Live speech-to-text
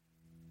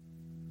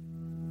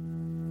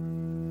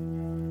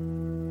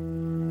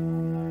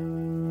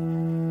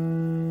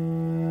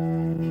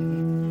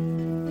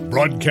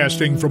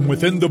Broadcasting from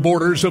within the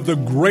borders of the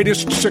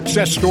greatest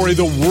success story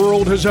the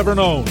world has ever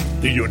known,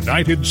 the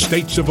United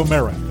States of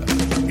America.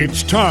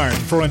 It's time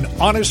for an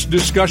honest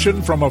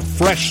discussion from a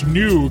fresh,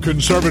 new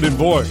conservative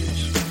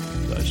voice.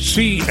 The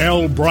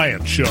C.L.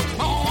 Bryant Show.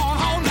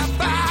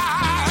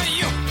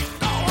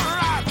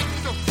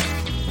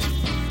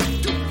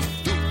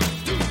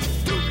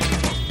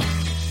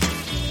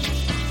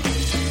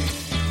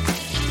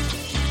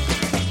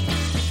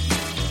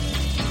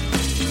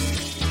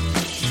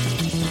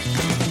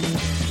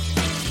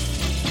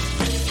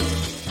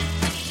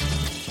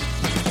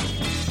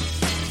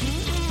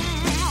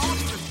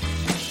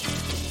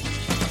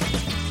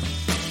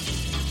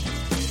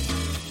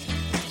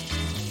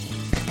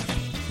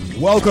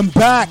 Welcome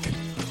back.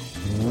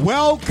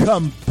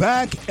 Welcome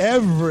back,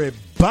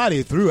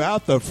 everybody,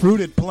 throughout the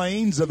fruited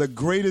plains of the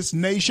greatest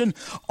nation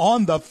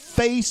on the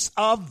face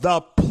of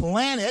the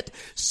planet.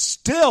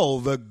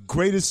 Still the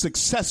greatest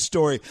success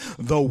story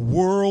the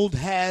world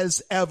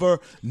has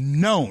ever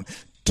known.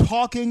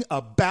 Talking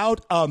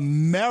about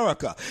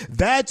America.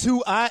 That's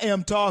who I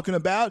am talking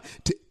about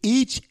to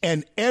each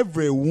and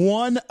every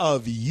one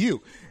of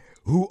you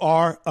who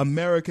are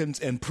Americans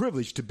and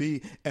privileged to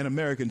be an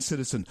American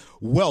citizen.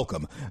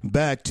 Welcome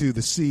back to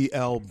the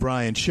C.L.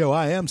 Bryant Show.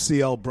 I am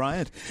C.L.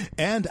 Bryant,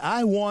 and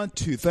I want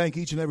to thank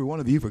each and every one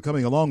of you for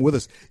coming along with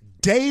us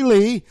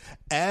daily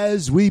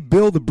as we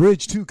build the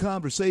bridge to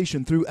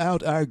conversation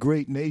throughout our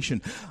great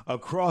nation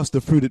across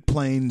the fruited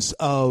plains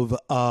of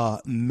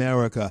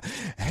America.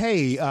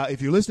 Hey,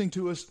 if you're listening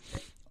to us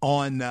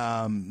on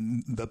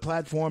the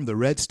platform, the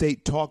Red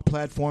State Talk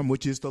platform,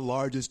 which is the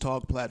largest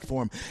talk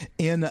platform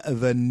in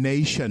the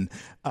nation.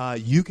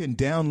 You can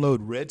download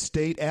Red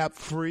State app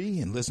free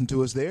and listen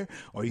to us there,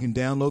 or you can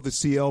download the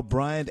CL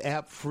Bryant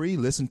app free,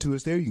 listen to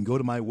us there. You can go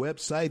to my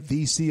website,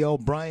 The CL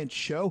Bryant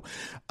Show,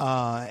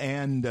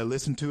 and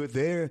listen to it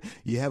there.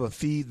 You have a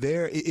feed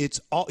there.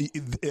 It's all,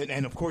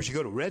 and of course, you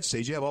go to Red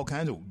State. You have all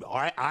kinds of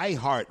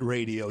iHeart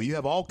Radio. You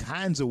have all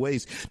kinds of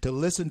ways to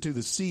listen to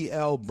the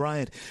CL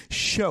Bryant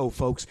Show,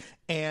 folks.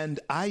 And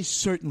I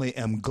certainly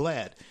am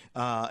glad.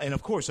 And,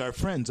 of course, our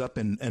friends up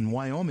in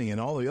Wyoming and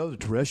all the other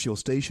terrestrial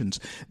stations,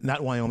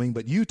 not Wyoming,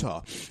 but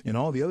Utah, and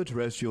all the other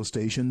terrestrial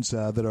stations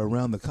that are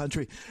around the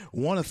country,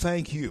 want to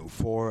thank you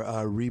for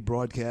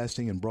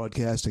rebroadcasting and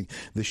broadcasting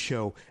the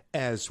show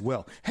as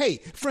well. Hey,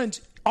 friends,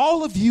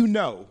 all of you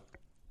know,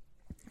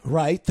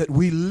 right, that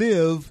we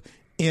live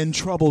in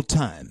troubled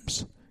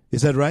times.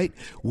 Is that right?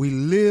 We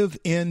live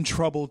in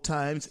troubled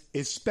times,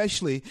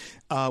 especially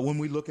when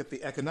we look at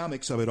the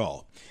economics of it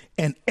all.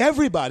 And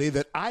everybody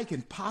that I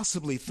can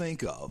possibly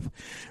think of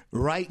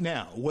right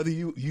now, whether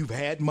you've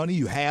had money,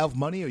 you have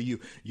money, or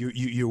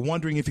you're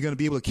wondering if you're going to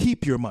be able to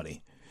keep your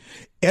money,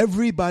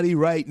 everybody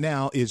right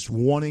now is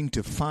wanting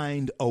to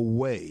find a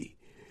way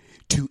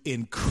to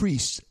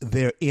increase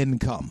their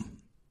income.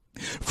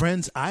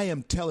 Friends, I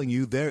am telling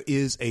you, there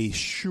is a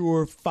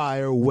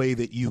surefire way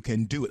that you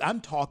can do it. I'm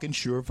talking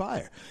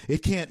surefire.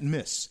 It can't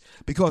miss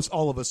because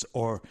all of us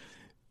are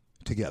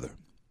together.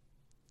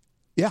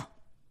 Yeah,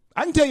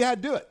 I can tell you how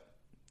to do it.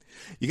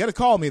 You got to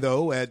call me,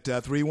 though, at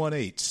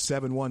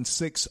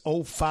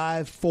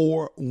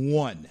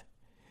 318-716-0541.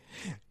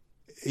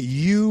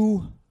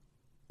 You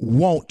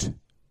won't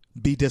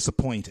be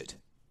disappointed.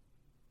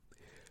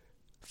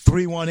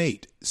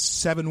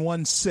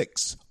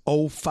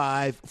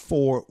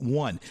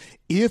 318-716-0541.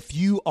 If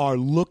you are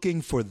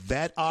looking for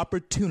that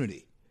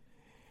opportunity,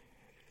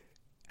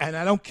 and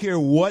I don't care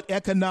what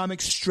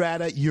economic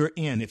strata you're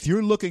in, if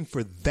you're looking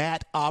for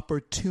that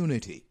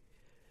opportunity,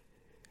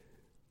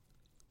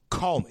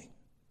 call me.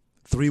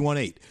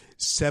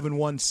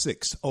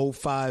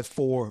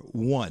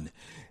 318-716-0541.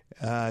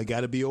 Got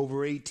to be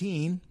over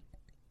 18,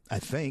 I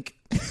think.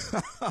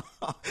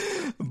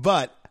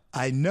 But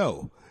I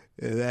know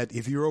that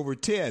if you're over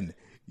 10,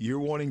 you're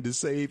wanting to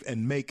save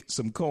and make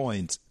some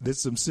coins. There's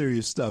some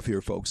serious stuff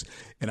here, folks.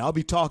 And I'll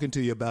be talking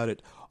to you about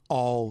it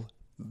all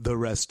the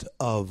rest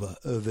of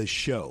the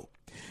show.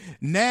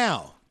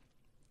 Now,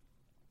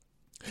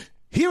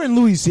 here in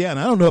Louisiana,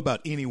 I don't know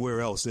about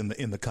anywhere else in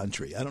the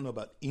country. I don't know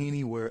about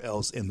anywhere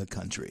else in the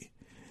country.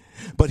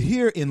 But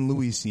here in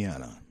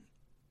Louisiana,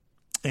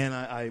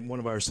 and one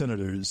of our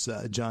senators,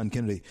 John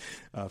Kennedy,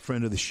 a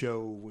friend of the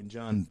show, when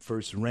John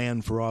first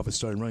ran for office,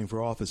 started running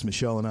for office,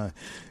 Michelle and I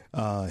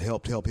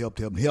helped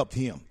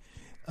him.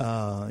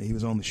 He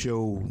was on the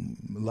show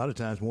a lot of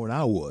times more than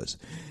I was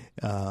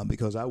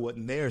because I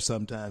wasn't there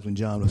sometimes when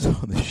John was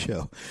on the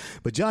show.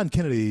 But John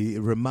Kennedy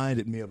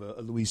reminded me of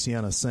a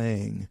Louisiana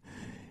saying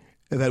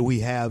that we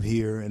have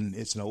here, and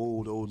it's an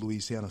old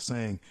Louisiana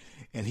saying,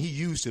 and he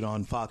used it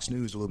on Fox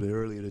News a little bit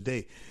earlier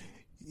today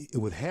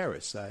with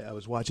Harris. I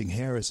was watching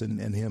Harris and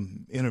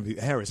him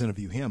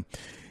interview him,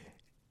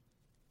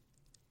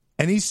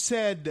 and he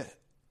said,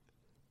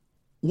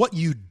 "What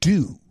you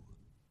do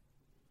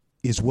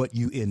is what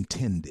you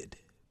intended."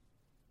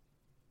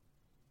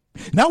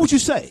 Not what you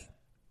say.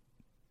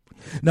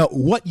 No,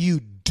 what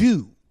you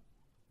do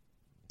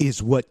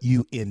is what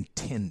you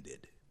intended.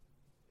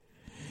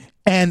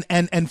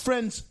 And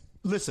friends,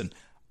 listen,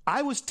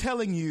 I was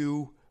telling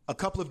you a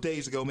couple of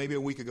days ago, maybe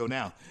a week ago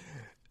now,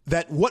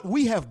 that what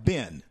we have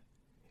been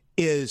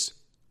is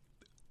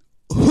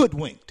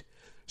hoodwinked,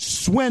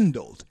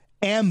 swindled,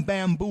 and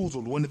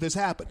bamboozled. When did this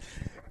happen?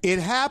 It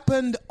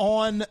happened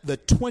on the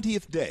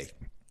 20th day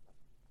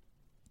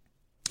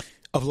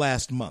of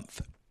last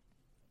month.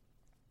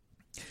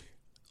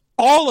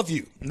 All of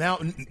you, now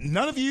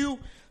none of you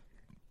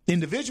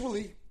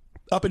individually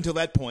up until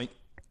that point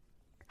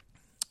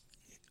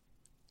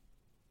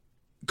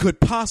could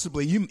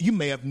possibly, you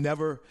may have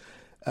never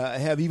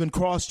have even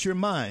crossed your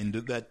mind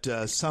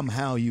that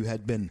somehow you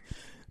had been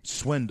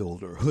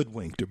swindled or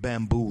hoodwinked or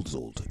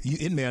bamboozled.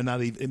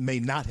 It may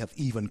not have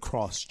even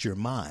crossed your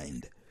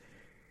mind.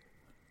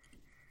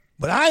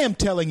 But I am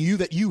telling you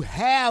that you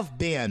have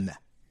been.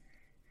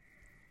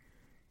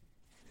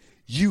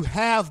 You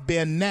have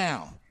been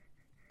now.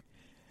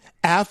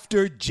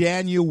 After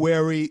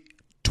January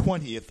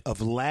 20th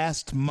of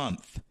last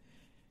month,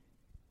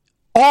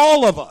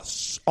 all of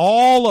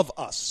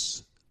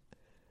us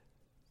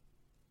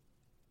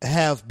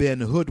have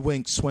been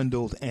hoodwinked,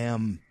 swindled,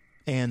 and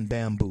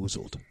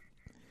bamboozled.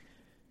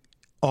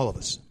 All of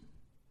us.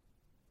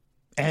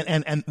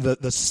 And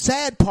the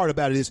sad part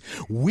about it is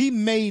we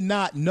may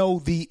not know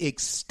the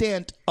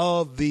extent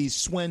of the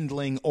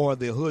swindling or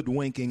the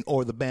hoodwinking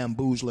or the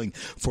bamboozling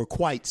for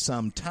quite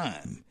some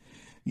time,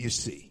 you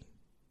see.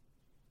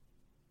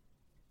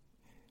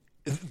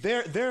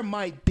 There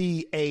might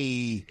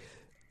be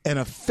an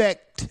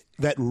effect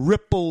that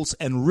ripples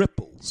and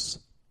ripples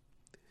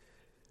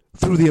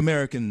through the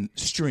American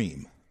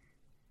stream,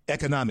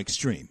 economic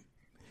stream.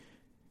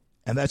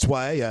 And that's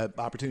why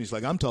opportunities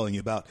like I'm telling you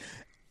about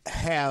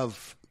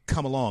have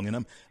come along.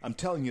 And I'm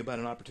telling you about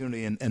an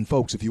opportunity. And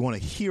folks, if you want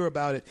to hear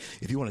about it,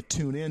 if you want to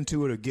tune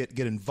into it or get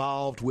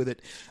involved with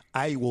it,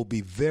 I will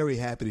be very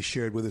happy to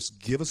share it with us.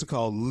 Give us a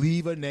call.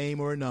 Leave a name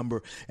or a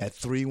number at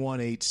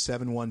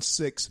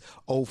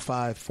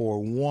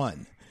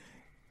 318-716-0541.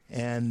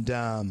 And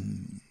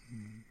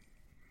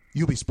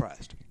you'll be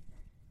surprised.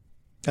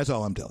 That's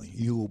all I'm telling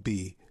you. You will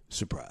be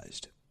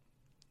surprised.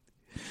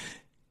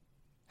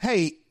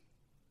 Hey,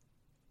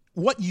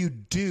 what you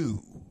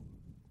do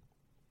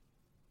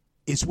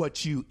is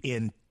what you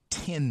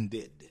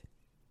intended.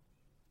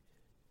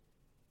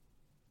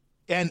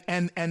 And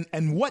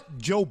what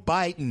Joe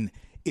Biden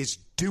is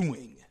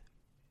doing,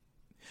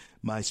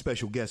 my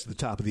special guest at the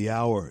top of the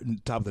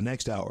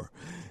next hour,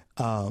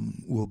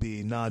 will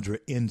be Nadra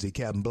Enzi,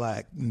 Captain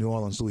Black, New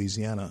Orleans,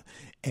 Louisiana.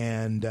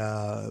 And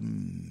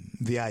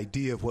the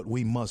idea of what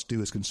we must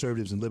do as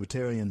conservatives and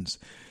libertarians,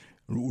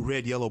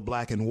 red, yellow,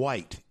 black, and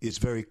white, is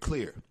very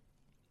clear.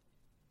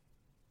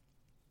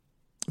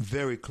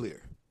 Very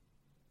clear.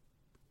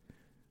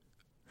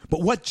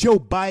 But what Joe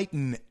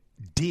Biden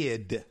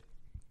did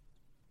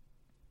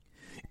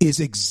is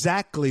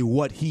exactly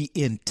what he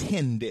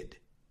intended.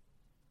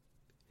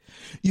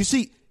 You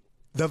see,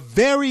 the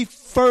very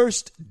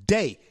first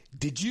day,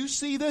 did you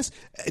see this?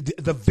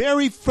 The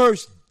very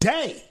first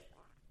day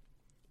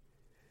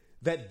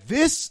that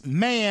this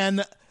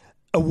man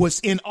was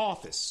in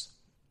office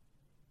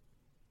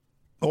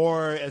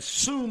or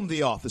assumed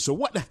the office or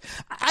what,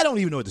 I don't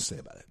even know what to say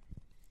about it.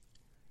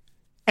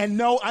 And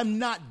no, I'm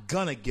not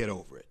going to get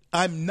over it.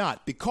 I'm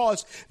not,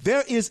 because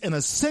there is an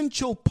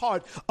essential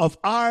part of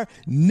our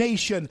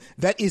nation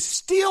that is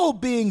still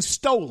being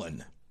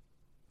stolen.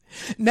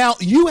 Now,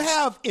 you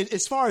have,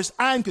 as far as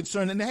I'm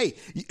concerned, and hey,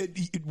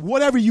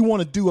 whatever you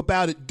want to do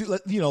about it,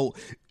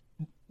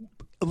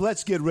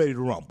 let's get ready to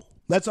rumble.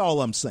 That's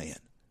all I'm saying.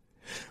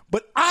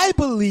 But I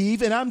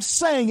believe, and I'm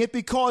saying it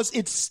because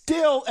it's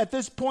still, at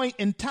this point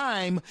in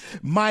time,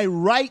 my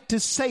right to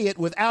say it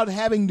without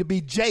having to be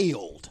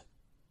jailed.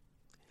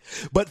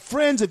 But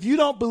friends, if you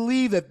don't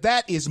believe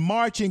that is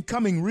marching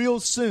coming real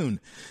soon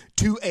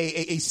to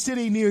a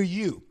city near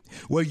you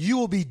where you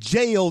will be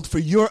jailed for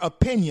your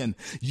opinion,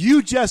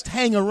 you just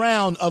hang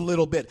around a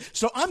little bit.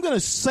 So I'm going to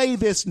say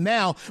this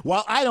now,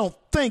 while I don't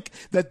think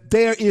that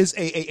there is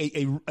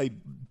a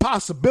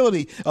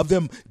possibility of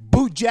them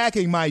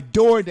bootjacking my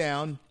door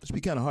down. It's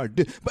be kind of hard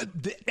to do, but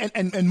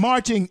and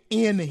marching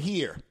in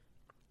here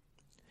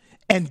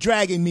and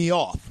dragging me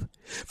off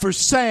for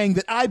saying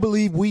that I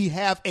believe we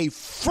have a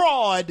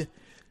fraud,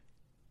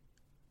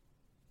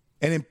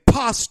 an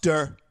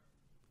imposter,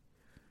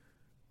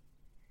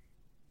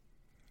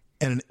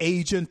 and an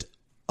agent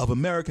of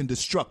American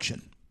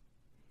destruction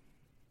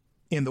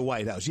in the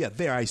White House. Yeah,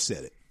 there I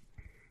said it.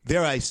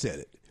 There I said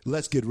it.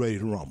 Let's get ready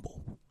to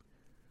rumble.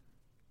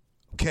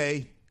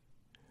 Okay?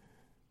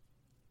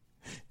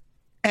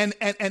 And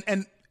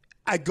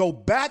I go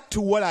back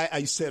to what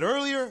I said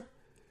earlier.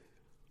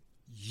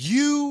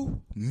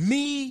 You,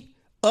 me,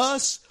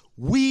 us,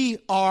 we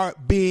are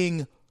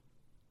being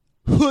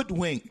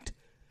hoodwinked,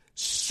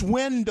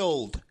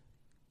 swindled,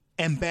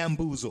 and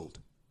bamboozled.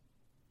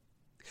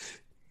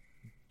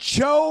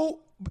 Joe,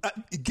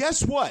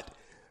 guess what?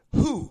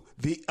 Who?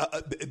 The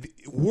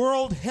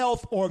World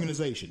Health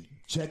Organization.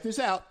 Check this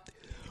out.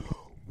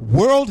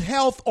 World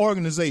Health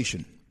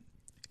Organization.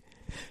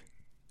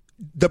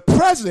 The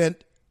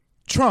president,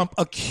 Trump,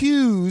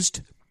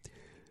 accused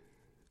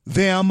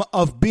them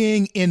of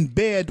being in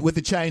bed with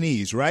the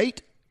Chinese,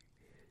 right?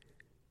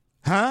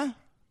 Huh?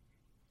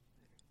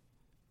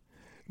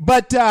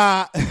 But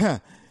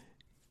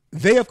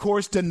they, of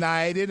course,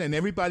 denied it, and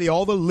everybody,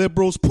 all the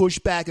liberals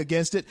pushed back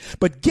against it.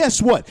 But guess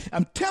what?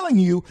 I'm telling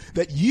you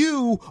that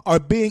you are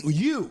being,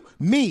 you,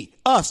 me,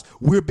 us,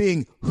 we're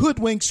being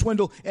hoodwinked,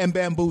 swindled, and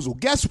bamboozled.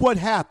 Guess what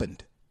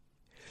happened?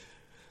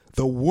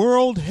 The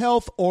World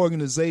Health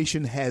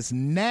Organization has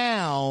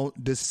now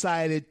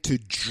decided to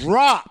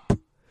drop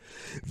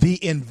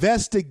the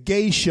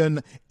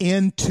investigation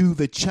into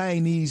the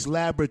Chinese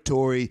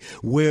laboratory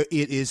where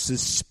it is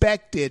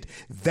suspected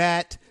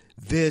that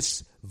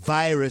this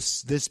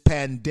virus, this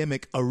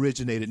pandemic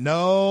originated.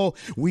 No,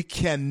 we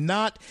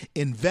cannot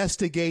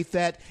investigate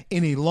that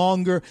any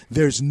longer.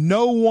 There's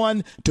no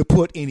one to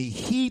put any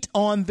heat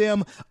on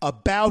them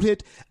about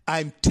it.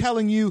 I'm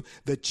telling you,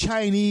 the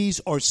Chinese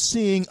are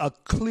seeing a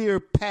clear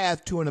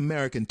path to an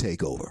American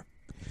takeover.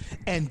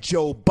 And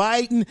Joe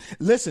Biden,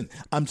 listen,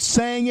 I'm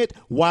saying it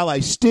while I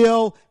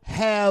still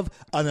have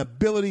an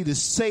ability to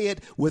say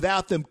it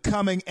without them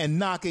coming and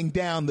knocking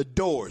down the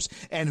doors.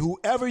 And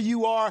whoever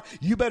you are,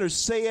 you better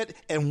say it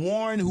and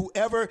warn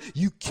whoever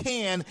you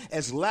can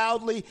as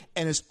loudly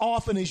and as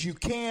often as you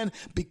can,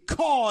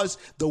 because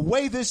the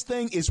way this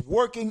thing is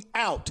working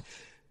out,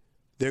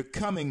 they're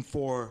coming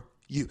for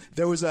you.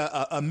 There was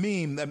a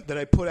meme that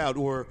I put out,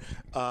 or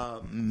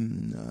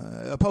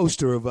a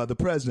poster of the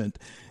president,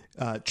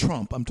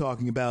 Trump, I'm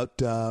talking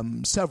about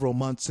several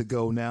months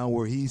ago now,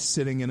 where he's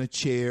sitting in a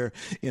chair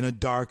in a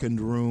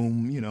darkened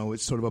room. You know,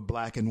 it's sort of a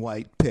black and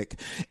white pic.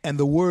 And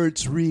the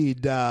words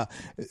read,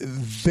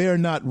 they're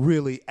not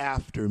really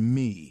after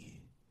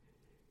me.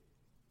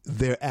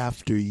 They're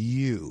after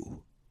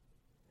you.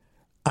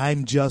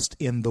 I'm just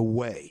in the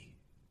way.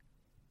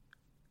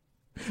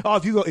 Oh,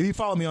 if you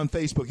follow me on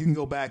Facebook, you can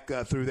go back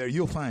through there.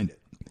 You'll find it.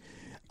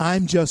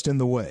 I'm just in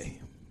the way.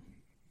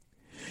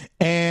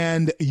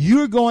 And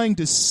you're going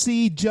to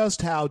see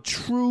just how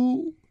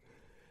true.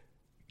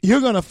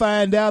 You're going to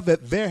find out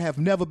that there have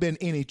never been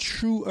any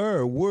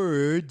truer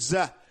words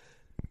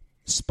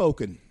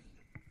spoken.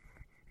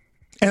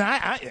 And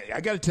I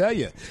got to tell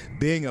you,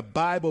 being a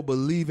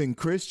Bible-believing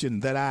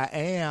Christian that I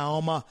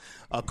am, a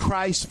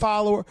Christ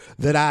follower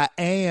that I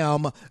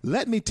am,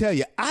 let me tell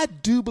you, I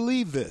do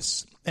believe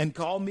this. And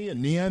call me a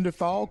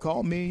Neanderthal,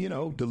 call me,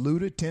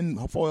 deluded,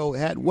 tinfoil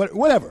hat,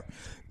 whatever,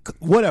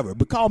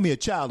 but call me a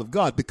child of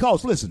God.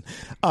 Because, listen,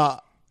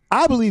 I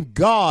believe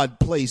God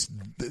placed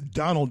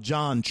Donald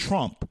John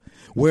Trump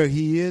where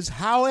he is.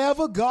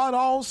 However, God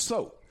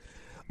also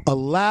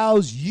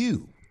allows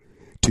you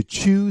to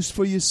choose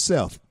for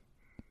yourself.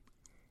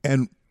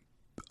 And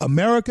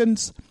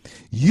Americans,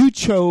 you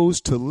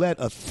chose to let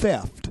a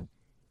theft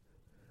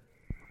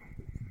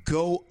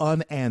go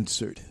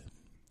unanswered.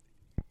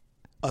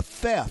 A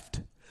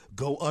theft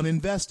go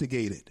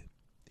uninvestigated.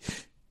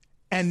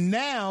 And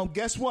now,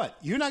 guess what?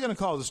 You're not going to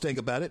cause a stink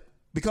about it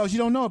because you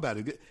don't know about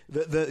it.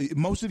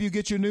 Most of you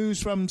get your news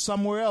from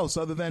somewhere else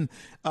other than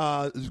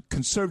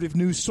conservative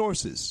news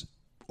sources.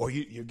 Or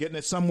you're getting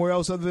it somewhere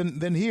else other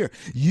than here.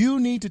 You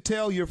need to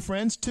tell your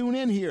friends, tune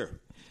in here.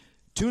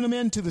 Tune them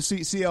into the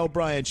C.L.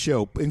 Bryant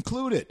Show.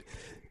 Include it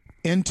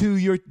into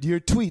your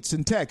tweets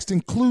and text.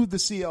 Include the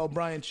C.L.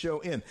 Bryant Show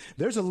in.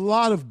 There's a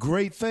lot of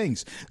great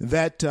things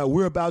that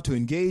we're about to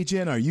engage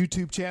in. Our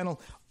YouTube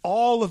channel,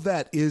 all of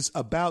that is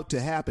about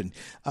to happen.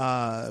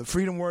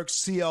 FreedomWorks,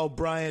 C.L.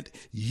 Bryant,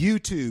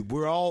 YouTube.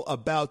 We're all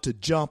about to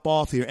jump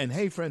off here. And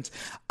hey, friends,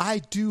 I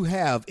do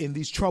have, in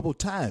these troubled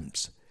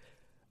times,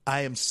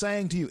 I am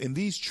saying to you, in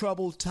these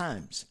troubled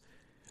times,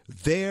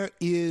 there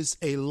is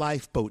a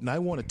lifeboat. And I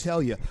want to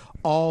tell you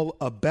all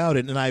about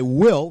it. And I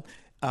will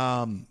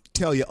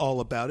tell you all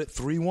about it.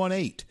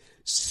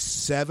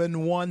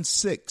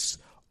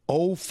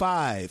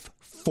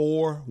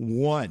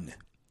 318-716-0541.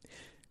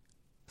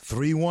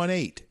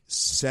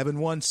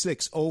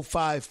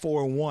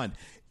 318-716-0541.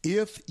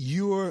 If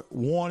you're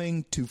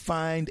wanting to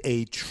find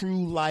a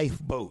true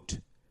lifeboat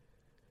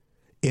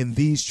in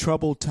these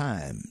troubled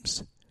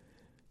times,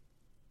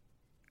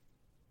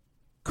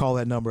 call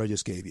that number I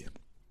just gave you.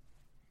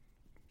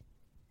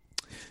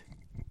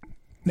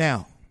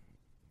 Now,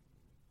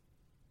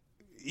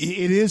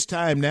 it is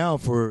time now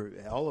for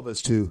all of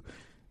us you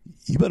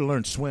better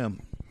learn to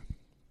swim.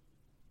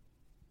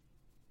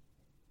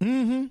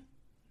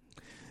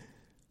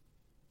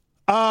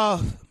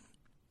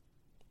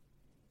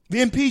 The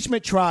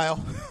impeachment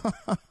trial.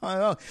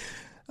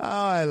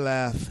 I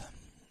laugh.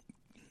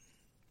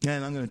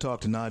 And I'm going to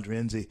talk to Nadra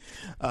Enzi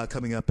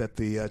coming up at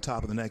the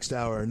top of the next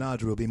hour.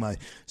 Nadra will be my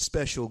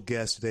special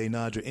guest today.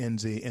 Nadra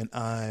Enzi and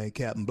I,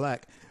 Captain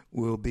Black,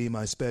 will be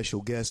my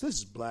special guest. This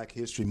is Black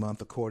History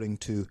Month, according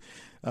to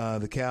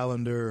the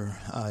calendar.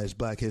 Is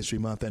Black History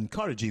Month. And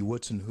Carter G.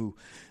 Woodson, who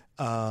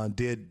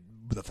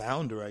the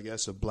founder, I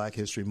guess, of Black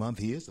History Month.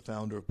 He is the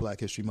founder of Black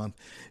History Month.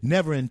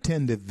 Never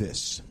intended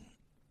this.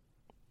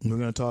 We're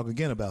going to talk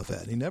again about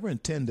that. He never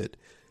intended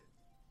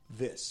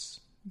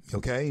this.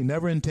 Okay? He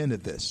never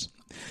intended this.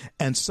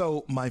 And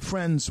so, my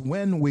friends,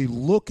 when we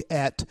look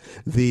at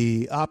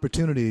the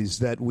opportunities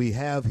that we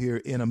have here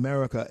in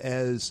America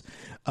as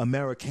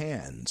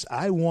Americans,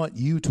 I want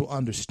you to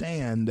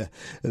understand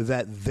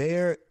that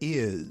there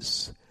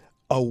is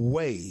a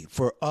way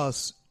for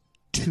us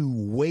to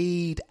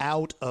wade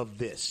out of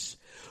this.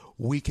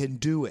 We can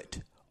do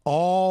it.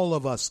 All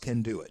of us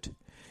can do it.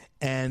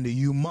 And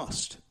you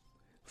must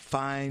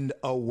find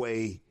a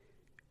way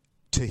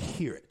to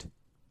hear it.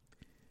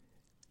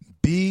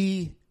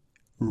 Be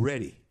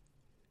ready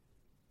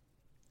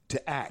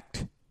to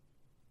act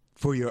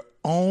for your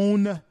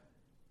own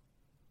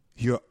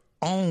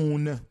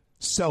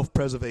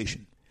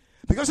self-preservation,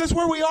 because that's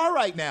where we are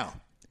right now.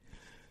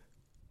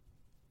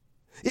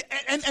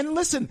 And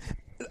listen,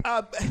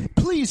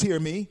 please hear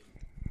me.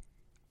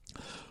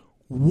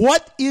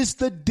 What is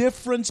the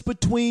difference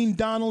between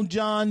Donald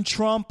John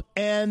Trump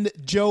and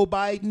Joe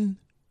Biden?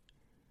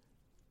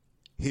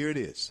 Here it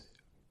is.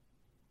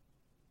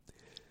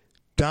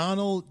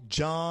 Donald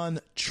John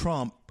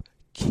Trump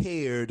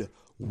cared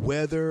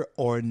whether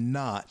or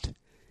not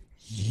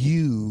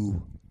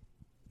you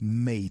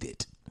made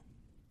it.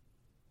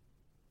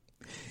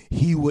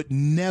 He would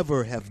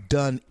never have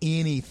done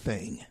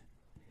anything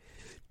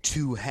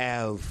to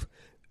have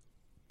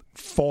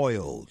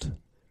foiled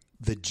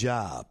the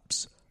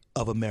jobs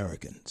of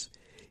Americans.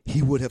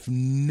 He would have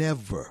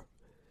never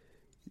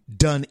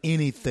done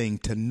anything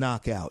to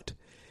knock out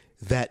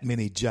that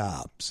many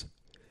jobs.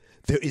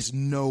 There is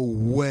no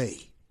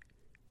way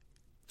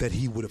that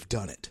he would have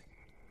done it.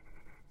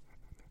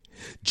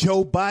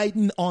 Joe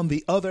Biden, on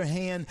the other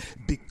hand,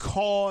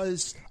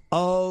 because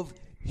of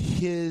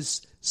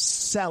his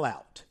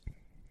sellout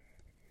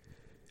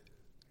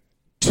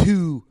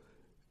to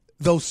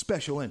those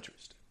special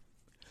interests.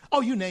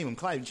 Oh, you name them,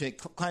 climate change,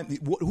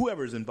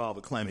 whoever is involved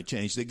with climate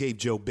change, they gave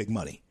Joe big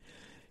money.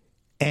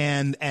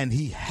 And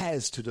he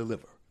has to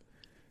deliver.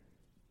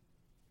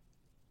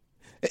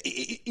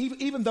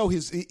 Even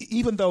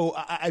though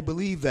I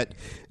believe that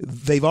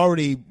they've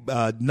already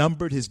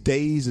numbered his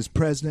days as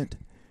president,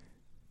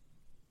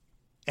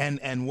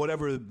 and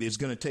whatever is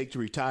going to take to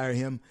retire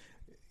him,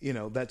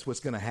 that's what's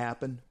going to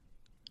happen.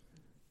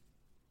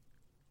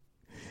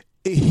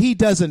 He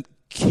doesn't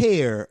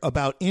care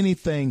about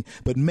anything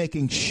but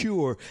making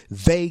sure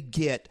they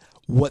get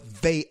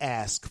what they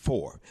ask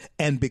for.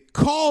 And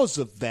because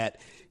of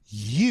that,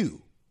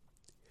 you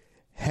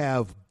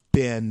have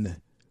been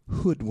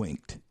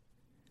hoodwinked,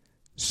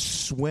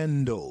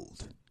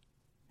 swindled,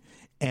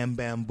 and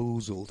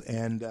bamboozled.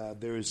 And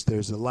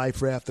there's a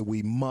life raft that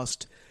we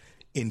must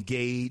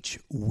engage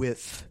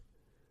with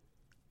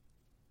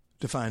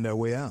to find our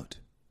way out.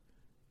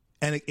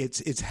 And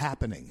it's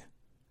happening.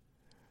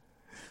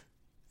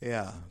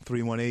 Yeah,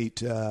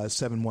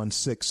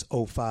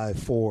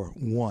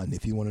 318-716-0541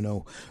 if you want to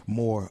know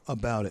more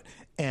about it.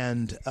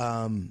 And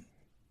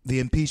the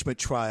impeachment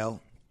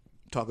trial,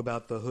 talk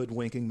about the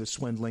hoodwinking, the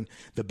swindling,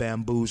 the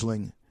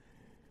bamboozling.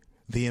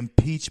 The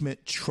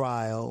impeachment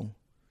trial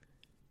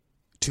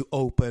to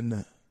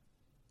open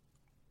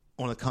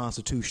on a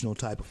constitutional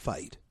type of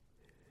fight.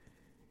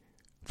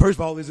 First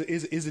of all, is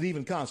it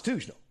even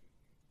constitutional?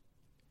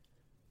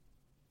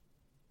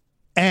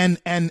 And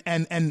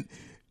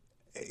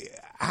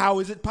how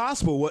is it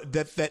possible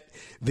that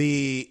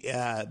the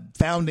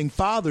founding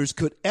fathers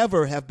could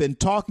ever have been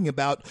talking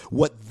about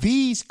what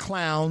these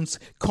clowns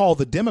call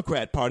the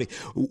Democrat Party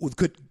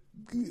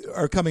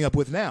are coming up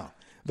with now?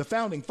 The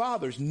founding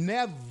fathers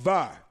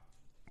never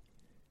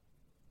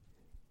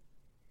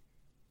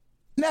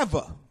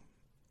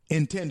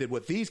intended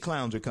what these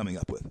clowns are coming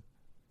up with.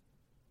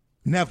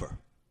 Never.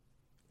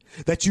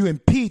 That you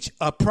impeach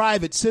a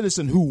private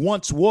citizen who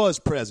once was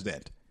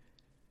president.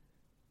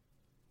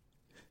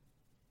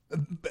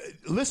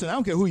 Listen, I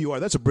don't care who you are.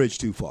 That's a bridge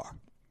too far.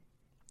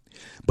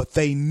 But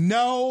they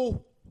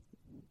know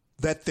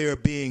that they're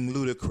being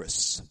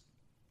ludicrous.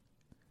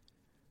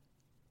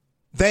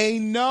 They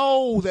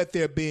know that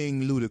they're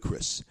being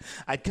ludicrous.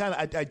 I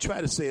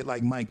try to say it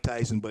like Mike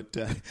Tyson, but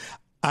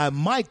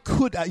Mike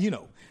could,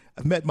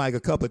 I've met Mike a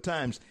couple of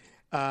times.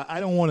 I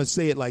don't want to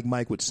say it like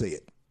Mike would say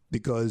it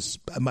because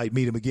I might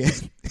meet him again.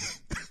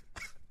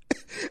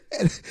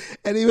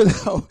 and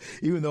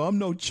even though I'm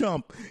no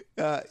chump,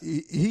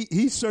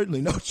 he's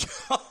certainly no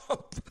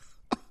chump.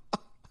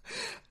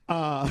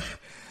 But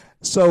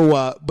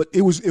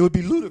it would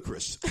be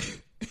ludicrous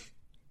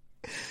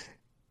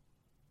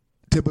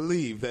to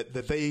believe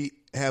that they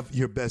have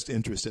your best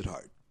interest at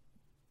heart.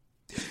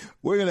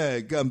 We're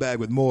going to come back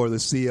with more of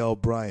the C.L.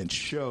 Bryant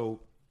Show.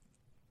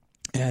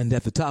 And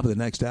at the top of the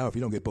next hour, if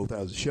you don't get both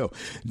hours of the show,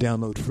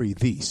 download free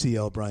the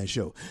C.L. Bryant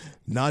Show.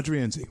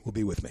 Nadri Enzi will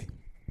be with me.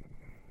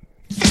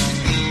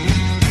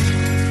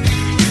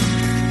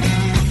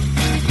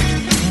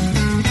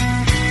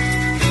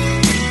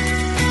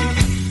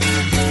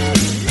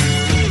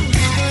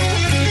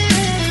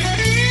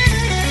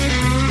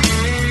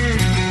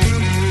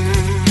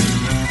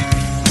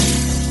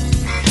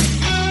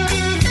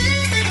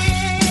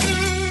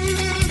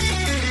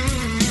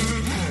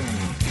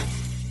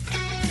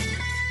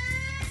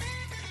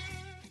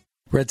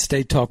 Red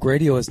State Talk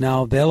Radio is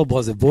now available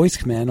as a voice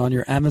command on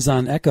your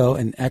Amazon Echo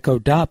and Echo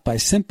Dot by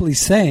simply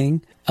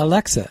saying,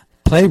 Alexa,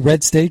 play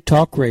Red State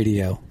Talk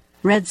Radio.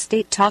 Red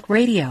State Talk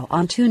Radio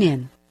on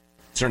TuneIn.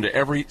 Concern to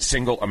every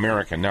single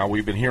American. Now,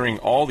 we've been hearing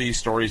all these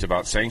stories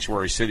about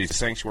sanctuary cities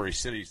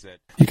that...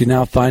 You can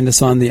now find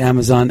us on the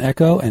Amazon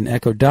Echo and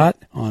Echo Dot,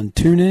 on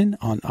TuneIn,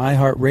 on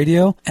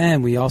iHeartRadio,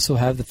 and we also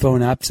have the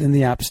phone apps in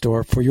the App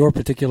Store for your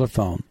particular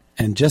phone.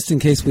 And just in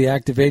case we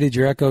activated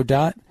your Echo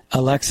Dot,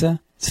 Alexa,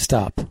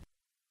 stop.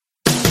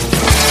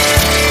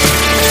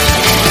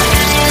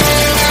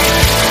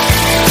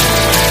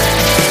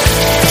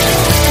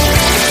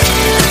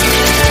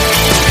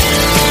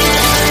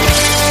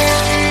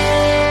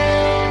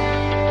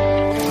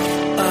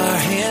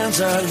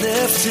 Are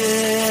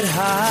lifted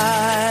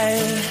high.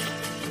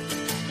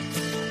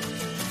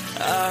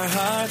 Our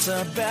hearts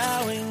are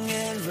bowing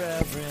in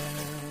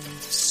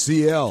reverence.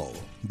 CL,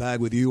 back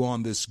with you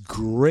on this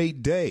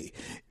great day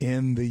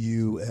in the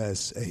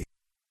USA.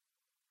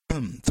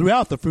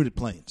 Throughout the fruited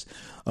plains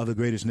of the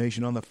greatest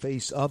nation on the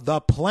face of the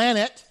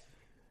planet,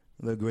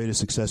 the greatest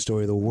success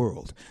story the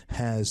world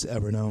has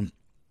ever known,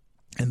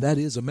 and that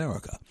is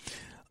America.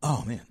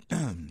 Oh, man,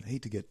 I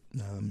hate to get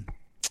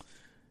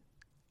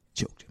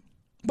choked.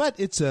 But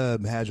it's a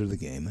hazard of the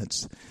game.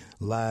 It's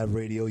live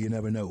radio. You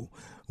never know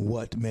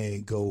what may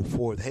go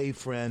forth. Hey,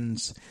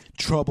 friends,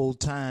 troubled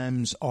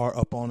times are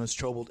upon us.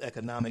 Troubled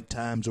economic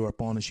times are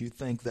upon us. You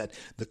think that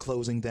the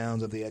closing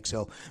down of the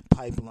XL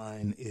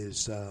pipeline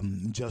is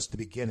just the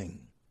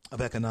beginning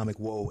of economic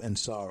woe and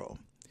sorrow.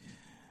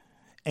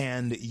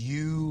 And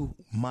you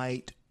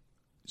might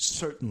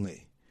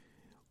certainly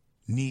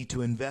need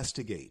to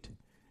investigate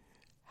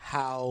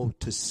how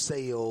to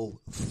sail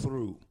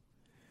through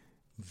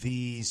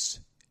these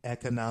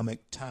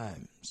economic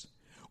times.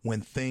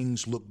 When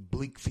things look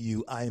bleak for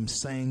you, I am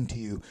saying to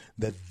you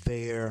that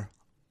there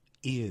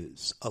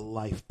is a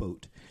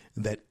lifeboat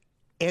that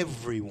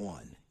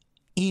everyone,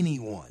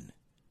 anyone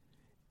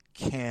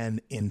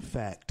can in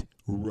fact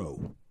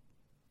row.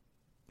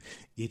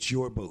 It's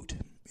your boat,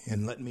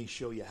 and let me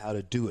show you how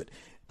to do it.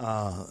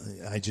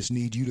 I just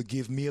need you to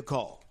give me a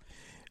call.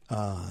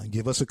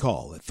 Give us a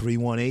call at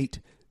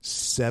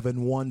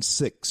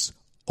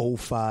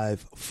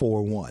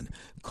 318-716-0541.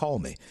 Call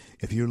me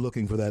if you're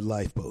looking for that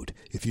lifeboat,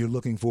 if you're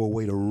looking for a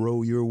way to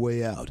row your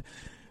way out.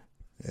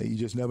 You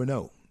just never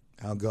know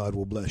how God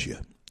will bless you.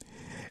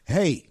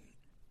 Hey,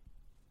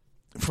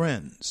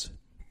 friends,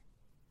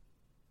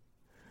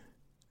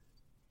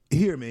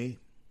 hear me,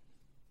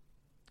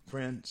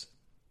 friends.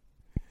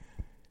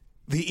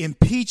 The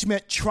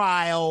impeachment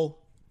trial,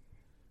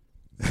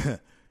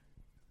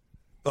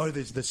 or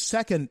the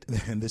second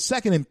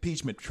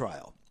impeachment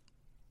trial.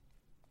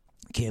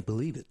 I can't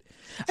believe it.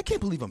 I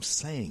can't believe I'm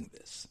saying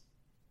this.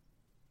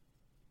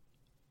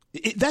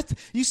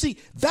 You see,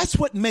 that's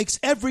what makes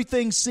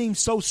everything seem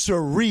so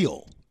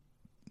surreal,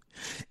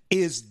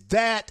 is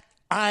that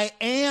I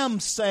am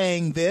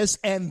saying this,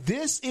 and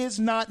this is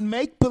not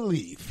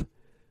make-believe.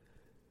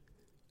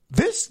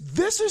 This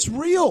is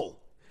real.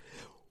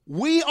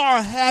 We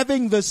are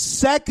having the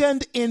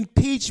second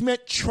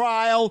impeachment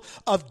trial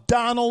of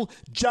Donald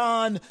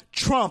John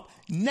Trump.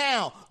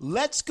 Now,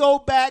 let's go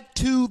back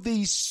to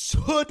the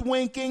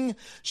hoodwinking,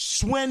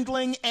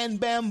 swindling, and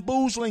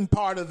bamboozling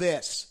part of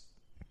this.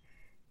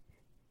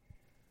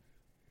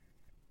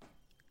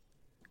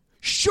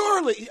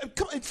 Surely,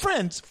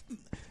 friends,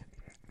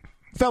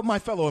 my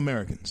fellow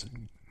Americans,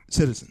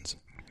 citizens,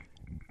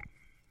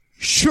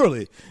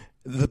 surely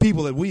the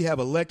people that we have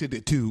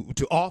elected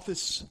to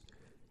office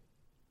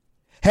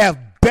have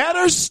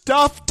better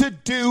stuff to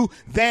do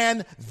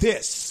than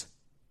this.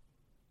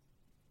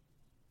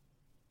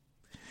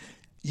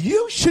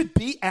 You should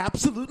be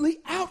absolutely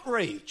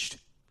outraged.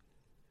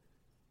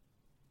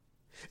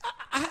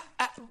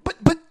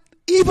 But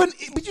you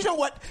know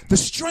what? The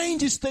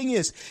strangest thing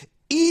is,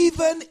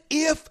 even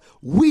if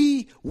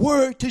we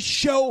were to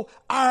show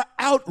our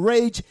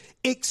outrage,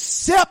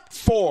 except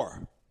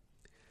for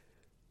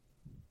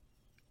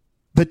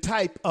the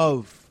type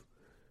of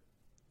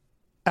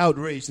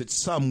outrage that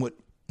some would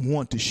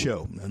want to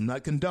show. I'm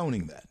not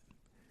condoning that.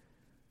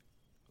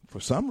 For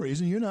some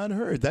reason, you're not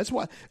heard. That's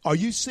why. Are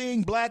you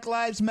seeing Black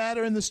Lives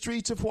Matter in the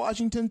streets of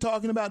Washington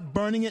talking about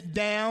burning it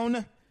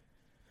down?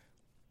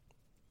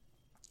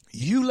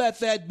 You let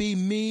that be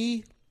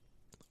me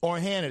or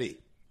Hannity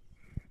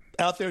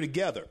out there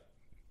together.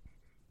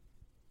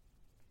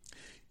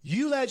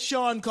 You let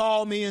Sean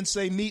call me and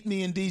say, meet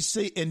me in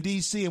D.C., and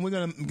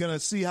we're gonna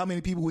see how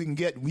many people we can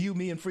get. You,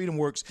 me, and Freedom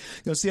Works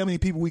gonna see how many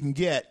people we can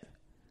get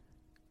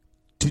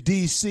to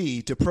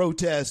D.C. to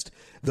protest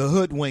the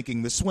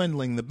hoodwinking, the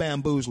swindling, the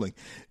bamboozling.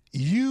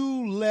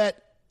 You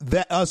let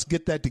us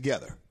get that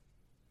together.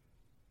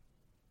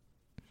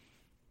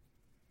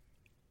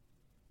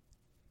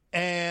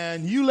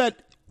 And you let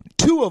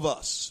two of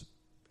us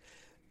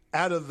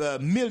out of the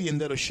million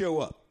that'll show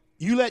up.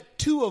 You let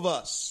two of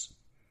us.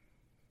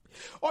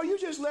 Or you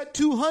just let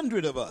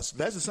 200 of us.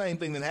 That's the same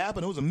thing that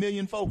happened. There was 1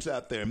 million folks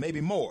out there,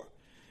 maybe more,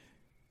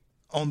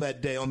 on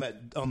that day, on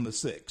the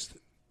 6th.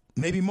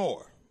 Maybe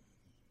more.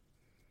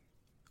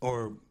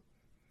 or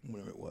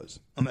whatever it was,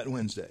 on that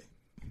Wednesday.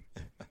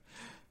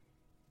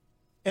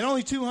 And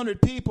only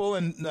 200 people,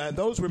 and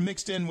those were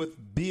mixed in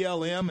with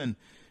BLM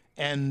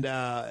and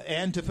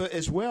Antifa,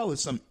 as well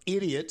as some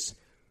idiots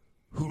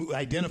who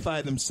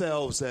identify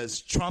themselves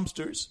as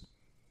Trumpsters.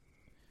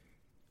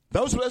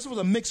 This was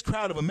a mixed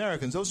crowd of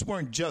Americans. Those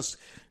weren't just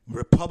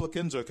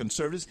Republicans or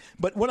conservatives.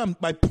 But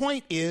my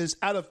point is,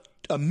 out of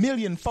a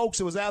million folks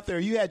that was out there,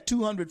 you had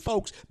 200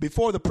 folks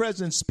before the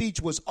president's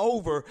speech was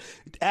over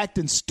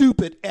acting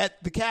stupid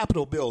at the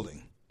Capitol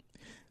building.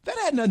 That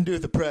had nothing to do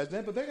with the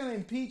president, but they're going to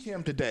impeach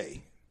him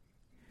today.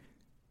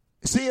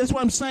 See, that's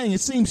what I'm saying.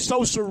 It seems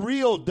so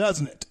surreal,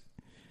 doesn't it?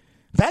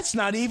 That's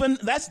not even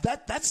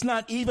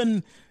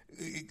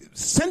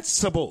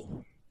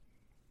sensible.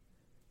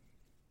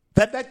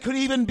 That could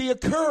even be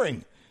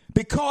occurring,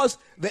 because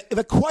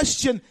the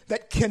question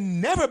that can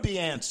never be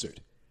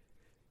answered: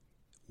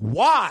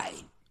 why?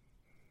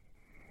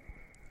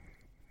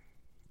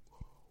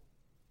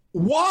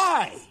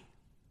 Why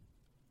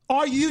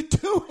are you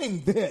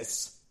doing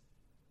this?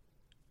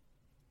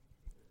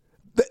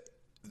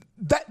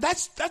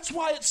 That's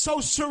why it's so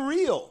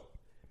surreal.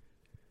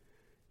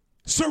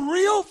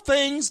 Surreal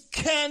things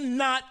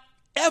cannot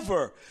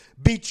ever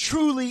be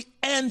truly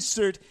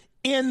answered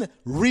in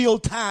real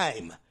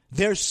time.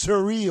 They're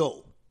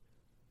surreal.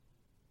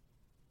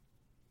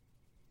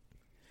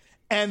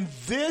 And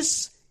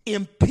this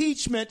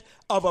impeachment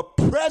of a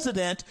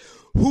president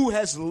who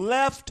has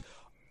left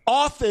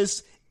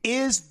office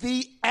is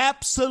the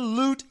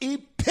absolute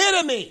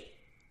epitome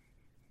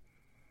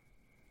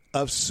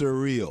of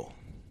surreal.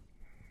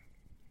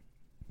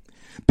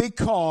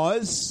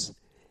 Because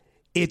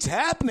it's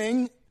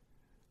happening,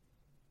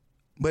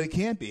 but it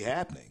can't be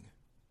happening.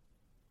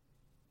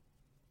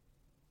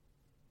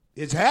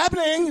 It's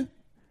happening,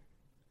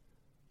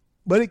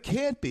 but it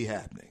can't be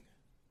happening.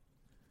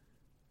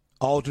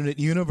 Alternate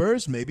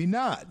universe, maybe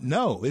not.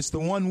 No, it's the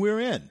one we're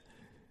in.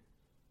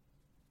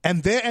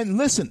 And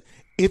listen,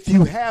 if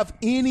you have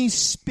any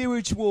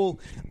spiritual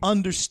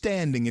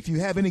understanding, if you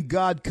have any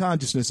God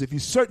consciousness, if you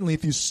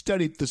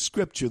studied the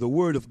scripture, the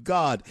word of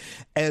God,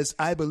 as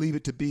I believe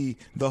it to be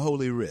the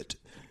Holy Writ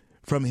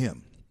from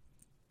him,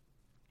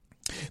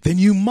 then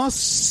you must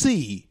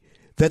see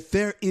that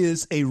there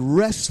is a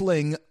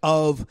wrestling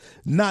of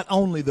not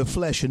only the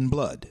flesh and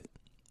blood.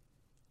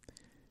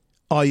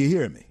 Are you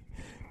hearing me?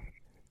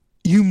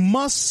 You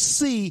must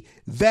see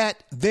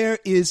that there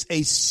is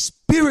a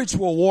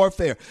spiritual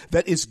warfare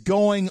that is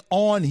going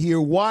on here.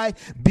 Why?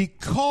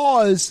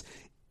 Because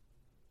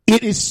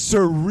it is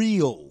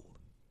surreal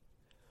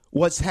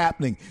what's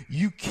happening.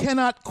 You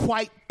cannot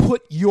quite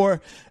put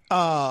your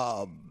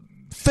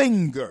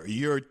finger,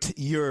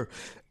 your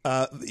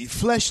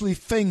fleshly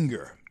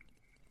finger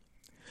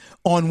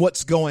on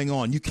what's going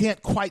on. You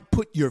can't quite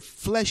put your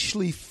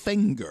fleshly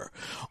finger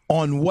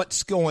on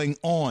what's going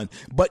on,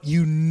 but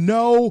you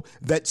know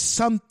that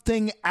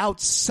something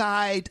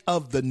outside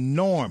of the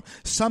norm,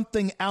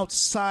 something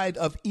outside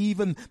of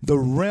even the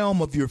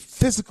realm of your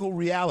physical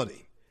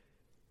reality,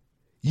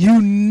 you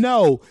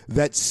know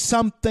that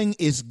something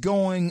is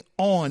going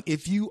on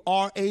if you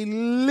are a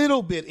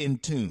little bit in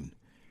tune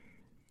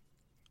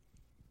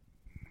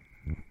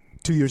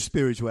to your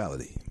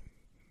spirituality.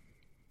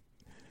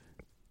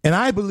 And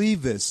I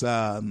believe this.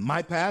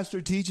 My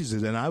pastor teaches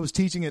it, and I was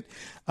teaching it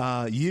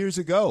years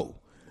ago.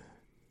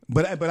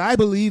 But I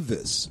believe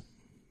this,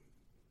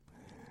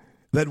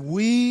 that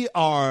we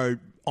are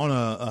on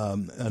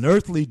an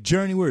earthly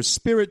journey. We're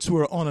spirits who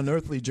are on an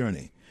earthly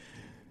journey.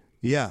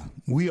 Yeah,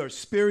 we are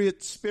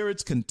spirits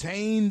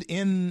contained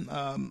in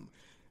an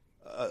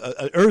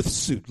earth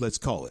suit, let's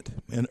call it.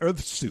 An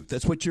earth suit.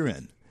 That's what you're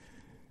in.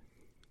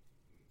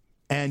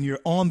 And you're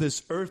on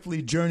this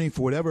earthly journey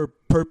for whatever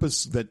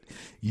purpose that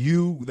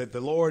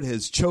the Lord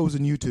has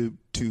chosen you to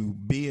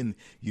be in.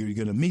 You're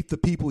going to meet the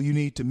people you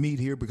need to meet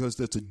here, because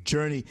that's a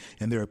journey,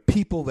 and there are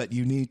people that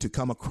you need to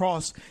come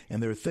across,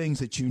 and there are things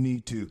that you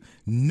need to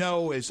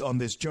know is on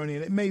this journey,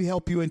 and it may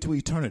help you into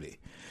eternity.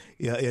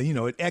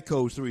 It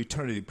echoes through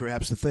eternity,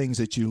 perhaps the things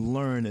that you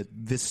learn at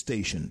this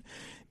station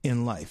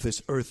in life,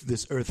 this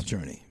earth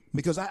journey.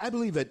 Because I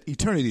believe that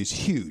eternity is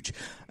huge.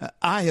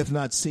 I have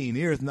not seen,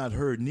 ear hath not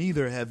heard,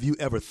 neither have you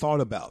ever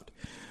thought about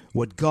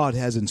what God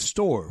has in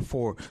store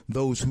for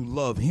those who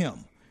love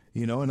him.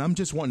 And I'm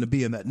just wanting to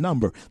be in that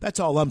number. That's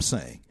all I'm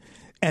saying.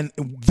 And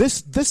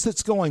this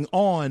that's going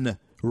on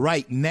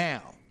right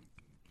now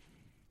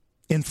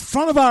in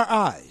front of our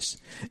eyes,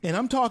 and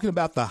I'm talking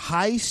about the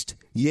heist,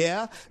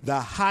 the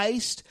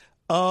heist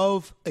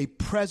of a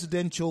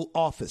presidential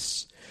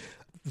office,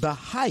 the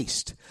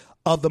heist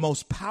of the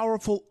most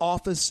powerful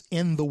office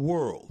in the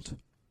world.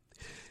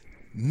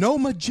 No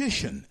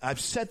magician,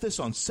 I've said this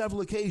on several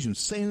occasions,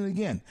 saying it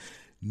again,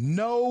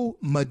 no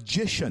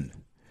magician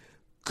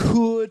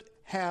could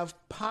have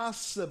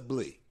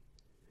possibly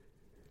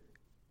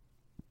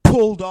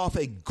pulled off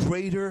a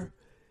greater,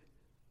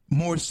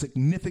 more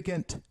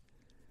significant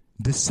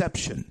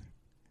deception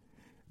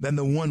than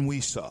the one we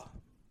saw.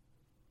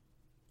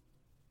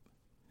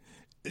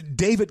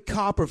 David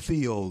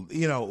Copperfield,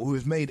 who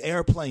has made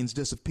airplanes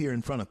disappear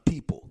in front of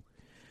people,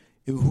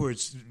 who are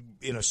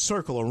in a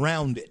circle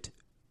around it.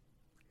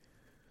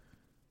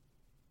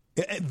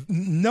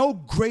 No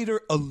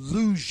greater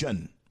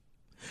illusion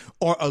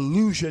or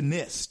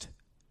illusionist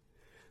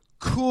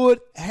could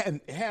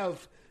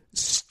have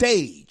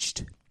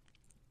staged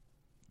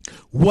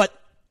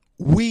what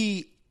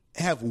we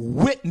have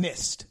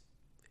witnessed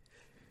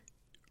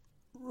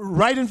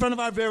right in front of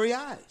our very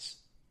eyes.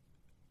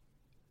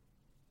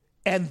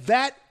 And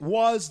that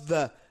was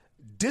the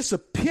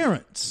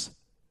disappearance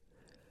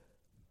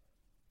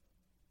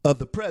of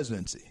the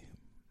presidency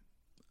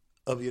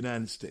of the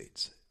United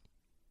States.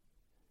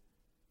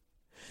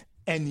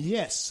 And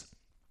yes,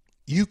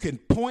 you can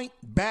point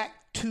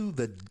back to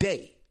the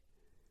day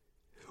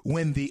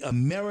when the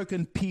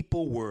American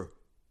people were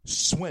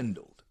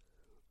swindled,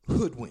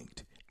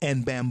 hoodwinked,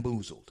 and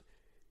bamboozled.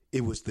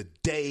 It was the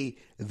day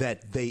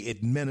that they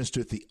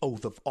administered the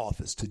oath of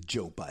office to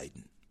Joe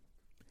Biden.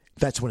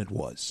 That's when it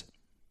was.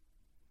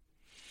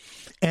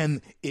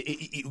 And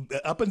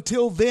up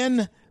until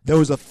then, there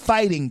was a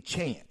fighting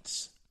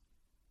chance,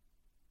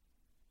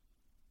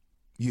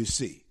 you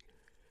see,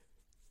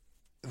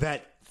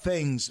 that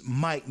things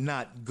might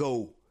not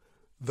go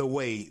the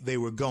way they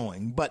were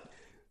going. But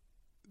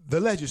the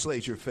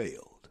legislature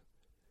failed.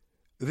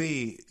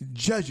 The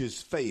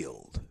judges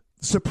failed.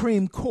 The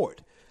Supreme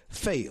Court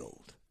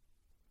failed.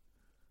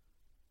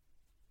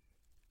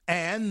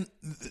 And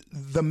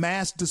the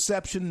mass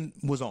deception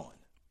was on.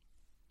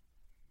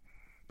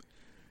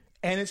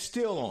 And it's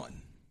still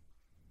on.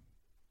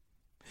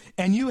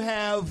 And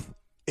I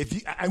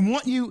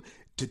want you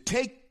to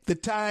take the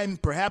time,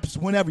 perhaps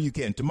whenever you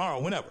can,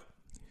 tomorrow, whenever.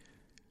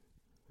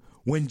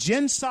 When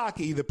Jen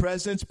Psaki, the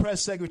president's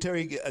press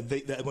secretary,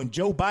 when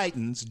Joe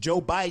Biden's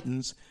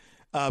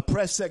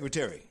press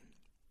secretary,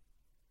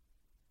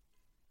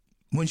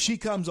 when she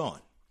comes on,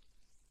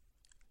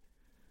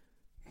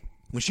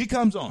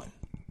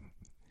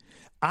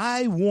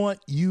 I want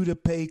you to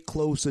pay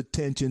close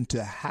attention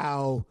to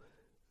how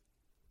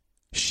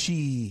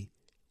she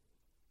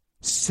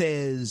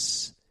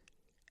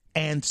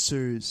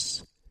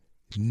answers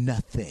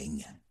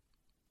nothing.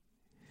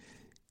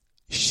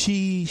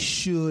 She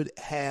should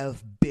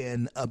have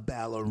been a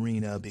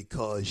ballerina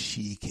because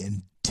she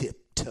can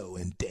tiptoe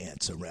and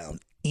dance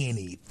around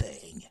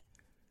anything.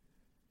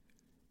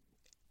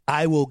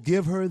 I will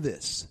give her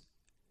this.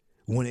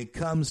 When it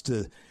comes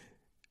to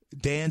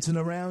dancing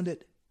around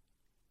it,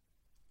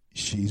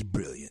 she's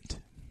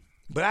brilliant.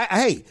 But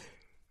hey,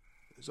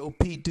 there's old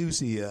Pete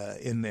Ducey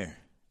in there.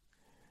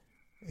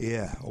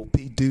 Yeah, old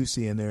Pete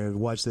Ducey in there. I've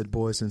watched that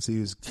boy since he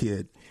was a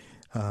kid.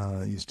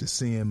 Used to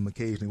see him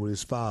occasionally with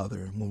his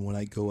father when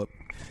I go up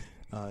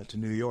to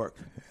New York,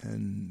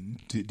 and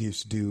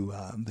used to do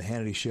the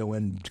Hannity Show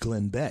and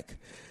Glenn Beck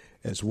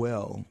as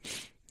well.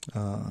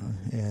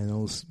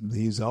 And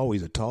he's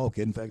always a tall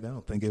kid. In fact, I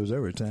don't think there was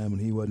ever a time when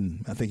he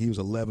wasn't. I think he was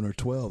 11 or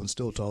 12 and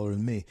still taller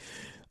than me.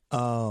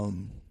 But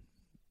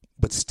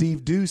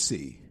Steve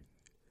Ducey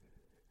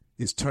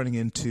is turning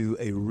into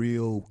a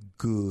real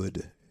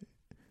good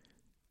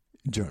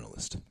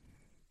journalist.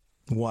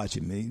 Watch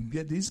him.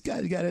 He's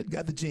got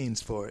the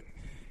genes for it,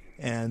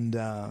 and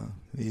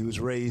he was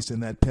raised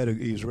in that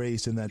pedigree. He was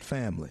raised in that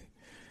family.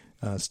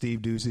 Steve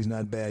Ducey's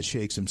not bad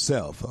shakes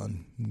himself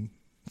on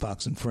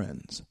Fox and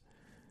Friends.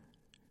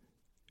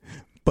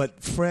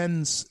 But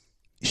Friends,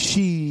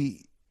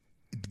 she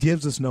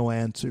gives us no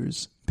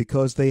answers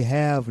because they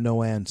have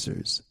no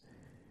answers.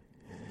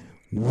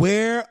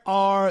 Where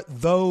are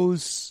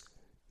those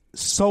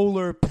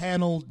solar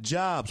panel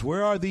jobs?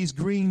 Where are these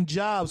green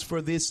jobs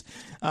for these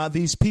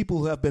people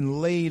who have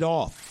been laid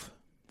off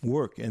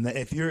work? And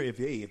if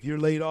you're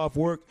laid off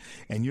work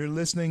and you're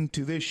listening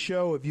to this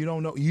show, if you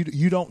don't know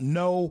you don't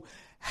know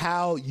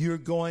how you're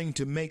going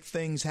to make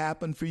things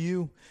happen for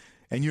you,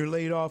 and you're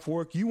laid off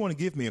work, you want to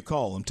give me a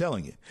call. I'm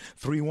telling you,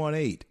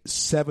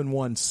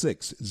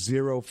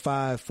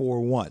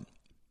 318-716-0541.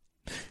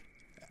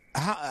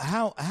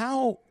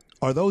 How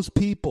are those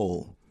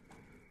people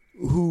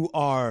who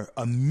are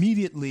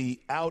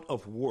immediately out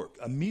of work,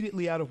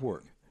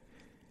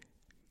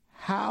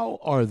 how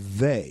are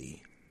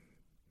they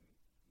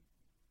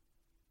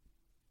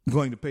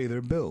going to pay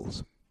their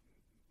bills?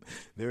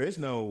 There are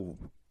no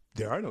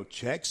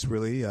checks,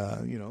 really.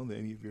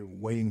 If you're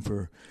waiting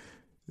for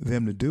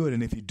them to do it,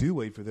 and if you do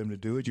wait for them to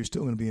do it, you're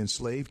still going to be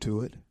enslaved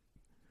to it.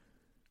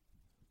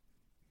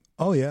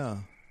 Oh,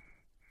 yeah.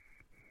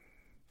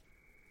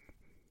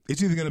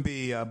 It's either going to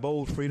be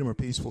bold freedom or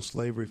peaceful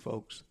slavery,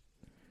 folks.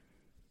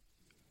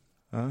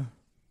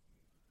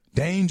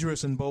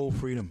 Dangerous and bold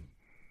freedom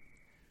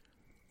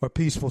or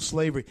peaceful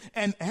slavery.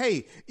 And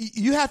hey,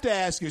 you have to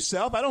ask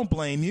yourself, I don't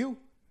blame you,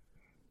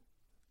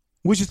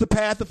 which is the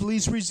path of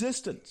least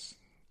resistance?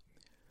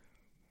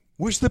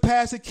 Which is the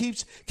path that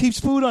keeps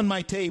food on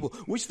my table?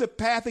 Which is the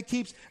path that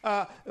keeps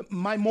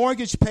my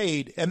mortgage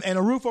paid and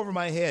a roof over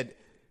my head?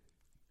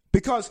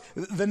 Because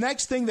the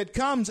next thing that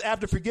comes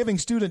after forgiving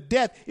student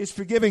debt is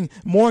forgiving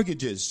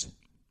mortgages.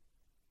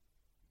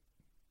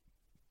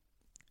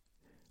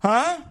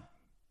 Huh?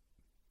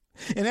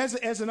 And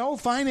as an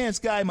old finance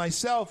guy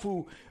myself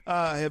who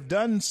have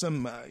done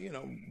some,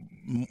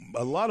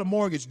 a lot of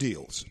mortgage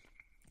deals,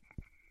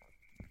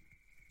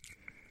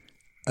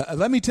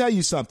 let me tell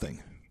you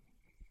something.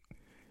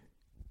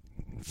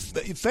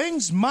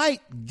 Things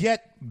might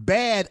get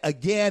bad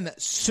again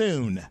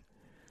soon.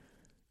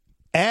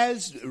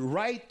 As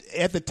right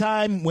at the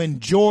time when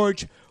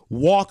George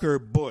Walker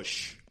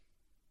Bush,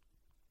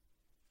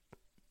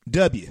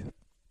 W,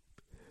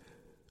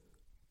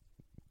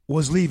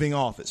 was leaving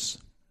office.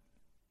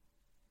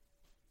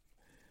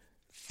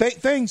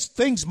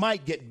 Things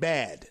might get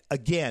bad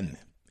again.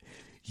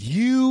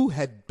 You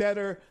had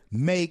better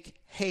make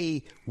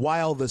hay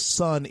while the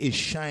sun is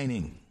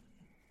shining.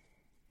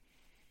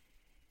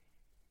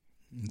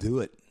 Do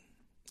it.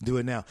 Do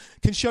it now.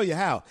 Can show you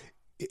how.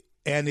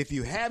 And if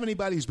you have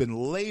anybody who's been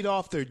laid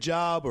off their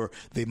job, or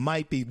they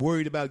might be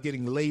worried about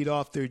getting laid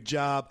off their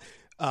job,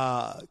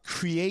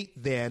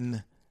 create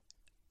then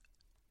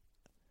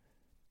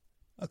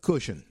a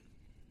cushion.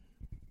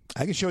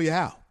 I can show you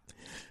how.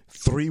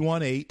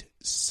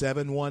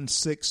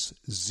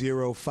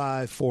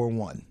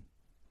 318-716-0541.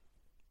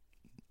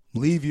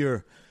 Leave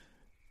your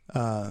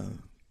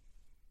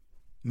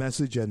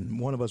message, and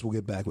one of us will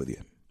get back with you.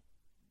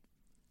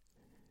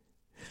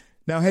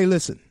 Now, hey,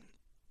 listen,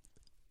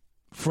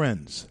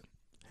 friends,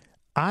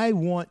 I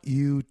want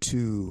you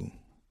to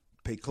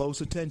pay close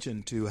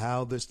attention to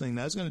how this thing,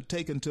 now it's going to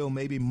take until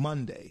maybe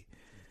Monday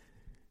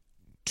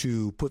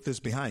to put this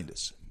behind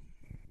us.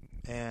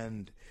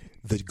 And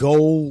the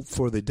goal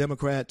for the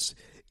Democrats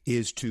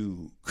is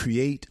to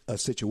create a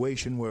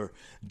situation where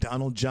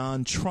Donald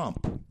John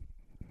Trump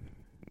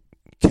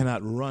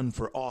cannot run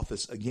for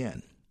office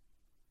again.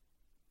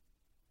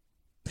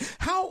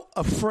 How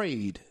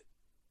afraid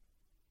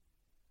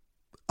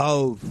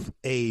of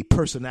a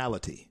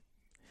personality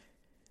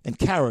and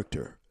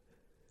character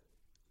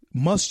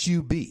must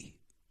you be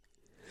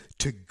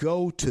to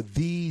go to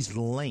these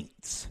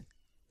lengths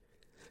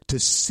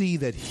to see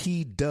that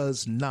he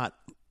does not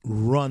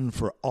run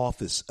for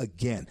office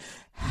again?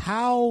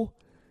 How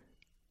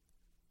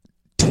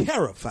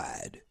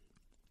terrified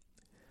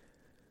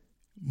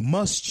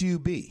must you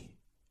be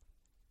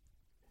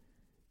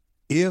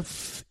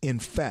if, in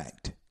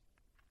fact,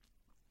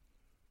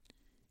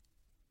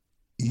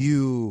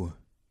 you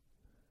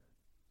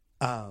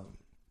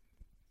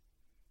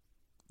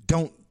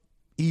don't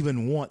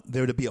even want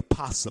there to be a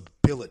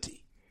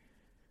possibility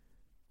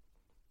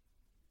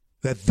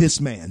that this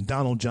man,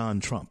 Donald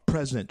John Trump,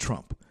 President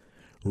Trump,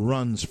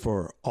 runs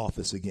for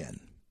office again?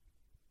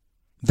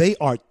 They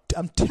are,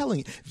 I'm telling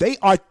you, they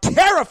are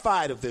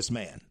terrified of this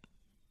man.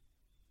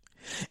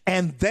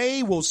 And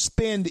they will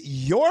spend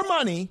your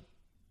money.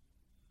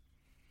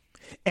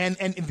 And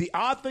the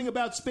odd thing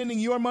about spending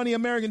your money,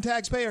 American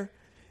taxpayer,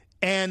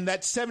 and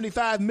that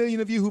 75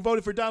 million of you who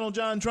voted for Donald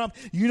John Trump,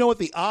 you know what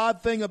the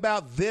odd thing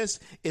about this,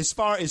 as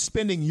far as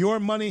spending your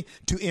money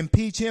to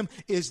impeach him,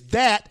 is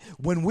that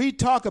when we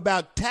talk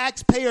about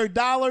taxpayer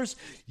dollars,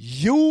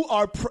 you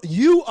are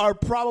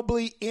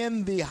probably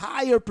in the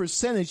higher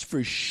percentage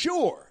for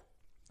sure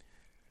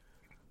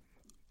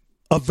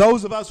of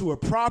those of us who are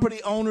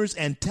property owners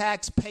and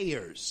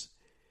taxpayers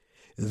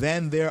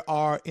than there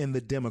are in the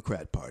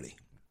Democrat Party.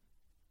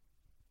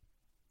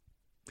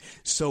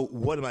 So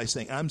what am I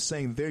saying? I'm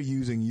saying they're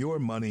using your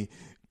money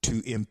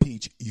to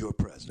impeach your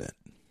president.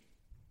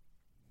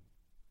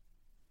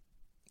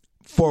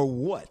 For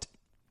what?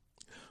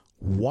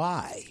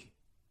 Why?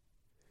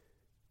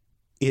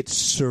 It's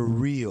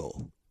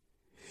surreal.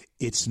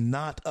 It's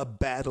not a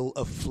battle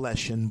of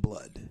flesh and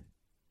blood.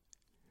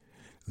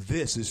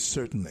 This is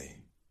certainly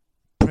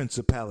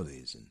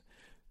principalities and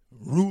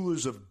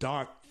rulers of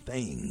dark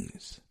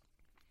things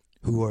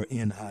who are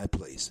in high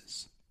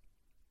places.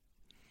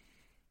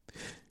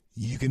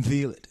 You can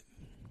feel it.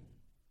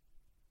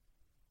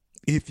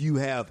 If you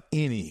have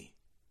any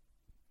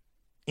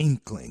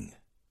inkling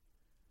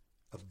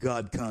of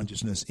God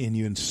consciousness in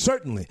you, and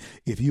certainly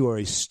if you are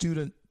a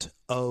student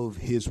of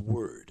his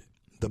word,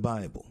 the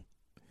Bible,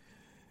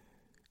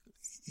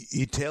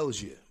 it tells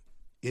you,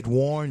 it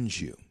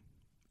warns you,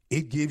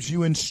 it gives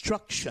you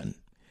instruction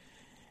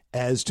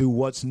as to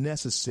what's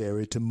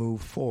necessary to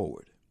move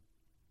forward.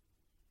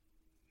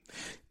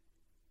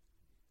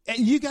 And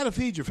you got to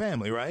feed your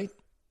family, right?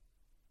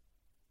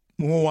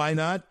 Well, why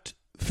not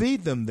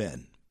feed them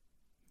then?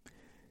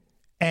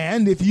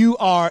 And if you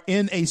are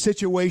in a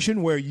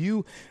situation where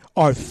you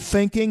are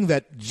thinking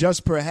that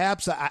just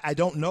perhaps I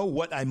don't know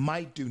what I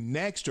might do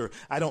next, or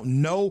I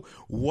don't know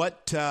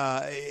what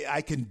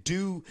I can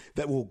do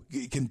that will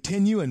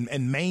continue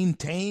and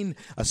maintain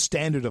a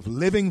standard of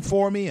living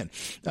for me, and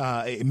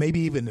maybe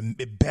even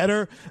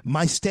better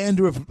my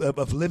standard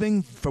of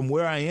living from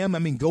where I am. I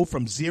mean, go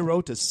from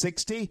 0 to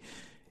 60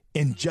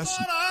 in just...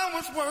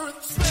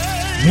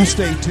 You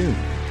stay tuned.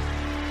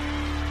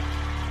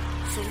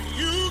 So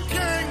you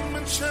came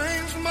and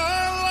changed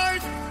my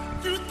life.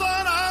 You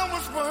thought I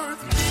was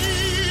worth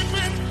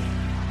keeping.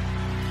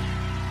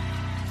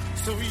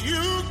 So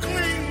you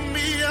cleaned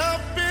me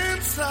up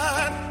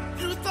inside.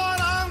 You thought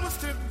I was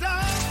to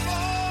die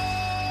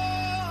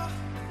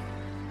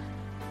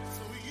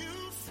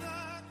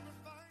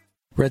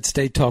Red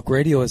State Talk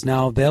Radio is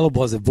now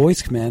available as a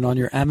voice command on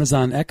your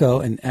Amazon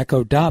Echo and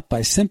Echo Dot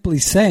by simply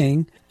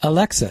saying,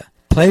 Alexa,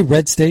 play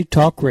Red State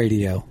Talk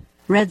Radio.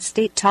 Red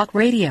State Talk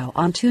Radio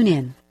on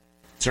TuneIn.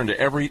 Concern to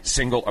every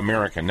single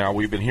American. Now,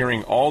 we've been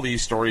hearing all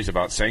these stories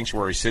about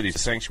sanctuary cities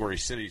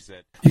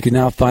that... You can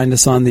now find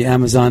us on the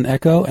Amazon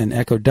Echo and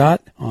Echo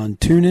Dot, on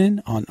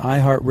TuneIn, on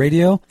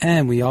iHeartRadio,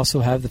 and we also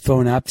have the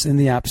phone apps in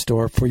the App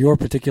Store for your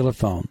particular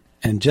phone.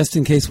 And just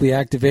in case we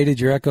activated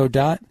your Echo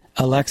Dot,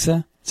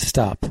 Alexa,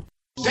 stop.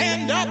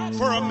 Stand up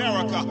for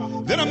America.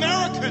 Then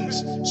Americans,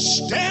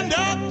 stand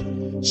up,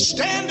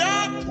 stand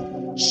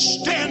up,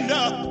 stand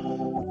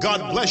up.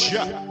 God bless you.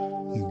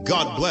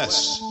 God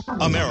bless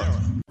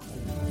America.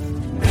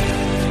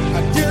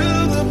 I do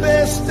the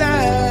best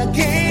I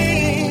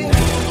can,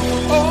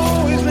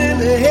 always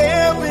lend a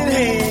helping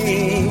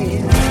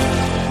hand,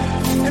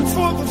 and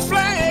for the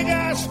flag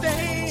I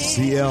stand.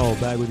 CL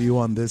back with you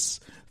on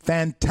this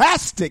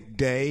fantastic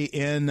day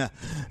in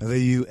the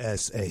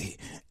USA.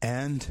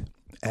 And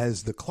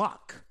as the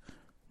clock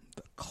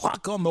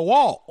on the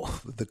wall,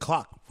 the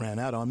clock ran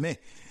out on me,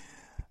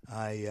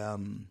 I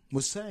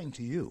was saying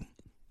to you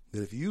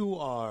that if you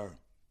are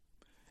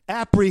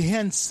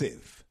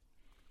apprehensive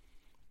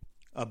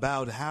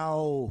about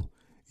how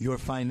your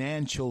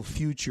financial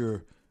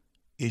future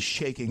is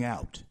shaking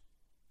out,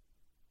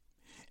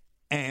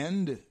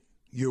 and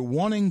you're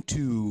wanting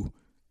to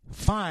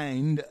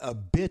find a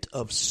bit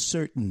of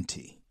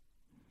certainty,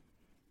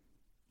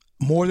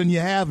 more than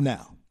you have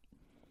now,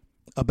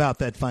 about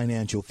that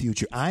financial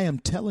future, I am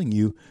telling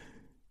you,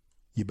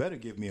 you better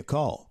give me a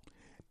call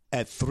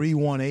at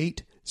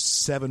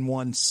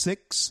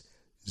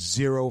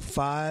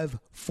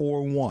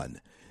 318-716-0541.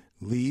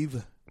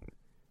 Leave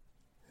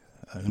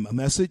a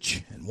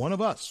message, and one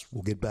of us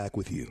will get back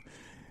with you.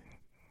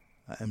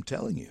 I am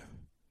telling you,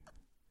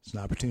 it's an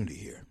opportunity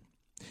here.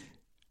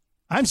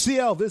 I'm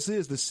CL. This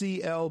is the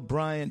CL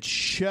Bryant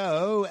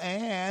Show,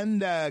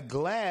 and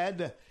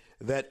glad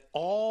that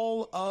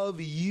all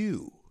of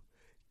you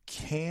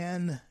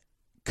can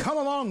come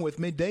along with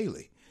me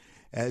daily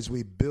as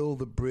we build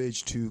the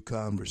bridge to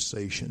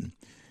conversation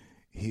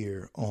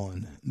here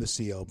on the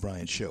CL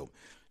Bryant Show.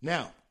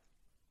 Now,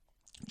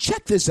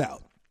 check this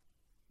out.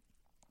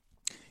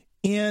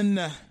 In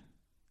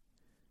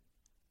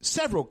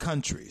several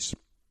countries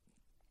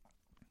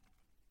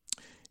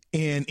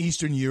in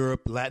Eastern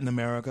Europe, Latin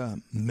America,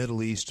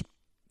 Middle East,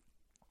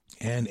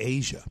 and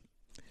Asia,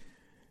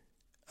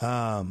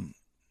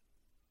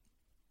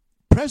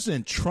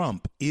 President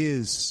Trump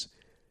is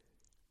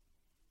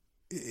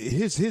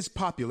his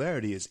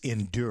popularity is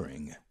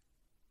enduring.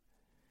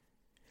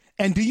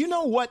 And do you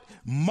know what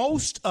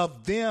most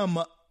of them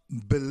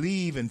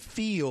believe and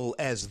feel?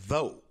 As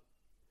though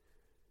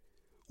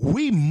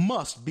we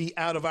must be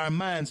out of our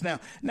minds now.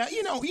 Now,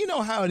 you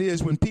know how it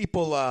is when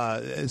people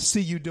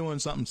see you doing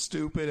something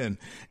stupid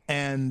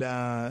and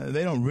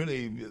they don't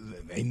really,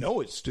 they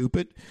know it's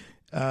stupid.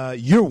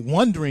 You're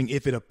wondering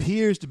if it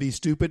appears to be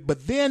stupid,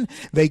 but then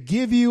they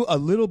give you a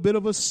little bit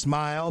of a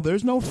smile.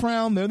 There's no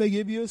frown there. They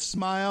give you a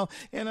smile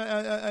and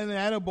an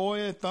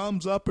attaboy, a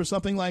thumbs up or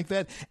something like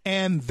that.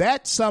 And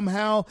that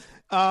somehow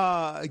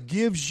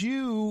gives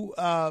you,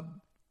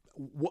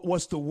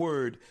 what's the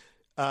word?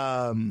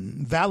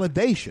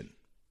 Validation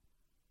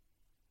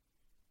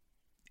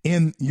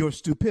in your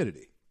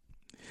stupidity.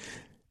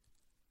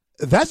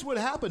 That's what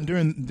happened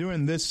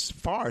during this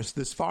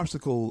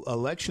farcical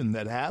election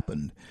that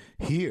happened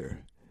here.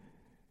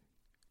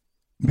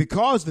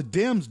 Because the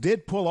Dems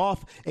did pull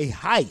off a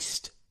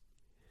heist,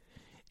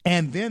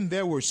 and then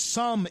there were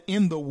some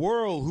in the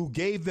world who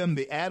gave them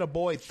the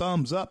attaboy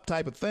thumbs up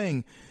type of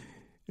thing.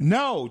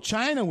 No,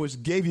 China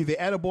gave you the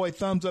attaboy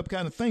thumbs up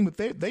kind of thing, but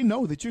they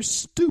know that you're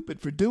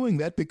stupid for doing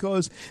that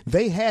because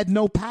they had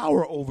no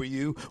power over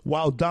you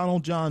while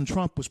Donald John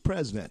Trump was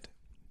president.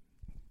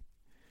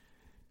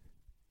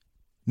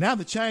 Now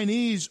the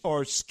Chinese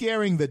are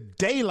scaring the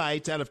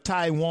daylights out of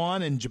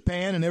Taiwan and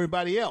Japan and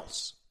everybody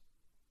else.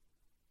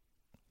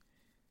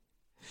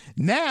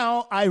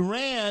 Now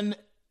Iran,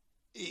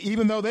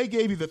 even though they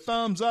gave you the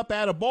thumbs up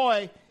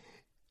attaboy,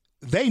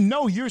 they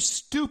know you're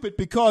stupid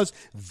because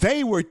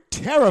they were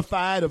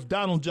terrified of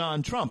Donald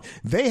John Trump.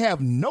 They have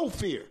no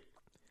fear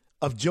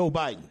of Joe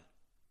Biden.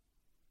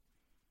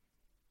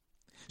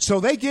 So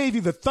they gave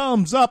you the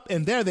thumbs up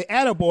and they're the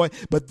attaboy,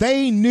 but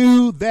they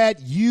knew that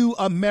you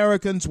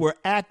Americans were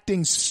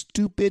acting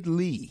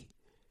stupidly.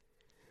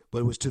 But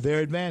it was to their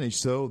advantage,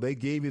 so they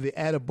gave you the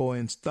attaboy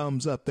and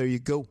thumbs up. There you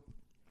go.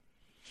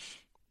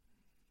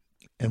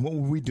 And what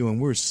were we doing?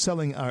 We're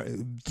selling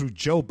through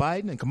Joe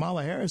Biden and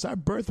Kamala Harris, our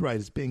birthright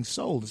is being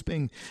sold. It's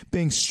being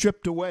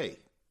stripped away.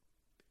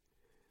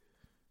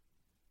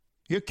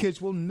 Your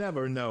kids will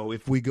never know,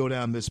 if we go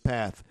down this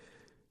path,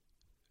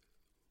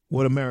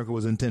 what America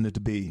was intended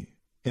to be.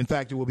 In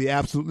fact, it will be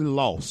absolutely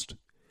lost.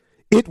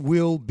 It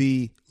will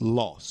be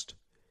lost.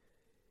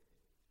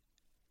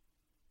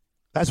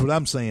 That's what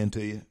I'm saying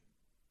to you.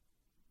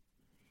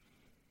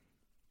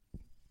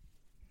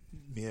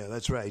 Yeah,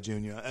 that's right,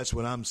 Junior. That's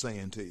what I'm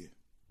saying to you.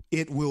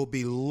 It will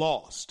be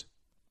lost,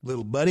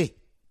 little buddy.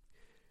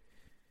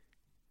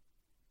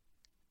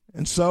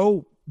 And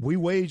so we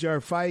wage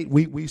our fight.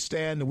 We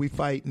stand and we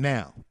fight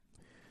now,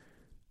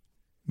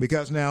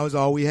 because now is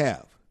all we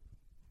have.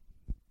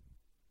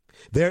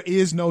 There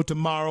is no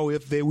tomorrow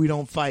if we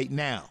don't fight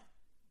now.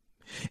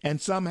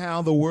 And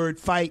somehow the word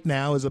fight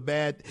now is a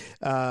bad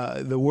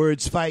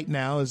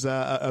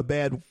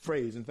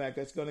phrase. In fact,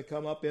 that's going to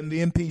come up in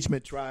the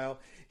impeachment trial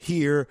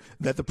here,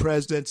 that the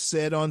president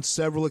said on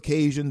several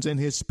occasions in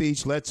his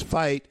speech, let's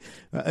fight.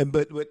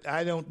 But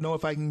I don't know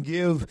if I can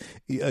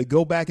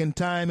go back in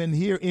time and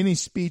hear any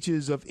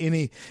speeches of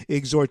any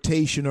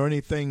exhortation or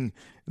anything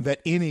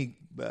that any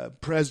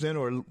president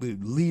or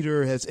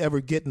leader has ever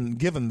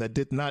given that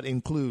did not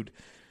include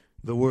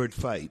the word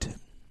fight.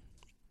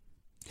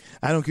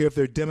 I don't care if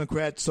they're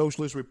Democrat,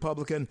 Socialist,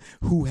 Republican,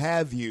 who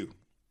have you,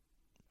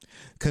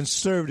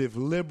 conservative,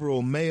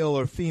 liberal, male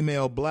or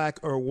female, black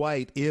or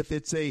white. If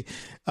it's a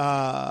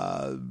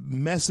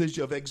message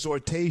of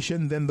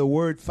exhortation, then the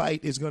word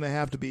fight is going to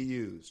have to be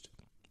used.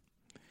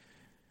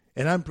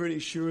 And I'm pretty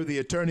sure the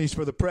attorneys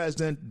for the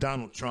president,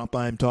 Donald Trump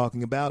I'm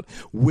talking about,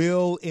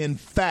 will in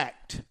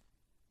fact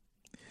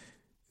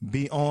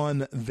be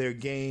on their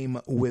game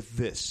with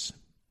this.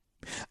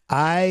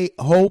 I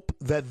hope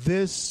that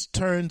this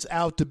turns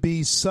out to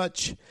be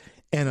such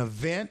an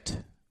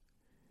event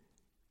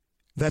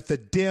that the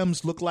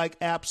Dems look like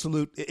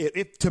absolute.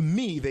 To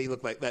me, they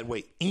look like that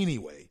way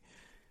anyway.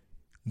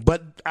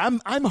 But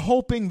I'm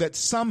hoping that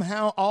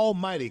somehow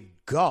Almighty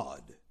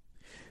God,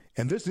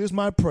 and this is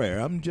my prayer.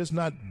 I'm just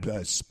not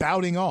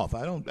spouting off.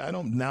 I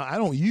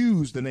don't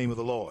use the name of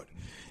the Lord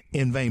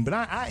in vain, but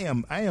I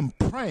am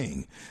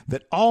praying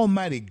that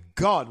Almighty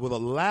God will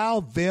allow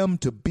them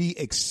to be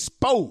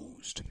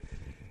exposed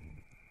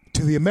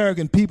to the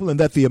American people, and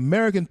that the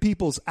American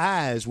people's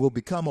eyes will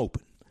become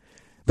open.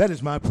 That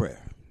is my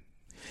prayer.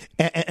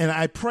 And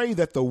I pray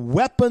that the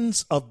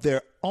weapons of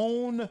their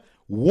own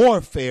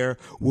warfare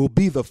will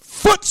be the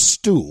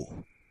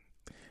footstool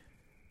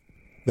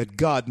that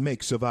God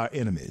makes of our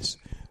enemies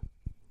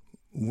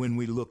when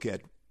we look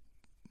at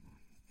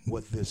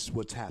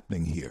what's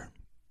happening here.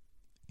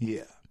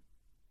 Yeah.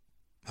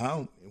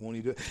 How won't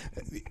he do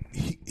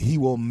it? He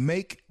will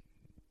make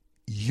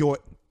your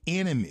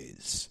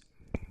enemies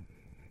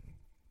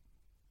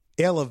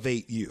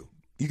elevate you.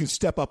 You can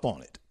step up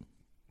on it.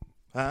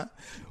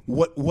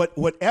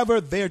 Whatever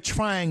they're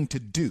trying to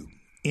do,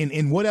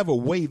 in whatever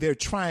way they're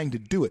trying to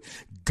do it,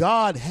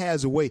 God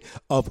has a way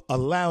of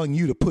allowing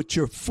you to put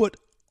your foot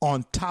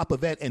on top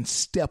of that and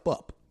step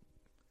up.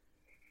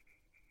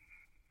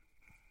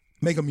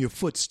 Make them your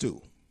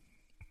footstool.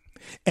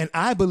 And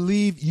I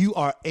believe you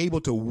are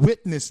able to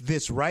witness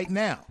this right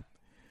now,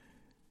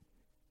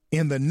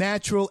 in the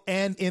natural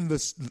and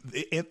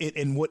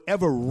in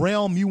whatever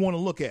realm you want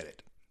to look at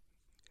it.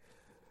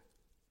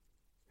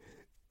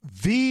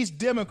 These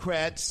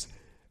Democrats,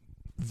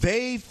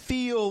 they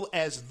feel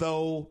as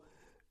though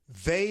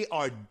they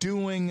are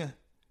doing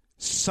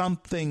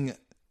something,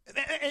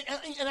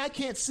 and I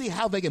can't see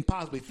how they can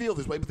possibly feel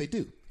this way, but they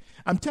do.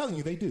 I'm telling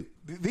you, they do.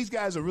 These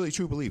guys are really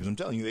true believers. I'm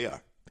telling you, they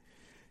are.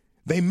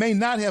 They may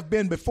not have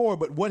been before,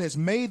 but what has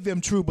made them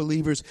true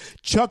believers,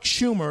 Chuck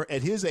Schumer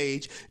at his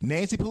age,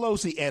 Nancy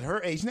Pelosi at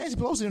her age, Nancy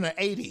Pelosi in her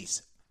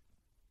 80s.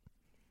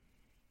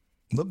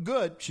 Look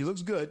good. She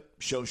looks good.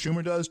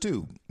 Schumer does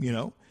too, you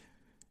know.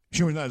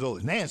 Schumer's not as old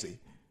as Nancy.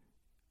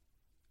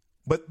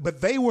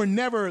 But they were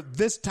never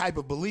this type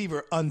of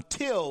believer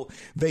until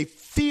they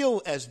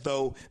feel as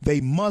though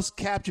they must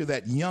capture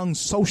that young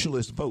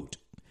socialist vote.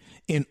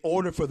 In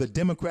order for the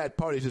Democrat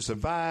Party to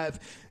survive,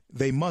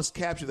 they must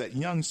capture that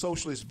young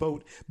socialist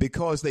vote,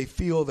 because they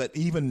feel that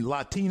even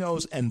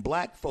Latinos and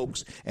black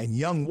folks and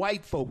young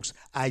white folks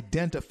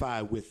identify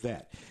with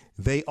that.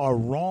 They are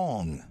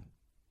wrong.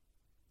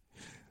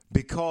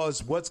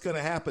 Because what's going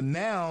to happen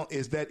now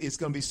is that it's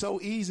going to be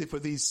so easy for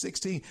these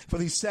 17,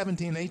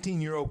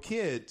 18-year-old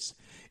kids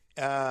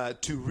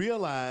to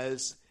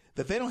realize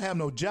that they don't have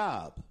no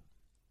job,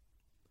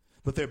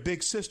 but their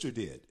big sister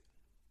did.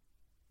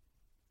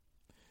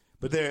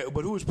 But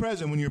who was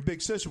president when your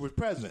big sister was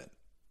president?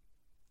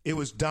 It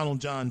was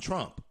Donald John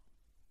Trump.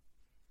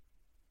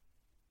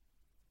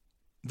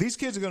 These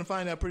kids are going to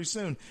find out pretty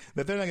soon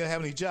that they're not going to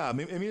have any job. I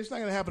mean, it's not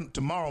going to happen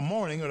tomorrow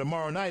morning or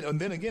tomorrow night. And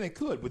then again, it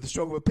could with the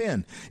stroke of a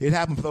pen. It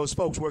happened for those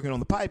folks working on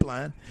the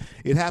pipeline.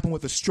 It happened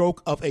with the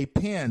stroke of a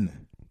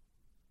pen.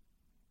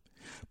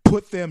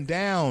 Put them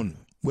down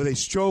with a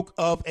stroke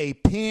of a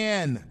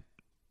pen.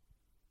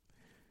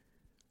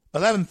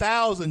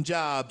 11,000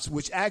 jobs,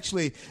 which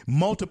actually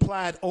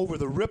multiplied over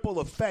the ripple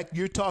effect.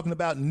 You're talking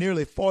about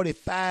nearly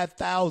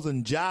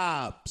 45,000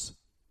 jobs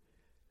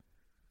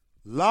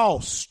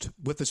lost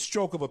with the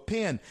stroke of a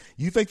pen.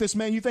 You think this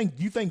man, you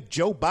think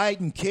Joe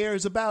Biden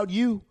cares about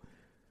you?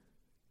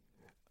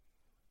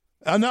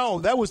 No,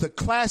 that was the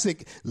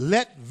classic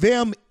let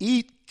them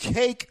eat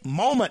cake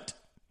moment.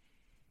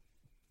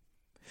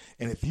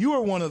 And if you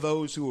are one of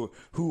those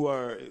who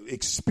are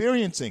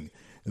experiencing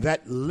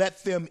that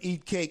let them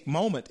eat cake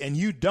moment, and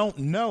you don't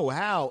know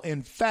how,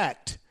 in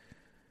fact,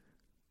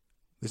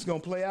 it's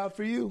going to play out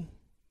for you,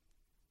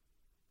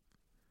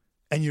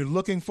 and you're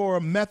looking for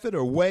a method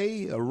or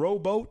way, a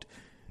rowboat,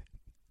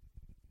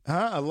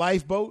 a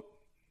lifeboat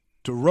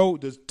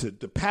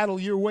to paddle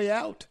your way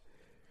out,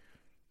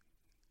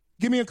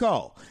 give me a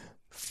call.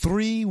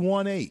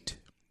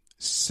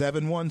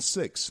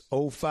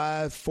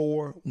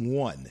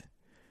 318-716-0541.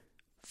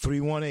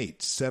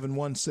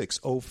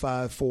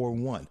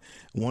 318-716-0541.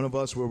 One of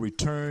us will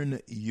return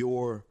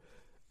your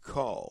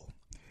call.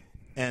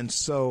 And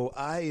so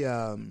I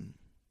am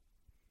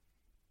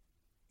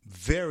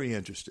very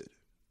interested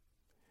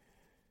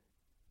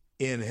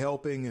in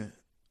helping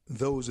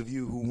those of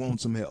you who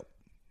want some help.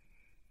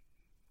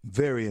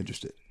 Very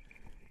interested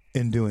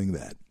in doing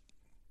that.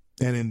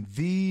 And in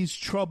these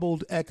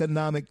troubled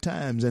economic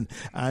times, and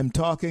I'm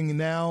talking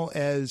now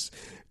as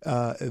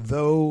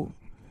though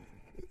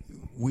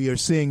we are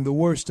seeing the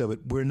worst of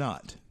it, we're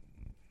not.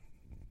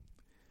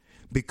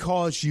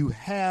 Because you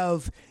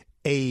have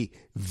a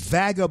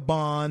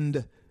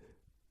vagabond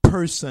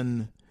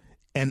person,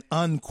 an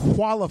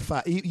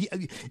unqualified.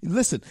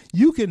 Listen,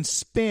 you can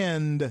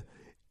spend,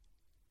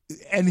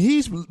 and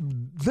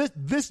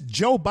this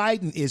Joe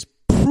Biden is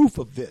proof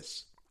of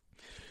this.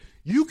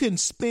 You can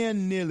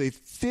spend nearly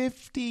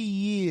 50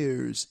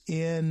 years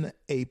in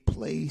a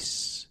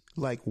place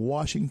like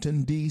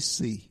Washington,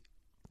 D.C.,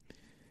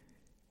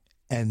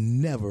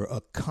 and never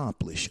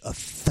accomplish a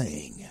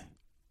thing.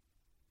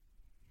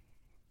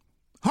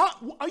 Huh?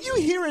 Are you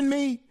hearing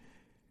me?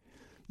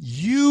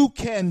 You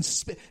can.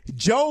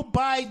 Joe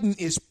Biden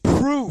is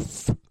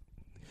proof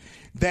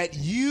that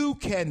you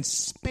can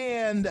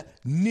spend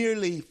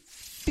nearly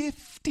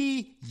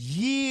 50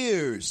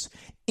 years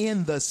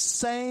in the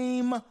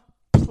same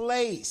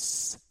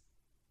place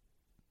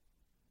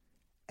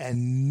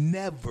and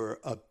never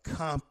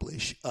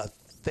accomplish a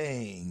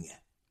thing.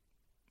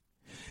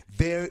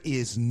 There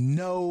is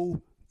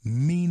no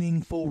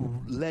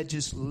meaningful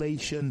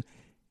legislation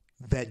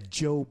that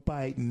Joe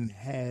Biden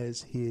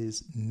has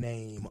his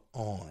name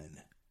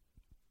on.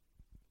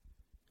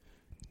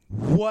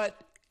 What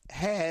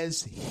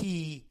has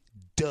he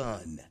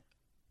done?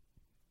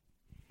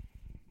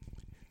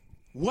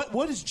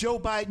 What is Joe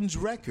Biden's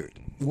record?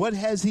 What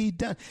has he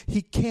done?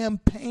 He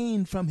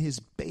campaigned from his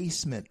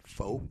basement,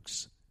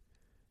 folks.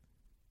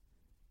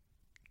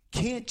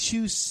 Can't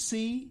you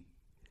see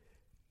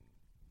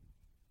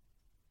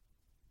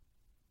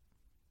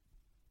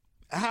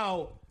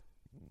how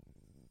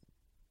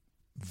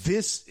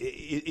this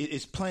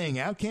is playing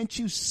out? Can't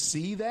you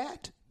see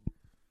that?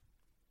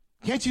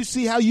 Can't you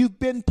see how you've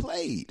been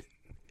played?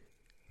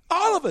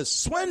 All of us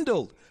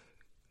swindled,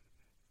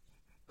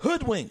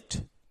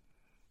 hoodwinked,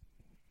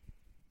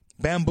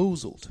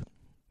 bamboozled.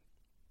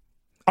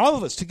 All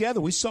of us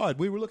together, we saw it.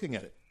 We were looking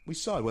at it. We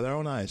saw it with our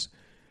own eyes.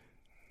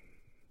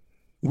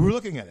 We were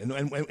looking at it.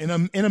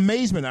 And in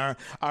amazement, our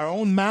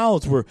own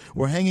mouths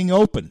were hanging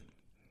open.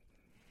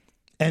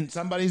 And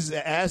somebody's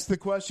asked the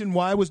question,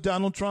 why was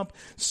Donald Trump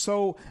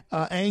so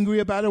angry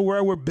about it?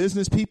 Why were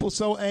business people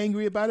so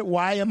angry about it?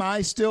 Why am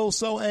I still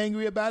so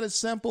angry about it?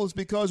 Simple. It's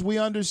because we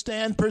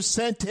understand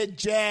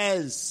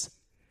percentages.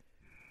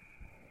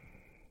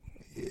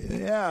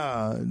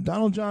 Yeah,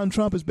 Donald John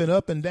Trump has been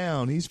up and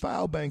down. He's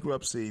filed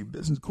bankruptcy,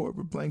 business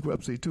corporate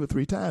bankruptcy 2 or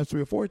 3 times,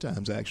 3 or 4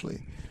 times,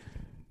 actually.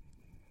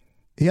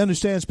 He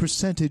understands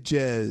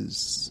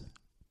percentages.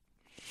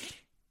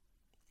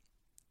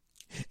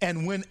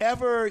 And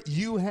whenever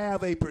you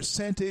have a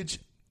percentage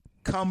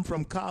come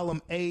from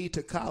column A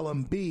to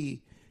column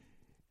B,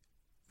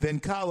 then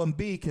column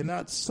B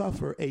cannot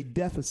suffer a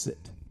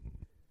deficit.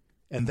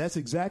 And that's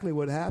exactly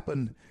what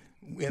happened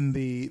in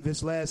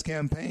this last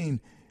campaign.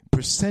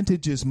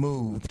 Percentages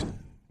moved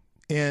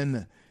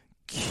in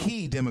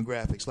key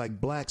demographics like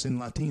blacks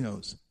and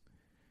Latinos.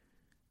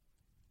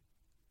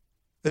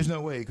 There's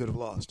no way he could have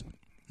lost.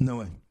 No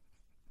way.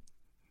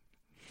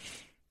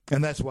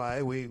 And that's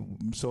why we're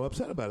so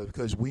upset about it,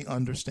 because we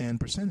understand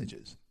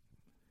percentages.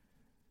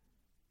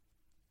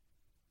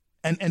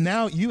 And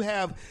now you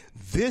have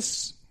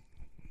this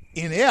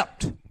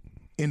inept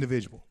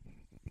individual,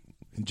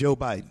 Joe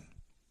Biden,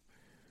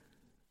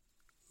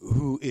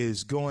 who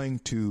is going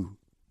to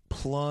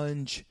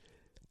plunge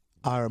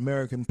our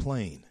American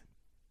plane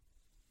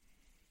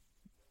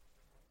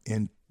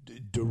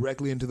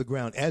directly into the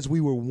ground, as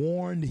we were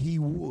warned he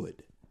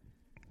would,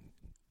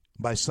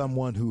 by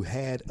someone who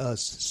had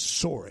us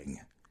soaring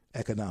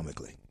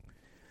economically,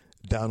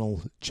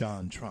 Donald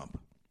John Trump.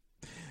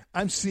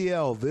 I'm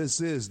CL.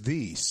 This is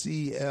the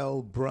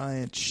CL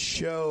Bryant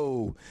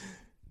Show.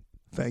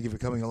 Thank you for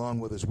coming along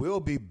with us.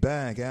 We'll be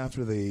back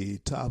after the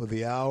top of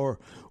the hour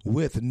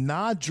with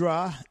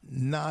Nadra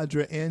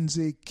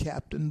Enzi,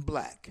 Captain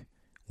Black,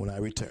 when I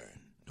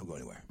return. Don't go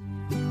anywhere.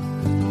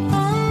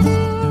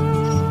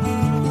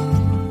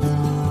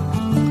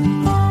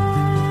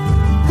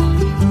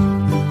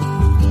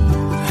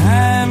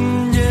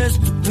 I'm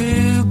just a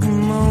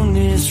pilgrim on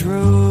this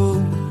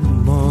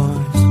road,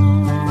 boys.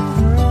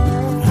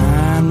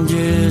 I'm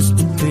just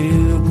a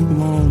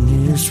pilgrim on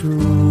this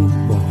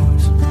road,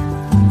 boys.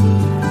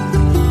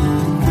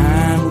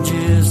 I'm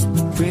just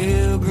a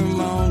pilgrim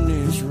on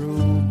this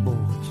road,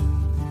 boys.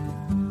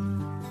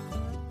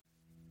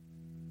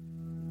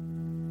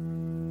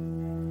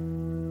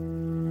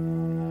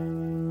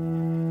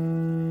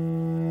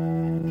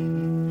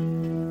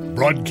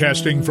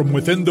 Broadcasting from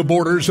within the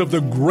borders of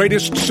the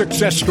greatest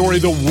success story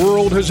the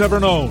world has ever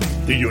known,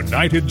 the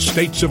United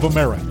States of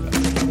America.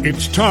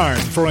 It's time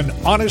for an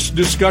honest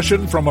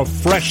discussion from a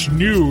fresh,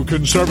 new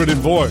conservative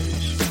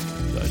voice.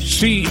 The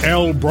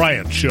C.L.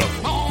 Bryant Show.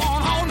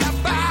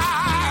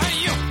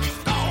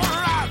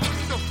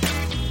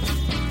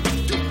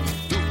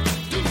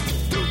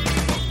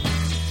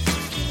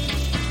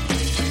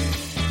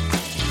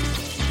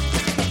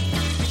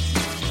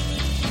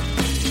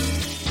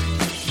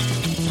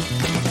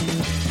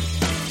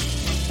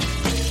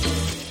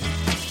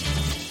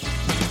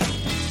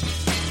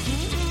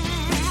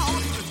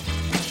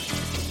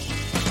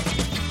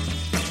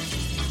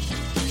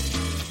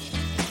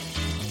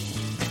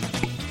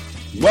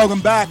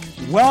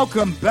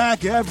 Welcome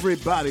back,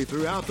 everybody,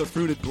 throughout the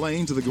fruited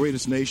plains of the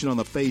greatest nation on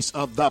the face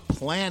of the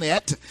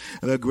planet,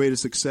 the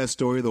greatest success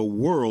story the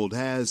world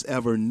has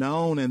ever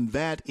known, and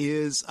that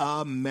is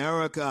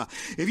America.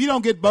 If you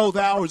don't get both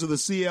hours of the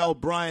C.L.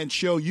 Bryant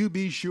Show, you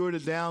be sure to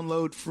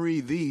download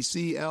free the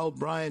C.L.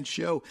 Bryant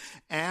Show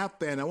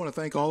app, and I want to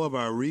thank all of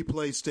our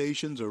replay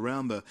stations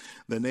around the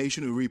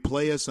nation who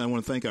replay us. I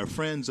want to thank our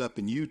friends up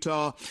in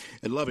Utah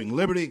at Loving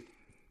Liberty,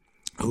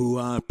 who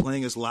are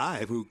playing us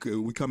live, we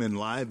come in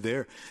live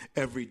there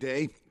every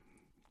day.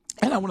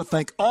 And I want to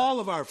thank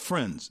all of our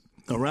friends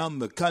around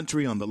the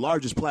country on the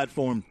largest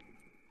platform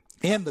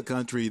in the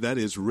country, that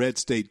is Red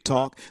State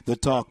Talk, the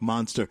Talk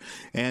Monster.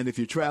 And if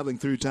you're traveling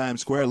through Times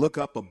Square, look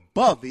up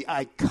above the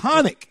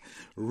iconic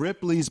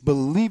Ripley's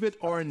Believe It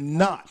or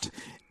Not.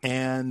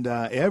 And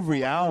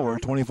every hour,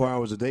 24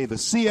 hours a day, the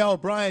C.L.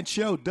 Bryant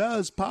Show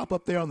does pop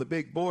up there on the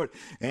big board.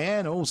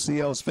 And old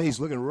C.L.'s face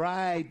looking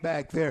right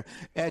back there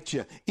at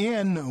you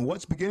in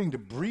what's beginning to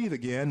breathe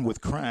again with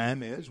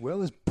crime as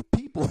well as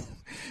people,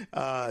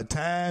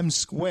 Times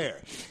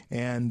Square.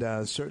 And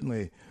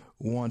certainly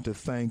want to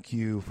thank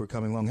you for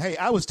coming along. Hey,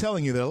 I was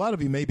telling you that a lot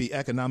of you may be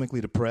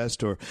economically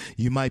depressed, or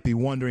you might be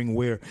wondering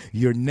where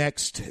your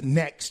next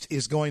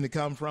is going to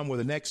come from, where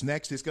the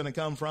next is going to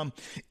come from,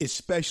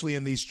 especially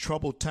in these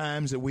troubled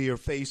times that we are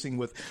facing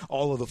with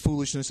all of the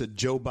foolishness that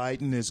Joe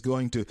Biden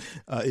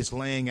is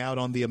laying out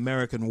on the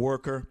American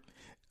worker.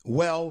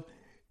 Well,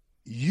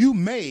 you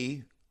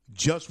may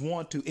just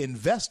want to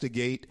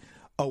investigate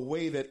a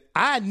way that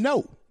I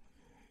know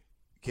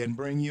can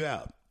bring you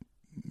out.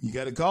 You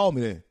got to call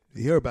me to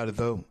hear about it,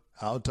 though.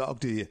 I'll talk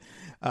to you.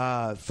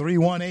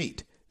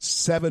 318-716-0541.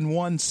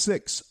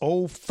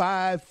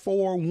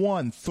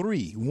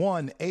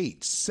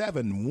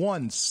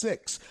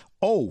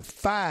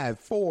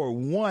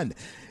 318-716-0541.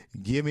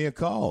 Give me a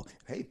call.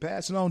 Hey,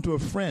 pass it on to a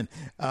friend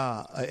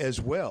as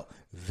well.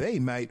 They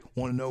might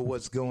want to know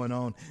what's going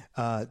on,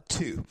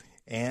 too.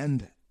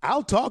 And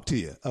I'll talk to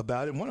you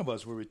about it. One of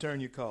us will return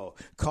your call.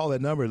 Call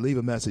that number, leave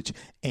a message,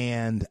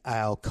 and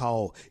I'll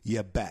call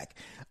you back.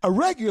 A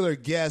regular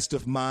guest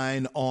of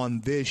mine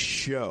on this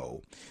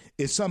show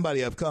is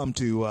somebody I've come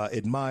to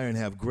admire and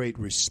have great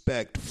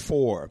respect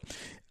for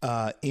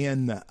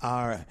in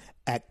our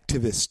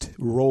activist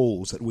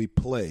roles that we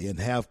play and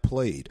have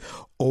played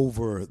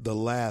over the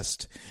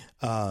last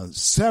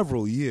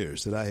several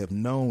years that I have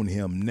known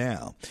him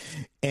now.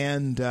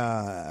 And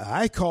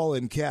I call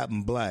him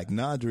Captain Black.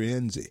 Nadra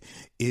Enzi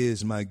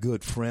is my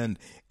good friend,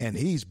 and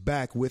he's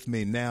back with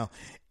me now.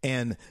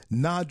 And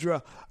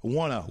Nadra, I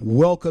want to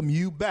welcome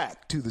you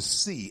back to the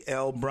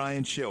C.L.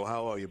 Bryant Show.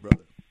 How are you,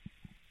 brother?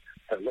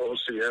 Hello,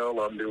 C.L.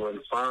 I'm doing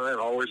fine.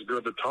 Always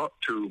good to talk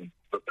to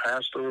the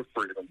pastor of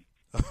freedom.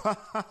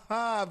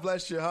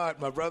 Bless your heart,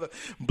 my brother.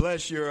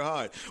 Bless your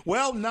heart.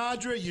 Well,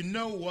 Nadra, you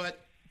know what?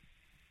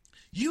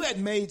 You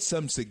had made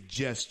some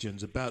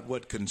suggestions about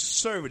what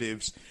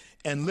conservatives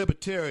and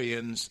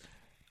libertarians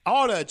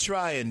ought to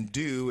try and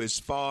do as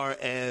far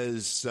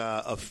as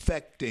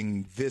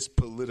affecting this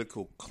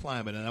political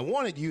climate. And I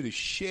wanted you to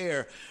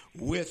share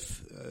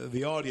with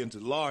the audience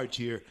at large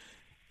here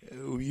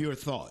your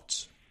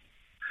thoughts.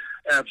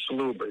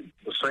 Absolutely.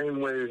 The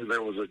same way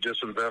there was a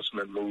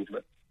disinvestment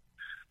movement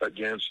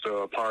against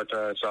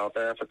apartheid South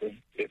Africa.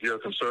 If you're a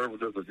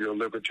conservative, if you're a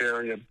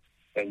libertarian,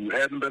 and you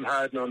hadn't been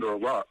hiding under a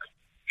rock,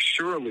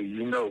 surely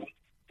you know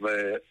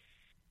that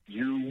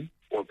you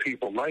or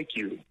people like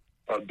you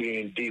are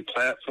being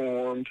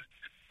deplatformed,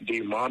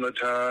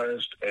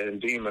 demonetized,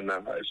 and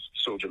demonized.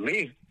 So to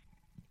me,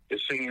 it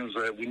seems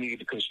that we need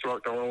to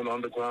construct our own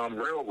underground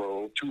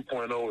railroad,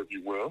 2.0, if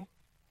you will,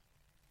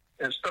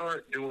 and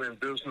start doing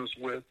business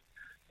with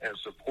and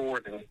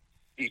supporting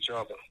each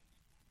other.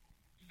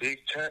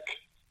 Big tech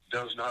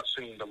does not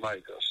seem to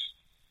like us.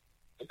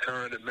 The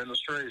current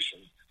administration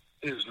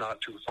is not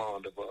too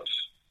fond of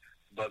us.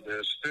 But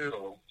there's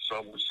still,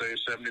 some would say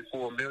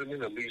 74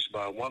 million, at least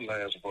by one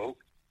last vote,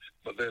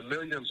 but there are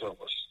millions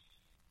of us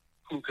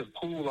who can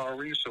pool our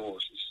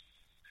resources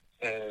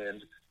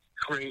and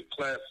create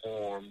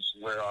platforms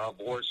where our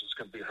voices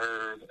can be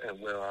heard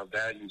and where our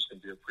values can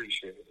be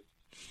appreciated.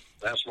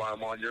 That's why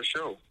I'm on your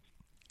show.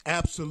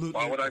 Absolutely.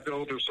 Why would I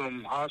go to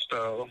some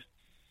hostile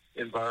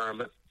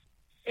environment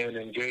and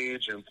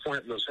engage in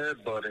pointless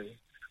headbutting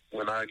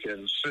when I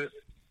can sit,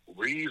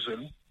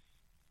 reason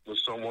with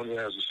someone who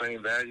has the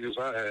same values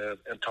I have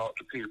and talk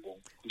to people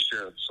who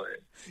share the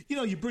same. You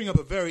know, you bring up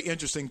a very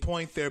interesting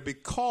point there,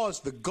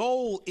 because the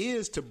goal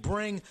is to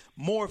bring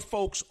more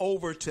folks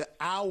over to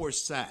our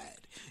side.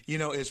 You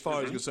know, as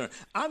far as concerned,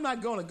 I'm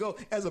not going to go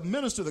as a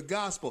minister of the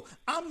gospel.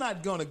 I'm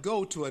not going to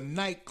go to a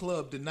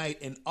nightclub tonight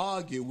and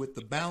argue with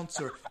the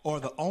bouncer or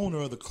the owner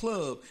of the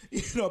club,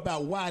 you know,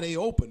 about why they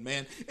open,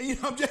 man. And, you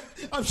know,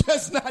 I'm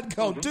just not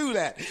going to do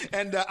that.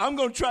 And I'm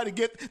going to try to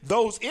get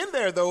those in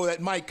there, though, that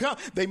might come.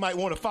 They might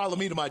want to follow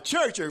me to my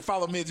church or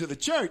follow me to the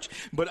church.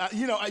 But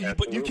you know,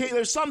 but you can't.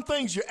 There's some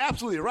things you're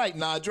absolutely right,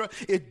 Nadra.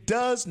 It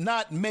does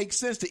not make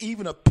sense to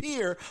even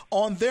appear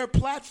on their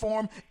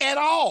platform at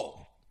all.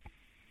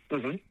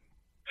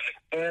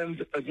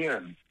 And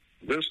again,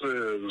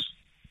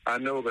 I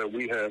know that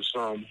we have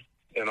some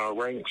in our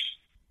ranks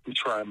who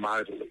try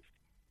mightily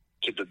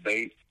to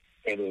debate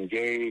and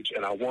engage,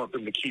 and I want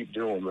them to keep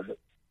doing that.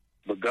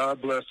 But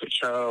God bless the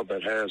child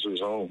that has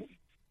his own.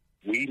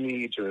 We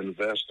need to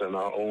invest in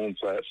our own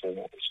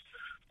platforms,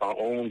 our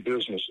own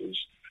businesses,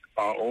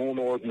 our own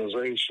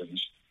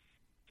organizations,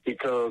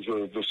 because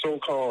of the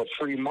so-called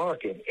free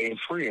market ain't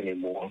free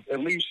anymore, at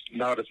least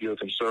not if you're a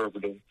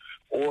conservative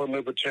or a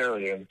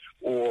libertarian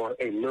or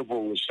a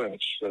liberal with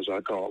sense, as I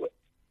call it.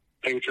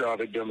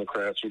 Patriotic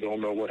Democrats who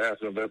don't know what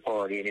happened to their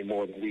party any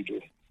more than we do.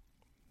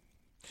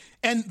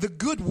 And the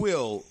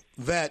goodwill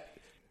that,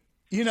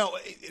 you know,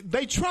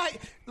 they try,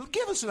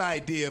 give us an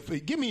idea,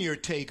 give me your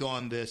take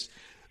on this.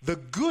 The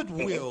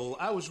goodwill,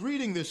 I was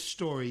reading this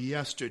story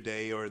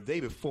yesterday or the day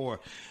before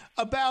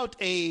about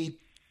a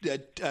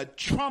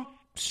Trumpite,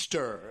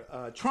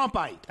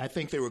 I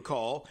think they were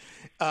called,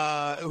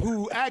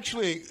 who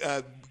actually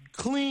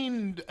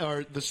cleaned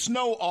the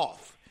snow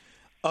off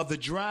of the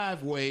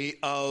driveway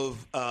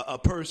of a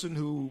person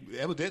who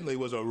evidently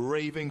was a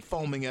raving,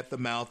 foaming at the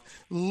mouth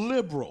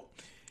liberal.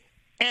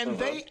 And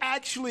they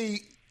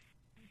actually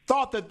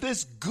thought that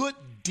this good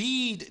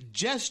deed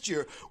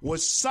gesture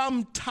was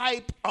some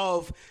type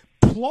of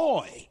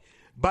ploy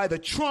by the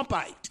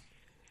Trumpite,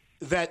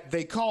 that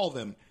they call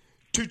them,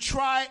 to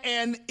try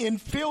and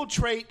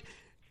infiltrate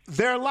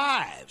their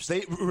lives.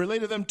 They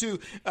related them to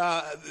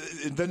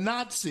the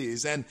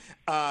Nazis and,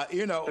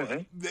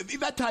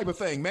 that type of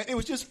thing, man. It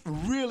was just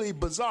really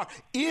bizarre.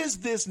 Is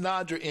this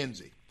Nadra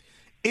Enzi?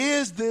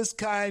 Is this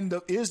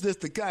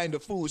the kind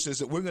of foolishness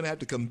that we're going to have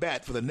to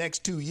combat for the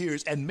next 2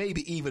 years and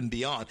maybe even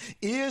beyond?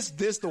 Is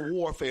this the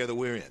warfare that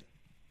we're in?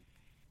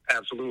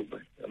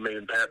 Absolutely. I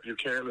mean, Pat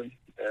Buchanan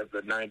at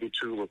the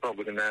 92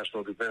 Republican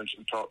National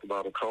Convention talked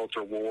about a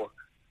culture war.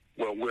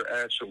 Well, we're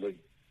actually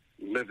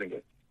living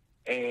it.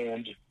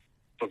 And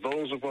for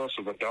those of us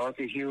of a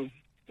darker hue,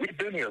 we've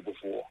been here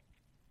before.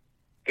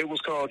 It was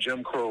called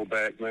Jim Crow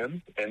back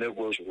then, and it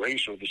was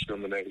racial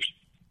discrimination.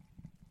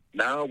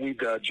 Now we've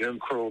got Jim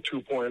Crow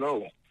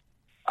 2.0,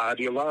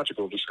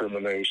 ideological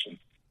discrimination.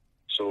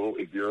 So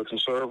if you're a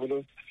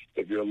conservative,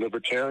 if you're a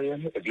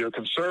libertarian, if you're a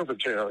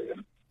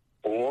conservatarian,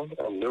 or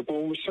a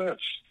liberal with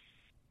sense,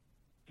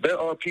 there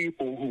are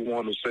people who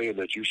want to say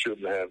that you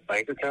shouldn't have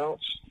bank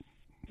accounts,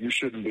 you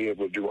shouldn't be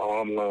able to do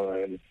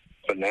online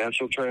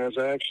financial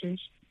transactions.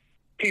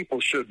 People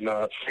should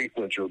not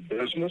frequent your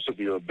business if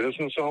you're a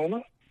business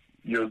owner.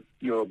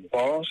 Your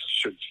boss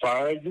should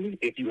fire you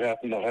if you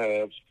happen to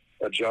have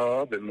a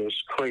job in this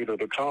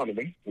cratered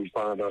economy we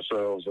find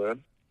ourselves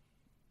in.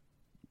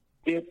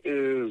 It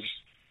is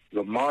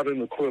the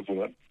modern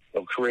equivalent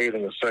of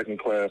creating a second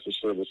class of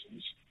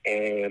citizens.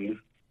 And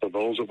for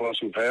those of us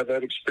who've had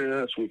that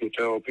experience, we could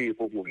tell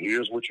people, well,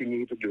 here's what you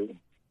need to do.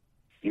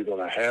 You're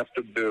going to have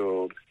to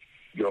build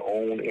your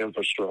own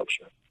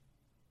infrastructure.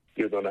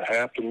 You're going to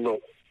have to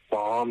look for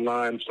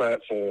online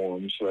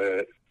platforms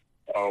that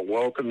are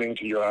welcoming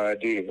to your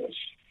ideas.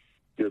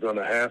 You're going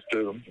to have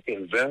to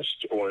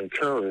invest or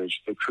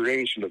encourage the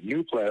creation of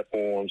new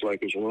platforms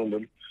like is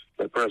rumored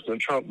that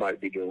President Trump might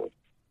be doing.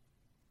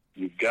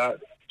 You've got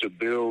to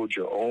build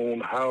your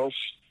own house,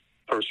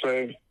 per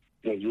se,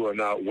 when you are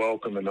not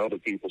welcome in other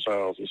people's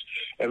houses.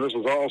 And this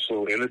is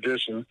also in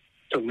addition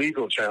to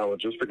legal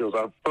challenges, because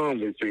I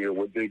firmly feel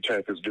what big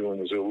tech is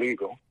doing is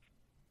illegal.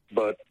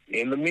 But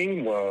in the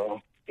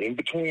meanwhile, in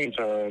between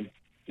time,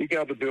 we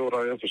got to build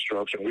our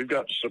infrastructure. We've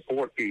got to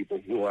support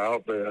people who are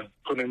out there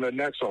putting their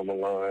necks on the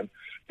line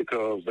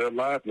because their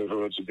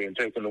livelihoods are being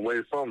taken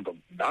away from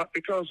them. Not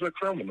because they're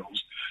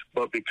criminals,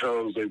 but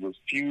because they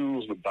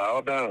refuse to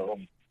bow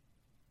down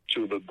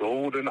to the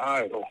golden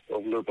idol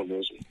of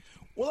liberalism.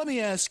 Well, let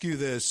me ask you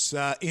this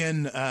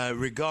in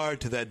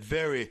regard to that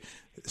very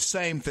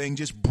same thing,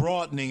 just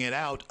broadening it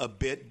out a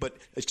bit, but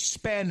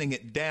expanding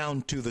it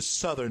down to the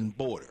southern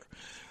border.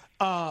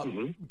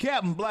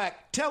 Captain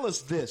Black, tell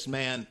us this,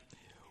 man.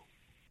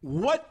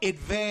 What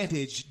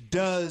advantage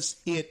does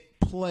it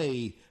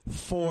play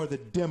for the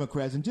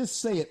Democrats? And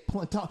just say it,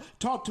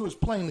 talk to us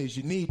plainly as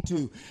you need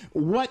to.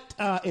 What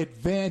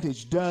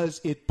advantage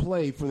does it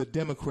play for the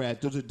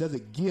Democrats? Does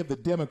it give the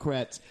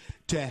Democrats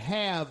to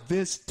have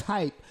this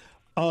type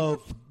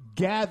of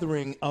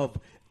gathering of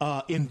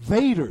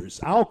invaders?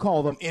 I'll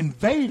call them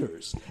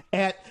invaders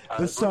at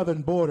the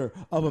southern border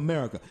of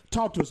America.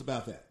 Talk to us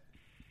about that.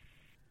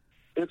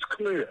 It's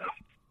clear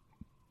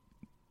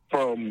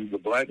from the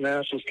black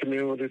nationalist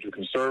community to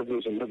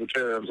conservatives and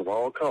libertarians of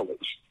all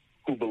colors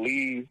who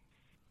believe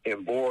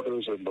in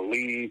borders and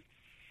believe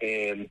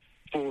in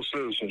full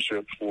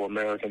citizenship for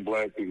American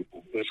black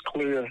people. It's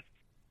clear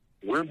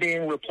we're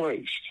being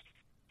replaced.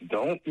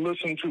 Don't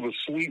listen to the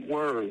sweet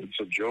words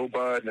of Joe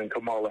Biden and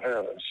Kamala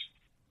Harris.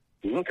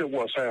 Look at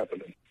what's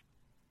happening.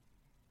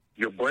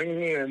 You're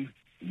bringing in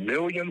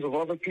millions of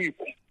other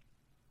people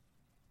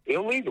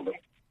illegally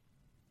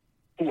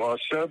who are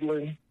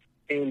settling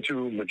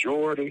into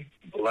majority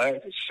black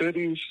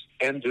cities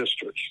and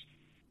districts.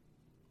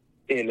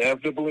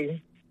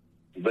 Inevitably,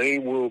 they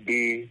will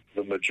be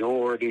the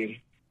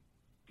majority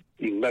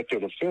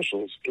elected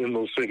officials in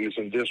those cities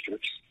and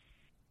districts.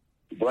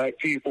 Black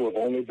people have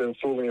only been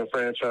fully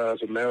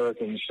enfranchised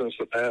Americans since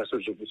the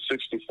passage of the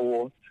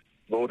 64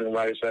 Voting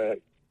Rights Act,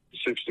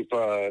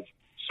 65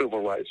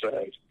 Civil Rights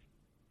Act.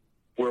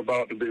 We're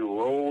about to be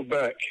rolled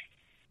back,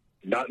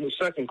 not in the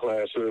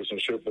second-class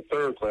citizenship, but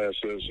third-class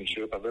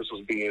citizenship, and this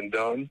is being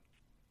done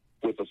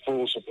with the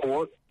full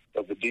support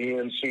of the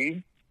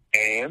DNC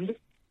and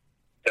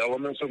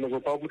elements in the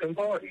Republican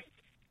Party.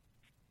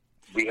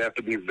 We have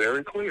to be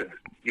very clear.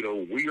 You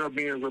know, we are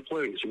being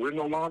replaced. We're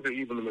no longer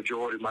even the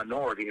majority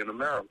minority in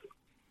America.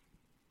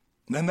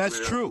 And that's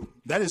true.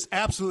 That is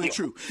absolutely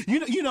true.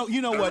 You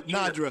know what,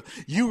 Nadra?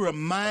 You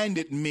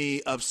reminded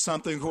me of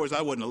something. Of course,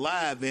 I wasn't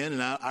alive then,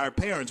 and our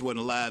parents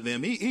wasn't alive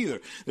then either.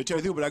 To tell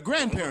you the truth, but our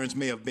grandparents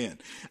may have been.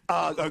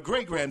 Our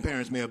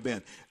great-grandparents may have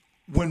been.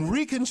 When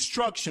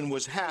Reconstruction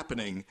was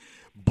happening,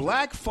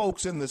 black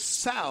folks in the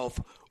South,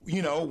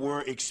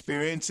 were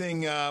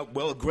experiencing,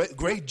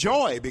 great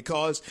joy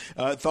because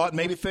thought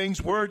maybe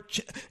things were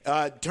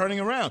turning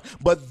around.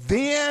 But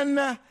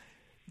then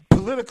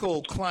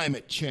political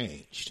climate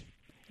changed.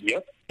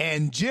 Yep.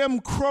 And Jim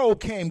Crow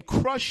came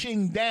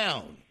crushing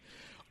down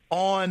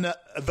on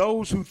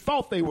those who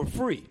thought they were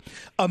free.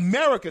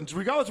 Americans,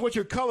 regardless of what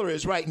your color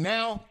is right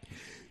now,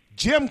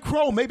 Jim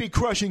Crow may be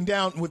crushing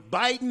down with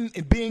Biden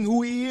and being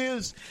who he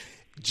is.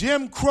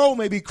 Jim Crow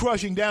may be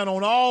crushing down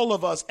on all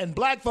of us. And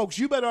black folks,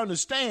 you better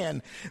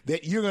understand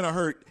that you're going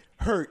to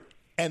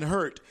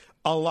hurt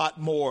a lot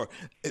more.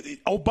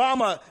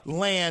 Obama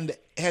land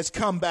has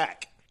come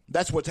back.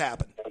 That's what's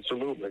happened.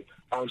 Absolutely.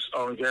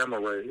 On gamma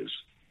rays,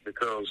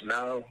 because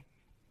now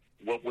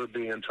what we're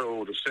being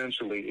told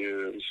essentially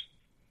is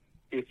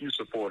if you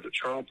supported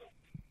Trump,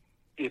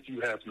 if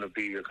you happen to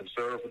be a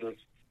conservative,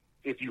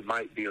 if you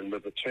might be a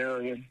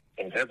libertarian,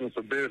 and heaven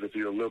forbid if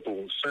you're a liberal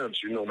in sense,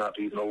 not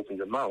to even open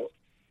your mouth,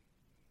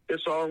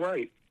 it's all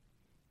right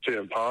to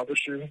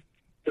impoverish you.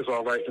 It's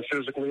all right to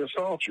physically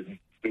assault you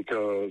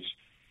because,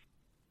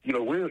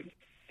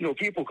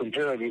 people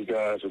compare these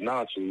guys to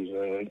Nazis,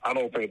 and I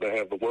don't think they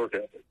have the work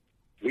ethic.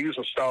 These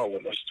are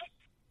Stalinists.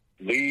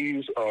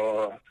 These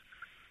are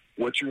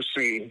what you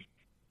see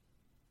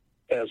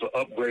as an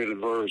upgraded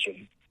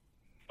version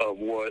of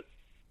what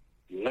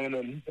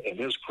Lenin and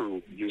his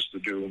crew used to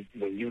do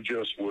when you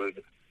just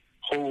would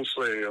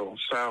wholesale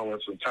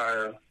silence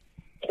entire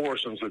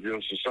portions of your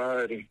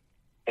society.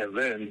 And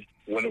then,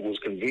 when it was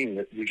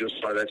convenient, you just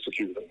start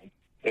executing them.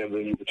 And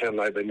then you pretend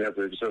like they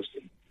never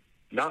existed.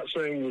 Not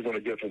saying we're going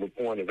to get to the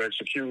point of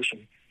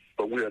execution,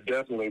 but we are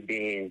definitely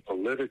being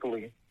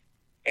politically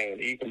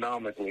and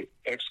economically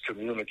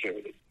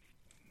excommunicated.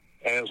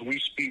 As we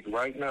speak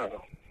right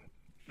now,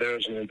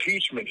 there's an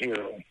impeachment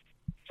hearing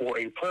for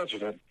a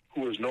president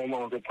who is no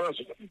longer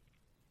president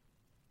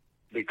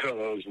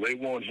because they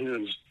want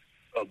his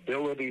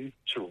ability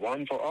to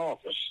run for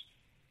office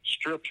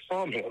stripped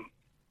from him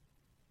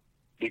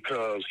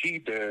because he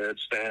dared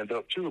stand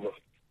up to them.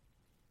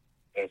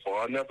 And for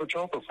our Never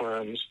Trumper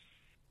friends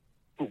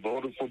who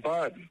voted for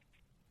Biden,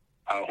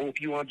 I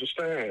hope you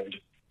understand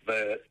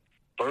that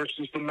first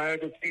is the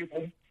MAGA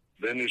people,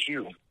 then it's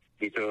you,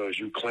 because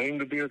you claim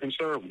to be a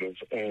conservative,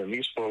 and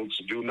these folks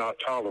do not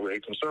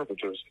tolerate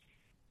conservatism.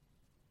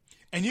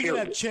 And you're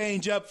going to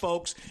change up,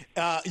 folks.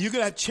 You're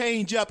going to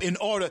change up in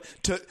order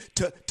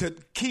to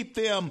keep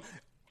them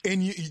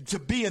to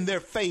be in their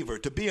favor,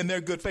 to be in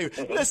their good favor.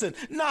 Mm-hmm. Listen,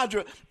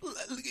 Nadra,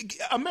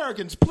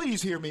 Americans,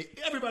 please hear me.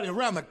 Everybody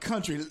around the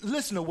country,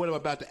 listen to what I'm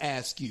about to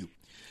ask you.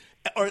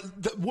 Or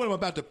what I'm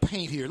about to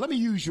paint here. Let me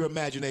use your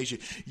imagination.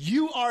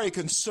 You are a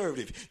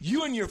conservative.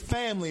 You and your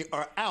family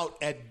are out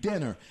at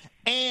dinner.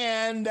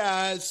 And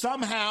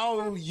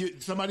somehow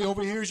somebody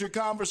overhears your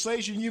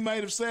conversation. You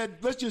might have said,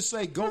 let's just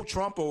say, go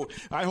Trump, or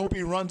I hope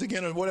he runs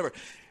again, or whatever.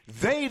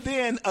 They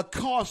then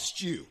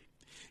accost you.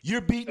 You're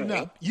beaten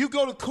up. You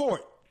go to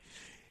court.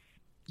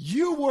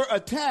 You were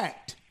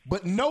attacked,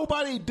 but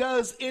nobody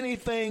does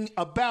anything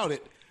about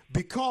it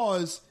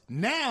because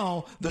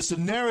now the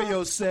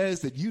scenario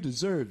says that you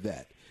deserve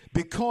that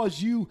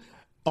because you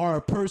are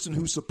a person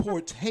who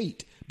supports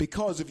hate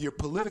because of your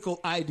political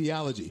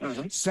ideology.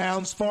 Mm-hmm.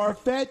 Sounds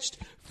far-fetched?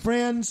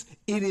 Friends,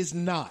 it is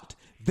not.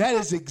 That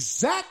is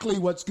exactly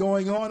what's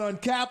going on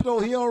Capitol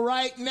Hill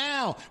right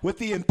now with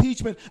the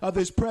impeachment of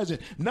this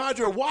president.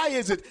 Nadra, why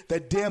is it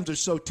that Dems are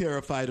so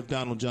terrified of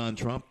Donald John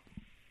Trump?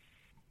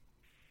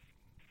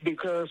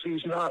 Because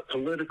he's not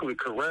politically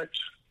correct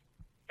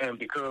And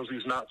because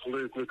he's not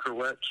politically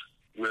correct,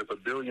 with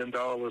 $1 billion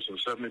and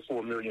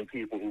 74 million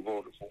people who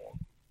voted for him.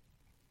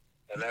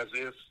 And as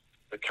if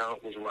the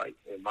count was right.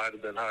 It might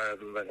have been higher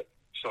than that,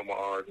 some are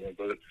arguing,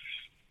 but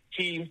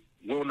he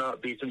will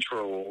not be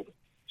controlled,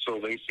 so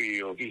they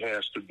feel he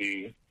has to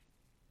be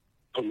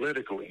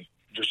politically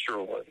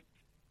destroyed.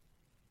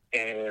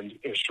 And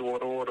in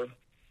short order,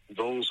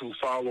 those who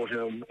follow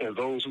him and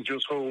those who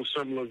just hold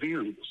similar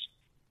views,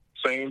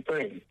 same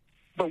thing.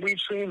 But we've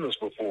seen this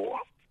before.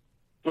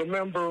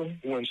 Remember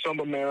when some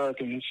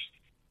Americans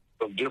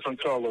of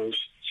different colors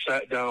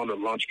sat down at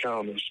lunch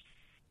counters,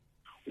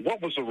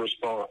 what was the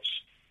response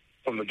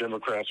from the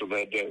Democrats of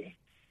that day?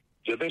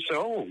 Did they say,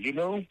 oh, you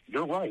know,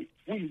 you're right,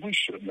 we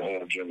shouldn't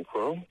have Jim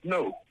Crow?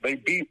 No, they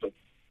beat them.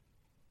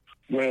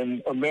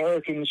 When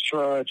Americans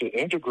tried to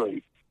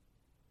integrate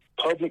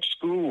public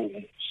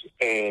schools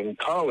and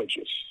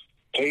colleges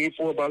paid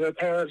for by their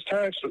parents'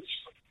 taxes,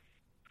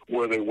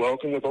 were they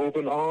welcomed with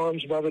open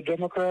arms by the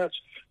Democrats?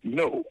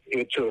 No,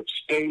 it took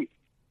state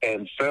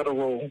and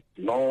federal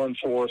law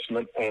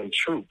enforcement and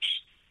troops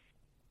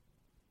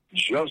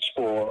just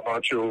for our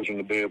children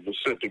to be able to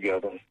sit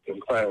together in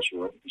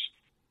classrooms.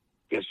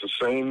 It's the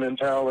same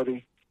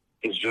mentality.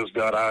 It's just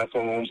got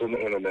iPhones and the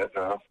internet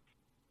now.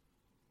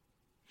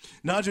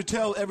 Nadra,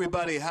 tell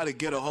everybody how to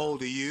get a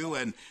hold of you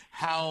and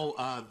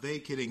how they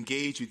can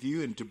engage with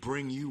you and to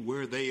bring you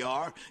where they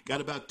are.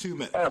 Got about 2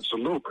 minutes.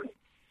 Absolutely.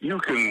 You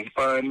can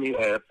find me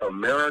at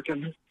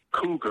American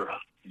Cougar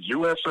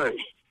USA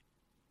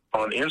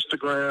on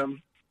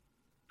Instagram,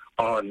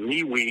 on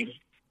MeWe,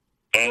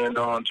 and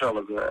on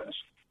Telegram.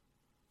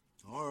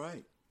 All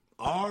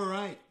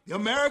right. The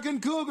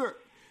American Cougar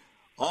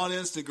on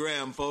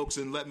Instagram, folks.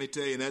 And let me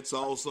tell you, that's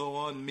also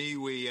on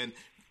MeWe. And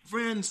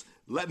friends,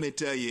 let me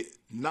tell you,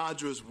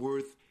 Nadra's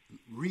worth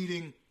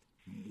reading,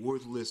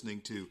 worth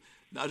listening to.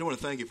 Nadra, I want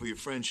to thank you for your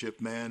friendship,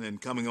 man,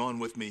 and coming on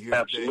with me here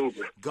Absolutely.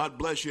 Today. God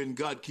bless you and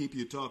God keep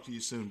you. Talk to you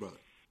soon, brother.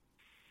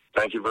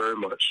 Thank you very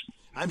much.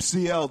 I'm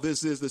CL.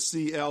 This is the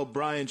CL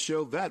Bryant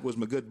Show. That was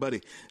my good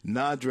buddy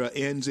Nadra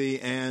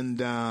Enzi and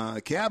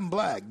Captain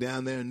Black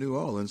down there in New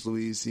Orleans,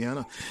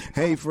 Louisiana.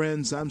 Hey,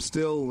 friends, I'm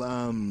still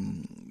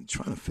trying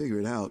to figure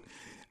it out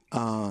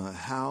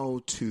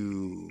how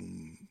to,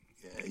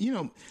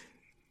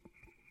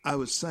 I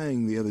was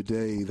saying the other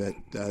day that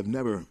I've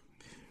never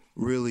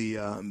really,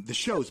 the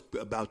show's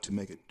about to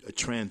make a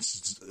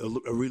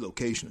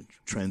relocation,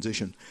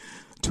 transition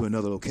to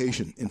another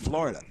location in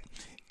Florida.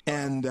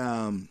 And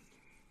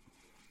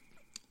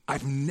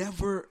I've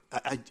never,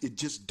 it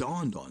just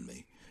dawned on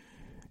me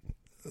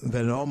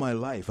that in all my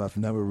life I've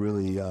never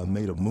really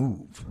made a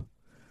move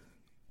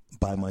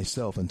by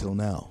myself until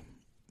now.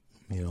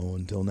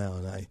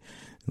 And I,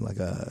 like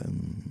a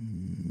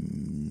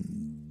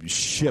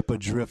ship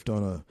adrift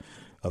on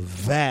a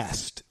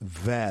vast,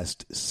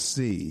 vast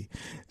sea.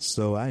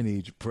 So I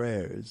need your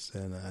prayers,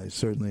 and I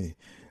certainly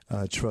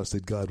trust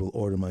that God will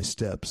order my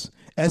steps,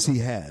 as he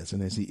has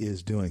and as he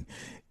is doing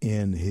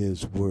in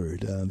his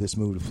word. This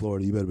move to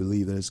Florida, you better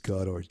believe that it's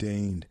God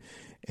ordained.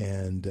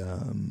 And,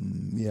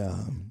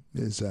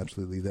 it's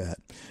absolutely that.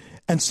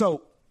 And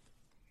so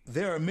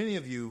there are many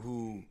of you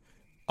who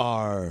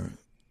are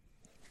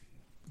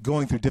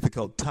going through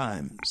difficult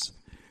times.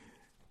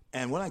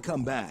 And when I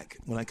come back,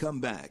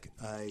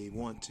 I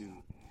want to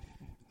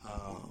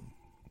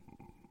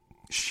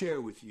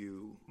share with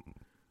you,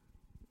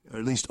 or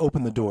at least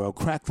open the door. I'll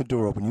crack the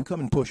door open. You come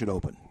and push it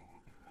open.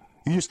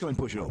 You just come and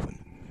push it open.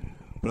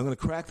 But I'm going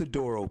to crack the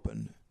door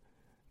open,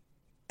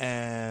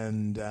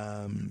 and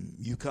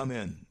you come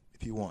in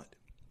if you want.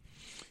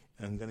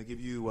 I'm going to give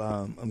you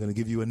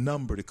a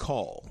number to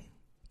call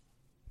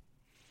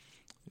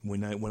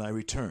when I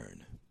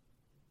return.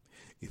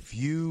 If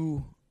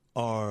you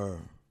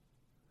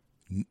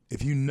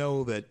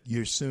know that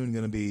you're soon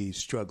going to be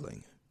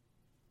struggling,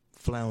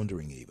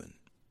 floundering even,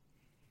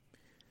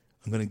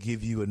 I'm going to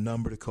give you a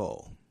number to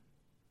call.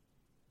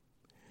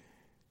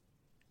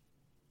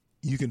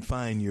 You can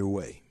find your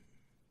way.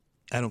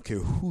 I don't care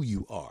who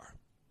you are.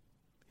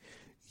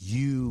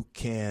 You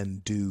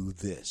can do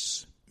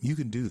this. You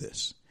can do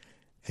this,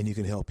 and you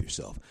can help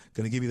yourself. I'm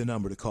going to give you the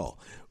number to call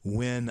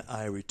when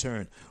I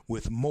return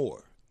with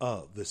more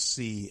of the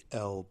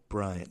C.L.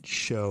 Bryant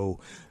Show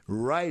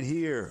right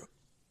here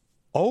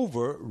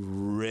over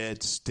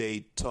Red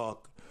State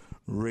Talk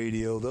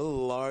Radio, the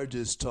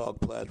largest talk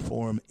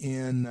platform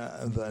in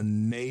the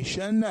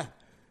nation.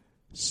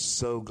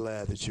 So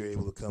glad that you're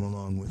able to come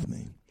along with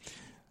me.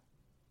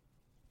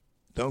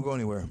 Don't go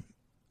anywhere.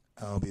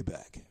 I'll be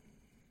back.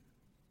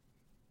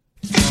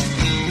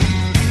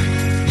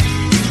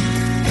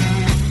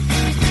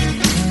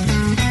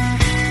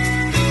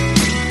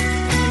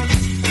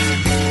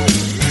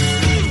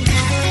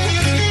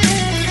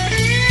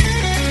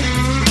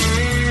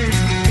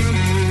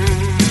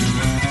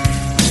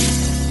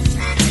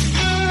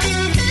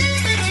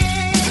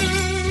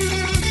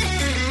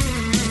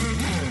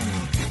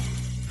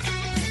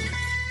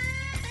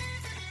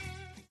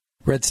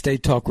 Red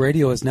State Talk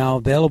Radio is now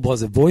available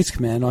as a voice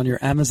command on your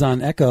Amazon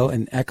Echo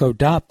and Echo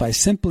Dot by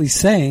simply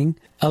saying,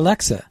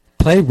 Alexa,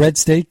 Play Red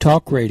State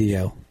Talk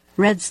Radio.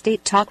 Red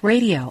State Talk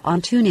Radio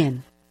on TuneIn.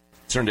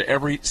 Concern to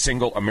every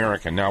single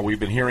American. Now, we've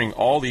been hearing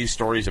all these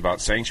stories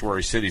about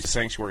sanctuary cities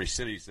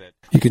that...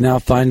 You can now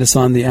find us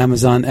on the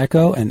Amazon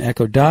Echo and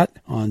Echo Dot,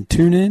 on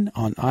TuneIn,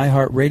 on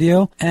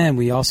iHeartRadio, and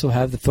we also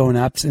have the phone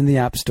apps in the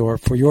App Store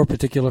for your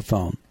particular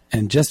phone.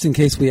 And just in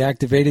case we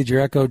activated your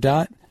Echo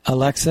Dot,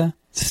 Alexa,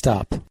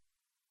 stop.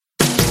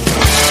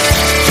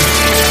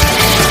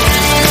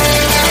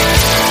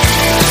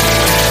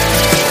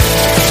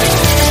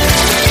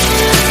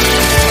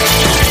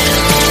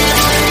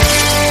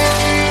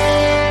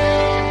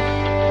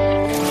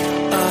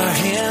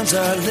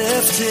 Are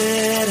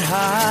lifted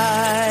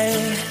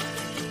high.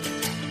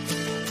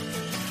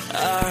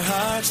 Our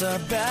hearts are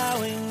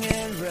bowing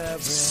in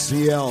reverence.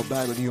 CL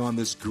back with you on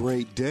this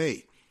great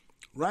day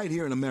right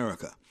here in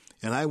America.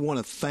 And I want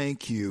to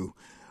thank you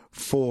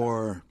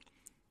for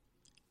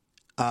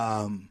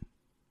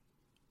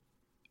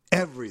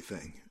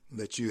everything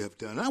that you have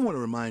done. I want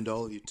to remind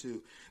all of you,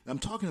 too, I'm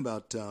talking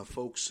about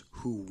folks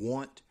who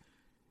want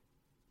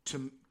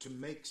to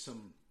make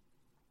some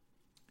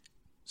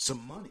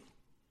money.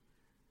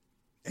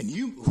 And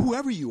you,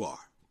 whoever you are,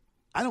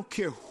 I don't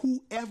care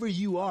whoever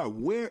you are,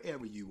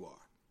 wherever you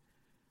are,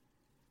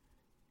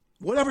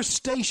 whatever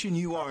station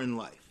you are in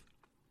life,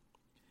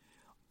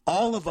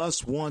 all of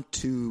us want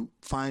to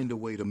find a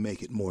way to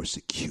make it more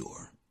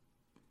secure.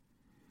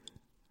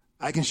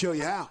 I can show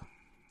you how.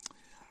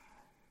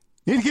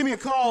 You need to give me a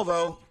call,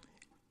 though.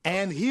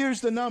 And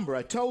here's the number.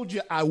 I told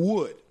you I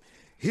would.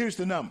 Here's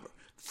the number.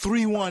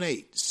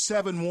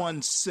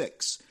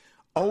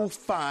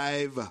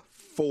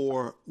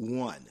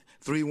 318-716-0541.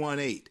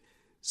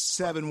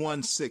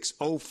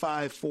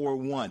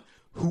 318-716-0541.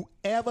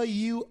 Whoever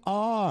you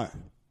are,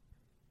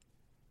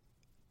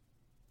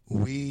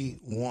 we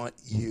want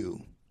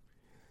you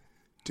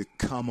to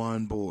come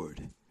on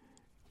board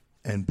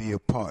and be a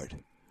part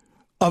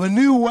of a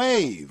new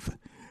wave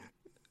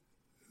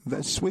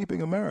that's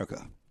sweeping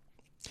America.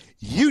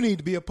 You need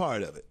to be a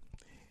part of it.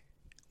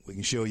 We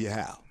can show you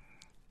how.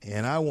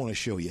 And I want to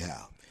show you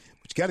how.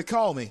 But you got to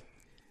call me.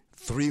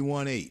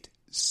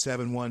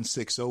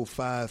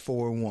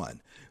 318-716-0541.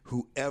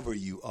 Whoever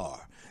you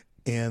are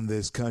in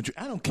this country.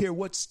 I don't care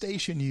what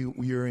station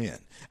you're in.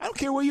 I don't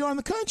care where you are in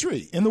the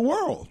country, in the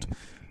world.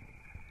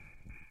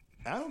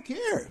 I don't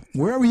care.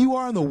 Wherever you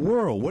are in the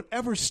world,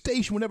 whatever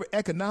station, whatever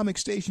economic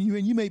station you're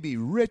in, you may be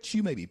rich,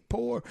 you may be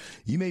poor,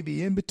 you may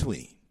be in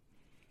between.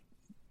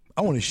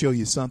 I want to show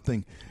you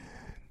something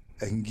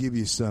that can give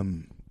you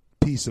some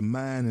peace of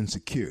mind and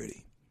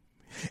security.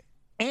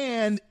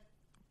 And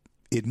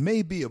it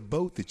may be a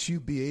boat that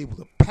you'll be able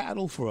to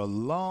paddle for a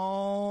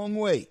long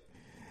way.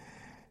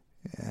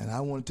 And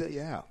I want to tell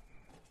you how.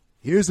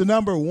 Here's the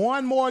number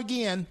one more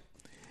again.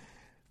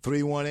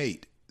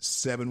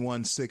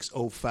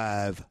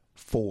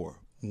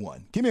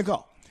 318-716-0541. Give me a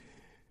call.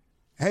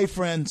 Hey,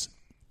 friends.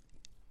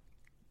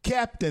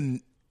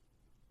 Captain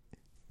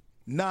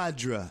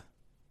Nadra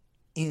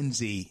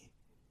Enzi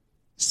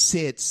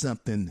said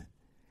something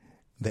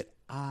that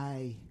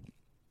I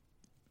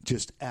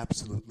just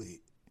absolutely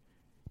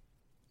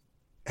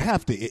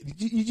have to,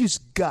 you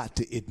just got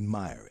to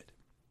admire it.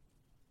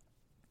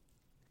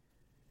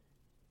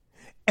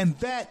 And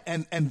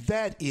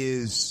that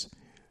is,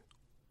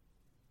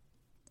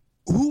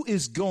 who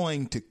is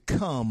going to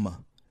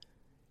come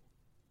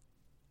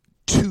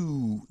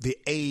to the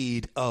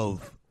aid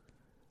of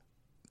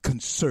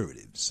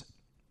conservatives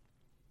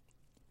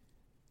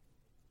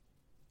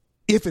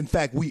if in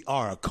fact we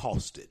are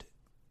accosted?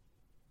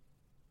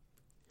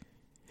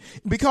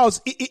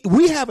 Because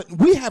we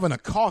haven't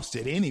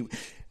accosted any.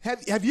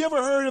 Have you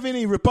ever heard of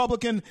any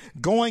Republican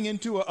going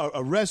into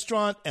a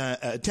restaurant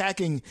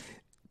attacking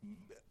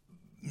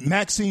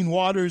Maxine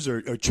Waters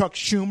or Chuck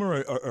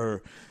Schumer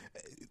or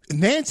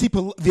Nancy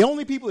Pelosi? The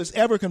only people that's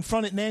ever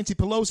confronted Nancy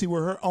Pelosi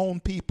were her own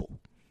people.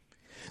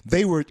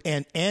 They were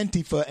an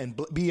Antifa and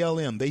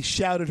BLM. They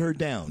shouted her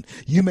down.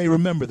 You may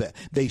remember that.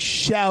 They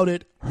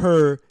shouted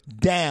her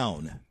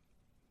down.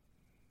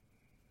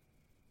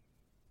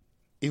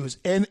 It was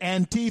an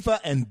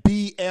Antifa and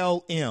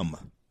BLM.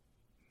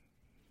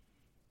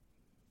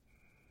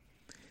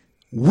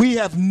 We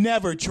have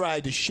never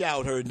tried to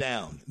shout her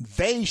down.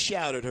 They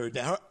shouted her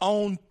down. Her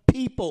own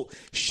people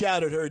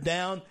shouted her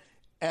down.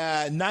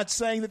 Not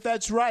saying that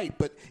that's right,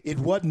 but it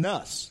wasn't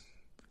us.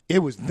 It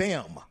was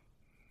them.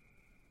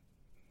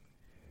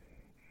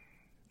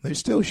 They're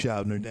still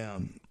shouting her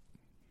down.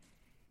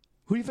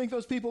 Who do you think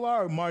those people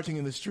are marching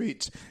in the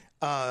streets,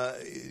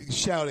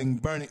 shouting,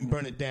 burn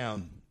it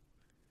down?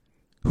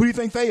 Who do you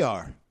think they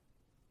are?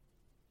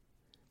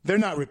 They're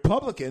not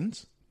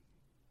Republicans.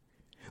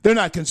 They're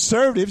not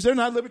conservatives. They're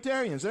not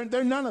libertarians.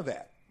 They're none of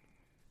that.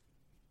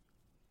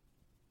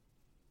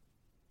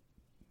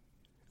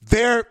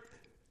 They're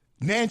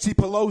Nancy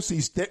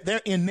Pelosi's. They're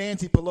in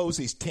Nancy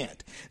Pelosi's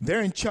tent.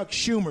 They're in Chuck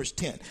Schumer's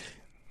tent.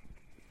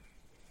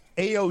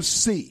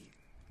 AOC.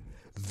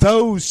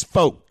 Those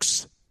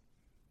folks.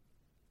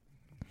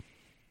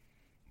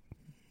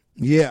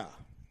 Yeah.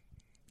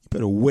 You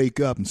better wake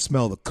up and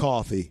smell the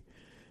coffee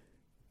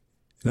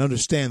And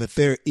understand that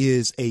there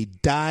is a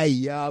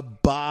diabolical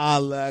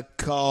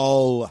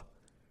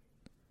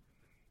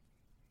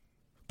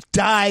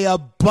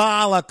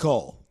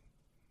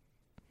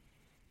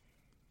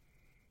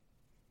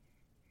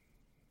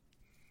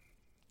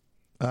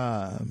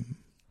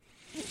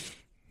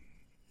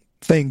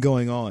thing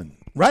going on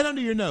right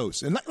under your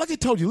nose. And like I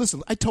told you,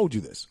 listen, I told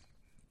you this.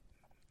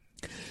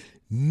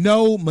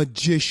 No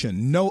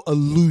magician, no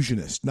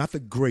illusionist, not the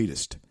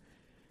greatest,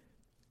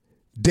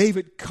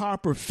 David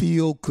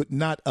Copperfield could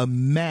not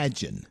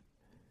imagine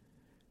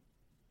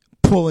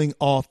pulling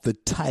off the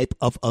type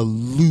of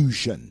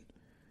illusion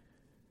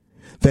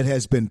that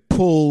has been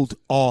pulled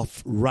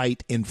off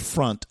right in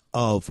front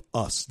of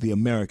us, the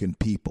American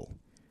people.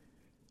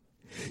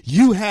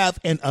 You have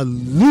an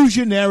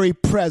illusionary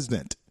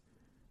president.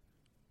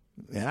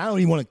 And I don't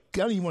even want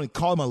to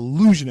call him an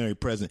illusionary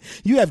president.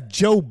 You have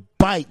Joe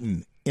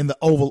Biden in the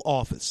Oval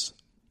Office.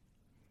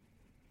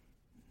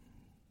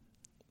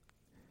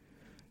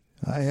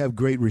 I have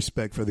great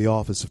respect for the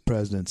office of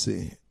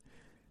presidency.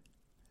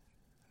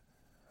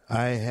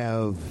 I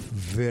have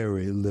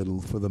very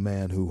little for the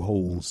man who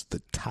holds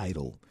the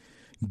title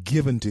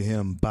given to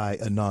him by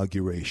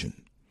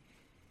inauguration.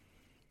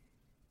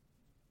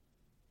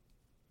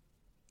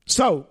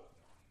 So,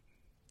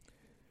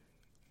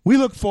 we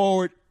look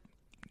forward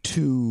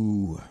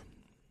to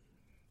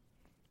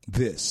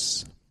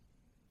this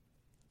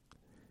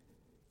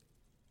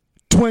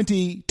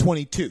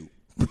 2022.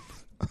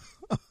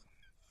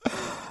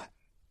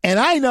 And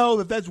I know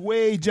that that's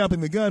way jumping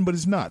the gun, but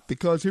it's not,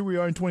 because here we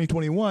are in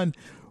 2021.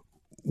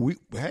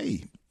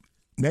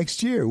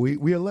 Next year we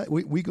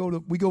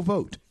go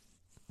vote.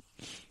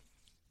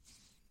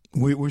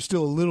 We're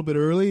still a little bit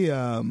early,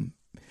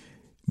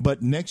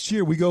 but next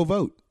year we go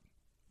vote.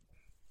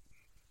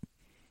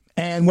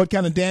 And what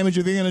kind of damage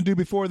are they going to do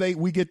before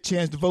we get a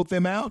chance to vote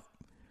them out?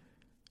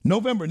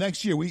 November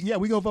next year. We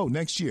go vote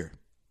next year.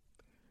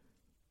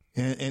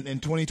 In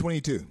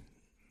 2022.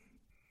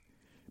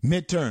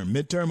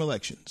 Midterm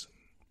elections.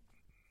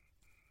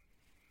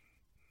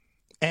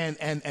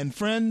 And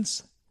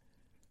friends,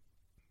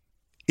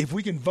 if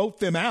we can vote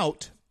them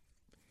out,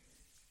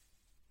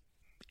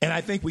 and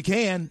I think we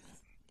can,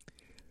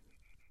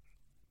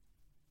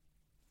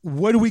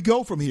 where do we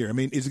go from here? I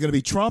mean, is it going to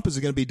be Trump? Is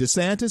it going to be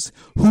DeSantis?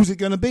 Who's it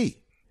going to be?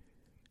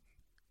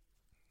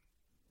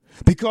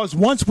 Because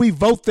once we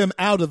vote them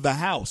out of the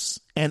House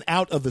and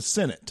out of the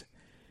Senate,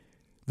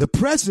 the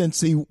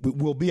presidency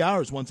will be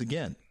ours once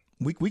again.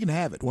 We can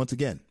have it once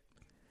again.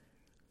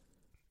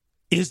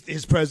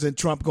 Is President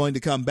Trump going to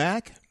come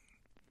back?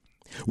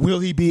 Will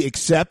he be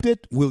accepted?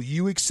 Will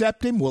you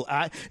accept him? Will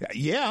I?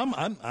 Yeah,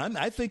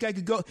 I think I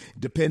could go.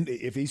 Depend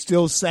if he's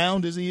still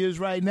sound as he is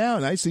right now,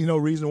 and I see no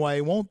reason why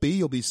he won't be.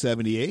 He'll be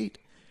 78.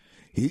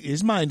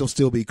 His mind will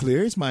still be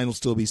clear. His mind will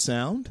still be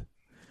sound.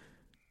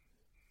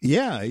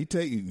 Yeah, he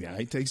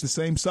takes the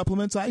same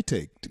supplements I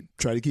take to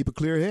try to keep a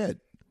clear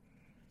head.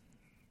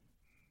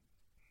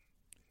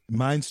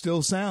 Mind's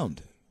still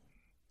sound.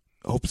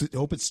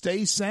 Hope it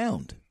stays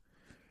sound.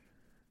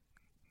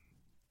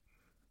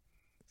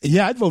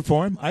 Yeah, I'd vote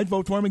for him. I'd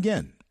vote for him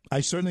again.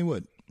 I certainly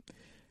would.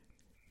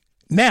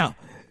 Now,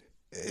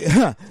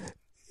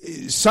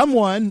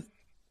 someone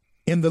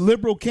in the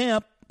liberal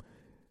camp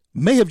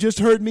may have just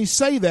heard me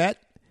say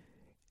that,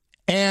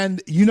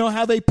 and you know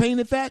how they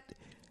painted that?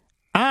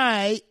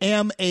 I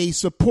am a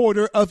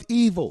supporter of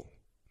evil.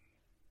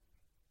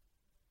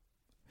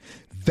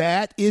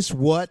 That is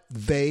what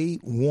they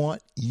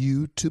want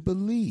you to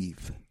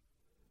believe.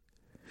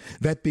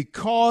 That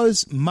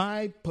because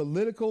my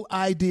political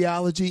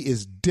ideology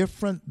is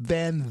different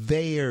than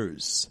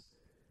theirs,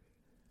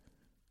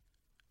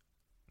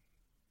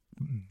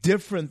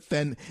 different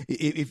than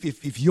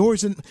if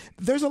yours, and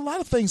there's a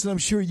lot of things that I'm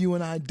sure you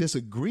and I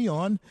disagree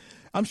on.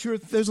 I'm sure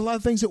there's a lot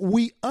of things that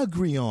we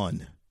agree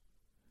on.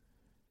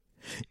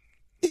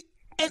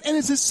 And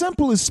it's as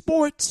simple as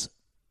sports.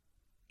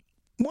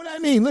 What I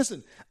mean,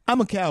 listen,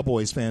 I'm a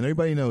Cowboys fan.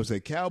 Everybody knows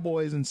that.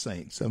 Cowboys and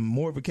Saints. I'm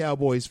more of a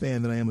Cowboys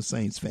fan than I am a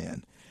Saints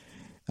fan.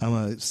 I'm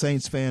a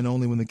Saints fan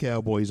only when the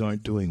Cowboys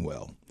aren't doing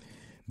well.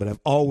 But I've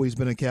always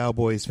been a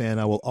Cowboys fan.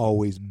 I will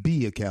always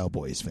be a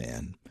Cowboys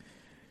fan.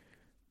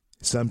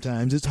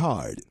 Sometimes it's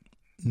hard.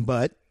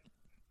 But,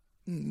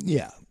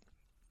 yeah.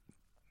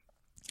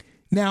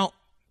 Now,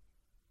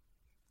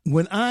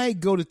 when I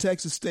go to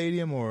Texas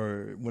Stadium,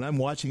 or when I'm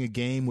watching a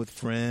game with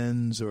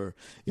friends, or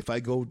if I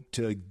go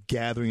to a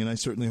gathering, and I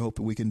certainly hope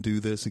that we can do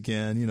this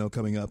again,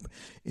 coming up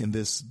in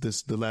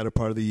the latter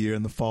part of the year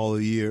and the fall of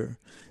the year,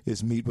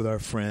 is meet with our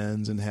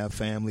friends and have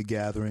family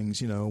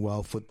gatherings,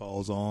 while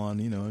football's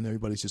on, and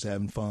everybody's just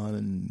having fun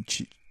and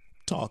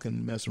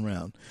talking, messing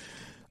around.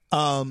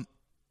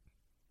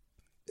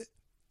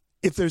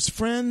 If there's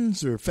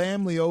friends or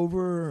family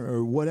over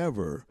or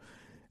whatever,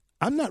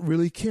 I'm not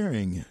really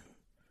caring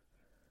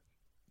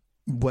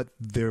what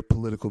their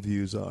political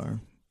views are.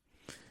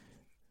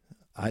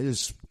 I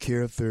just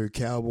care if they're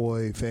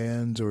Cowboy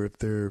fans or if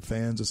they're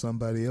fans of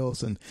somebody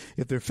else. And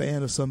if they're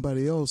fan of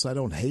somebody else, I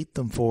don't hate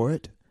them for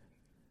it.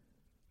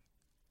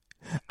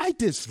 I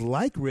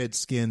dislike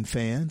Redskin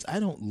fans. I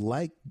don't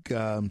like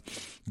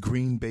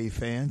Green Bay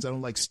fans. I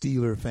don't like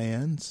Steeler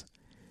fans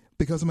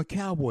because I'm a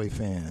Cowboy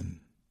fan.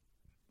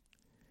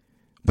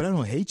 But I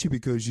don't hate you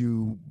because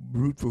you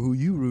root for who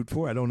you root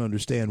for. I don't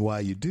understand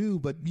why you do,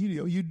 but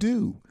you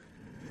do.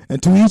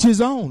 And to each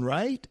his own,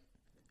 right?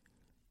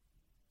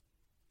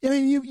 I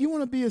mean, you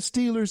want to be a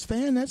Steelers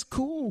fan, that's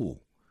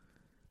cool.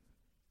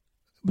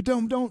 But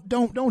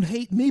don't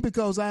hate me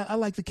because I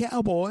like the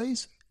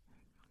Cowboys.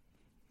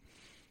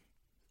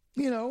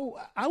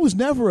 I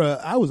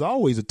was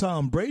always a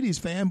Tom Brady's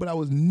fan, but I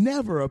was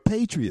never a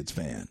Patriots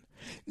fan.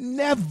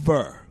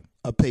 Never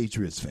a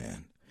Patriots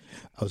fan.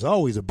 I was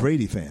always a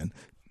Brady fan.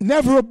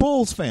 Never a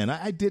Bulls fan.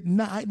 I did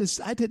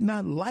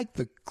not like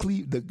the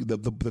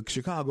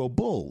Chicago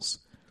Bulls.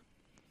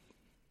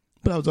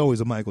 But I was always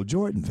a Michael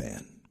Jordan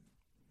fan.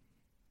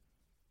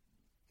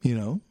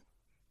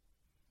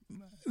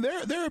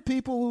 There are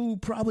people who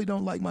probably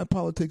don't like my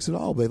politics at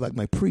all. They like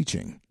my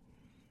preaching.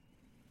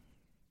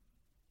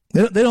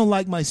 They don't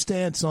like my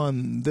stance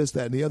on this,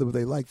 that, and the other, but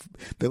they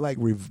like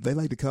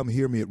to come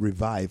hear me at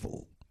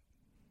revival.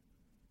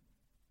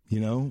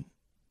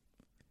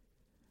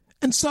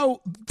 And so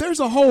there's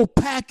a whole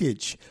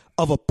package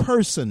of a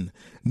person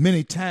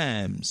many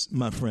times,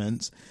 my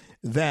friends,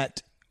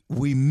 that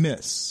we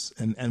miss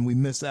and we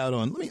miss out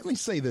on. Let me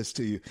say this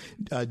to you.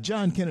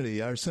 John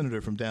Kennedy, our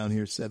senator from down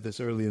here, said this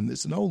earlier, and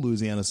it's an old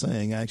Louisiana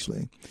saying,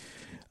 actually.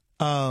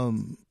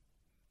 What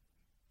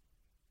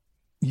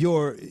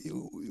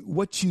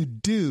you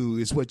do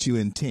is what you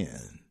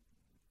intend.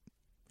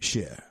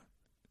 Share.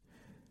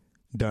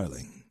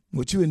 Darling.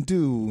 What you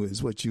do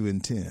is what you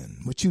intend.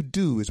 What you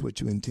do is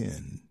what you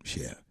intend.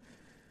 Share.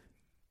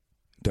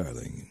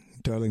 Darling.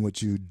 Darling,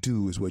 what you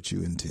do is what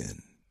you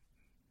intend.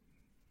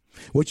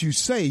 What you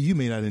say you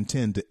may not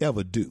intend to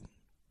ever do.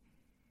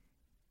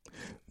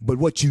 But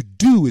what you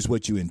do is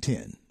what you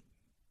intend.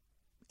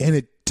 And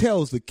it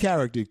tells the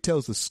character, it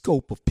tells the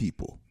scope of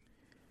people.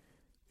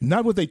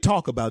 Not what they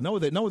talk about, not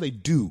what they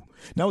do,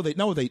 not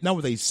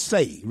what they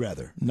say,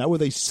 rather.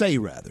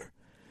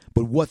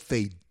 But what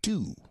they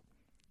do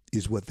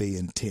is what they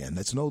intend.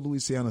 That's an old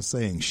Louisiana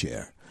saying,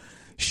 share.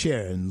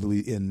 Share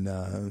in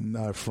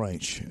our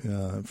French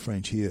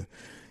here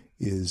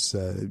is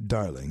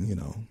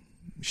darling,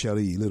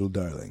 Cherie, little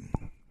darling.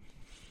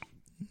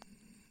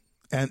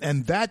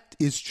 And that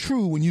is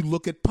true when you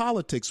look at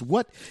politics.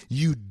 What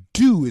you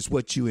do is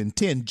what you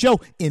intend.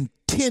 Joe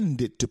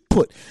intended to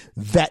put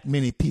that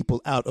many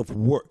people out of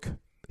work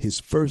his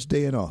first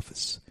day in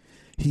office.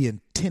 He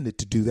intended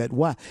to do that.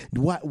 Why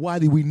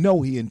do we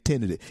know he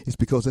intended it? It's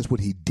because that's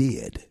what he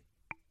did.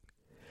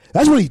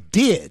 That's what he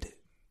did.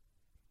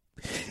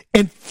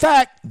 In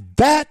fact,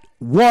 that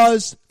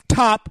was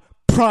top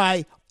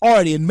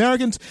priority.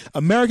 Americans,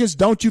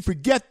 don't you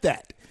forget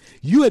that.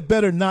 You had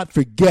better not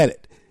forget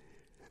it.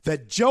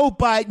 That Joe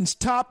Biden's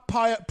top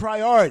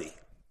priority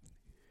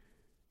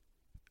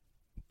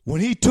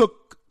when he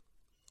took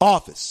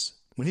office,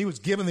 when he was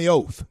given the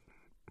oath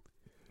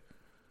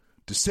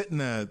to sit in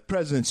the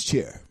president's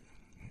chair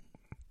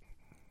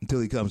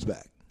until he comes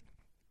back,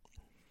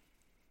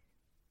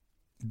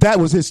 that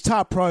was his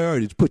top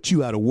priority, to put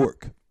you out of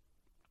work.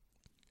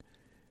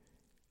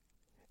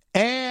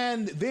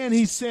 And then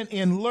he sent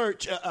in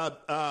lurch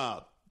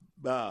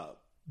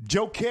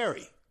Joe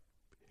Kerry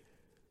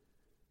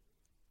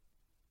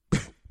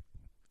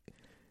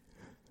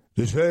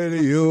to say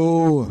to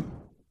you,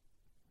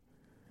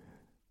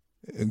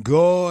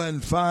 go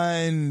and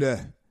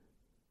find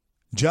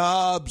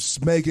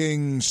jobs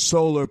making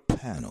solar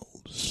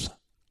panels.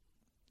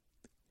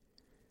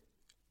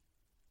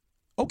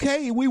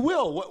 Okay, we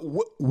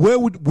will.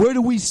 Where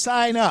do we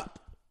sign up?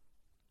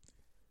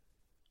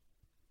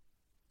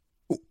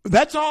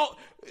 That's all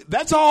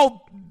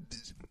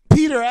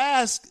Peter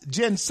asked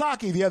Jen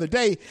Psaki the other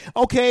day.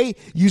 Okay,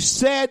 you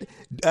said,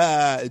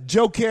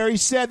 Joe Kerry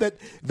said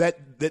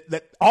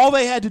that all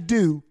they had to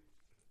do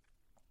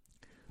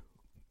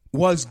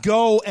was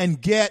go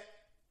and get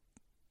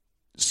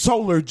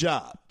solar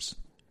jobs.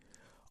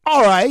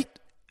 All right,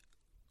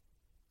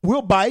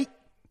 we'll bite.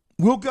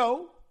 We'll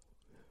go.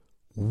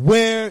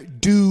 Where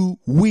do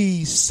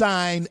we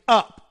sign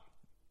up?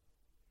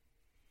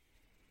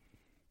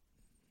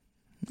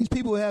 These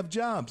people have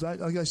jobs.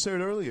 Like I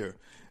said earlier,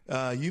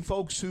 you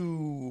folks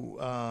who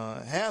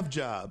have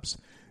jobs,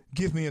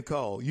 give me a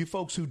call. You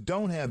folks who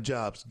don't have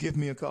jobs, give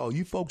me a call.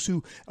 You folks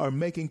who are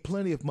making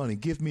plenty of money,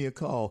 give me a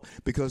call,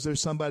 because there's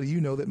somebody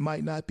that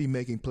might not be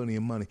making plenty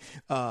of money,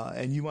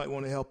 and you might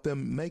want to help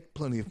them make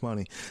plenty of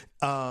money.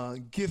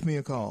 Give me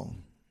a call.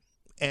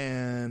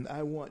 And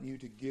I want you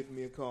to give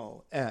me a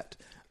call at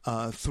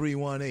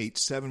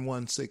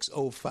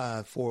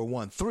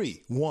 318-716-0541.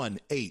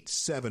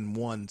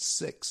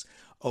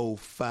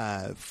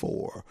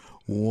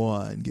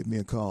 318-716-0541. Give me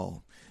a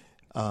call.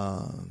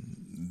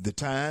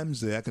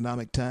 The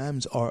economic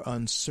times are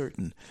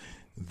uncertain.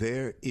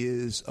 There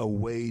is a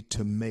way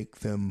to make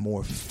them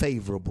more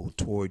favorable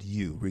toward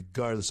you,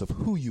 regardless of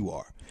who you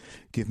are.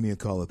 Give me a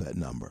call at that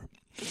number.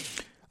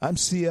 I'm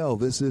CL.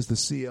 This is the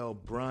CL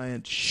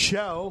Bryant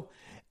Show.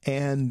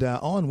 And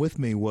on with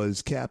me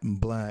was Captain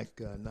Black,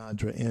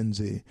 Nadra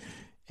Enzi.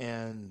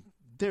 And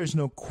there's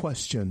no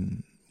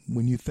question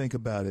when you think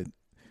about it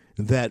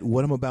that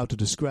what I'm about to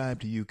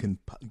describe to you can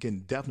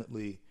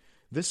definitely,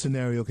 this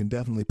scenario can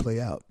definitely play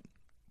out.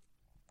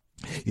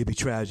 It'd be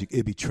tragic.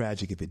 It'd be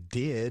tragic if it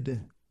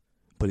did,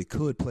 but it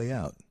could play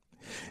out.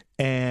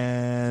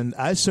 And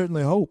I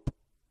certainly hope,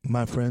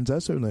 my friends, I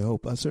certainly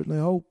hope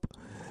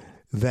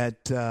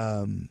that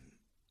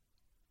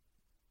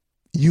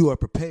you are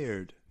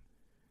prepared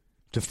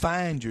to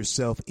find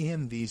yourself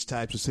in these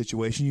types of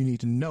situations. You need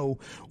to know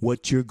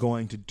what you're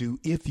going to do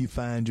if you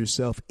find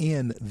yourself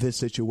in this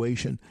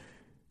situation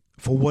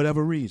for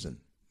whatever reason.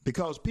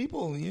 Because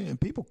people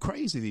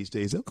crazy these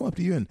days. They'll come up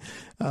to you and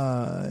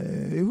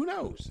who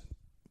knows?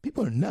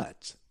 People are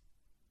nuts.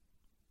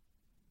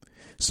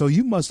 So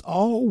you must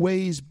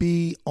always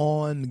be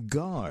on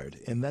guard.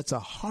 And that's a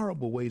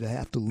horrible way to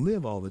have to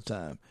live all the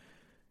time,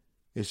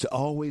 is to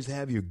always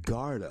have your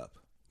guard up.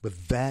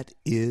 But that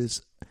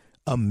is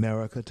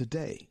America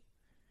today.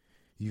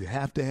 You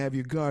have to have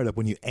your guard up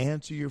when you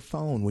answer your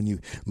phone, when you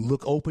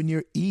open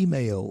your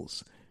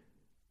emails,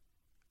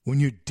 when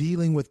you're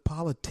dealing with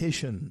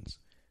politicians,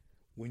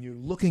 when you're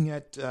looking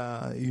at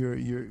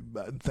your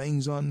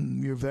things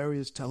on your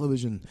various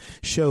television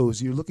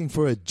shows. You're looking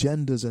for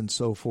agendas and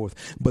so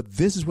forth. But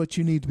this is what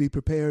you need to be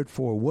prepared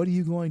for. What are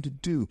you going to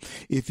do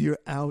if you're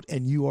out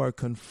and you are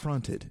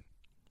confronted?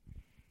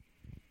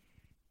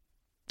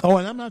 Oh,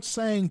 and I'm not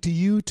saying to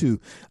you to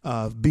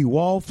be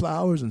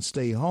wallflowers and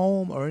stay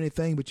home or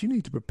anything, but you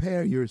need to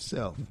prepare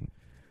yourself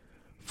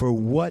for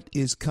what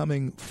is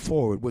coming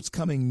forward, what's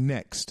coming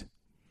next.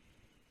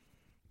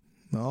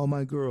 All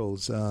my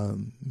girls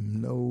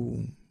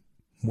know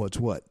what's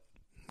what,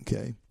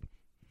 okay?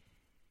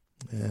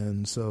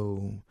 And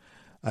so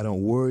I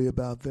don't worry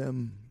about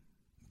them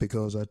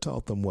because I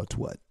taught them what's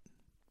what.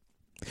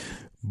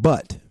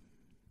 But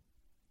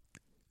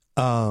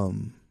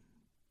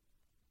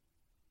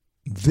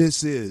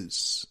this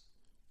is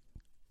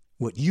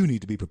what you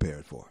need to be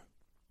prepared for,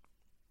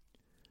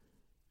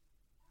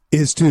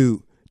 is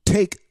to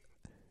take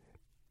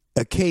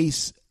a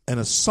case, an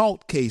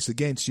assault case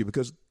against you,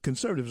 because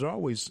conservatives are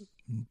always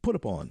put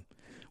upon.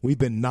 We've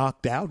been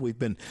knocked out. We've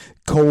been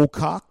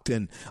cold-cocked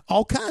and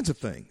all kinds of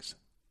things.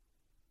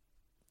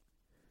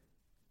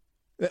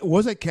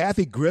 Was it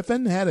Kathy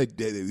Griffin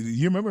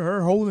you remember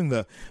her holding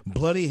the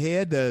bloody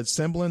head,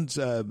 resembling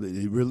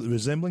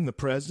the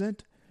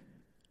president?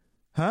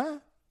 Huh?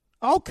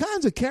 All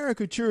kinds of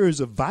caricatures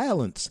of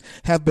violence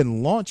have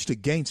been launched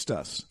against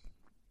us.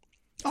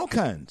 All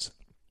kinds.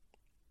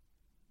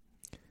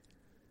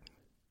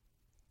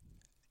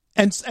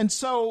 And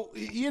so,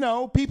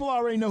 people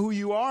already know who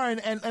you are.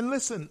 And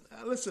listen,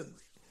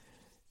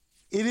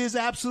 it is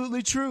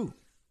absolutely true.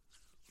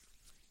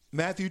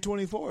 Matthew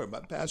 24, my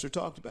pastor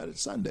talked about it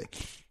Sunday.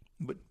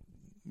 But,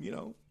 you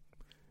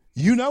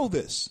know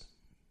this.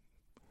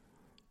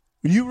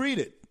 You read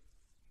it.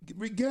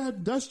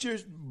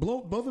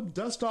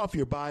 Dust off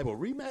your Bible.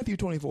 Read Matthew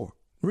 24.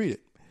 Read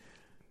it.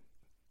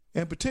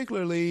 And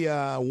particularly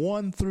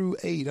 1 through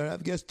 8, or I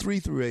guess 3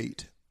 through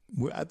 8.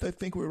 I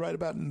think we're right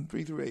about in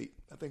 3 through 8.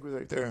 I think we're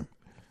right there.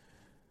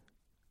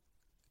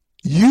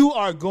 You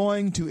are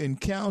going to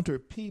encounter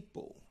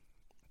people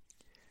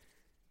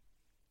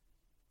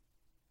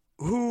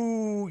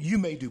who you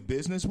may do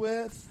business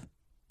with,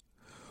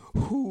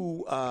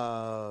 who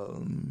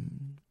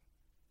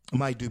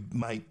might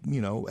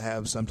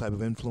have some type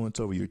of influence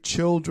over your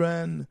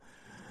children.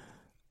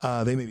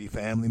 They may be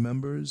family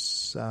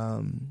members,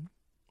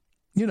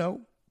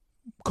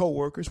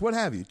 co-workers, what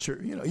have you,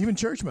 even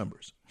church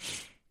members,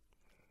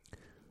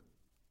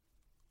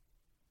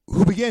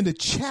 who began to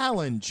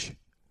challenge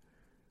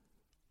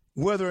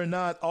whether or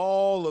not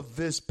all of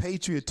this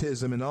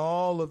patriotism and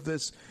all of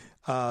this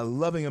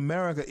loving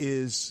America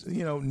is,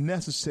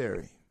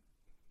 necessary.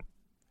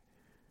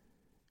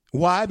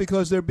 Why?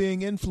 Because they're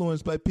being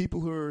influenced by people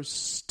who are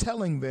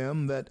telling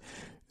them that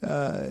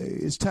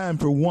it's time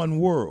for one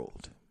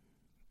world.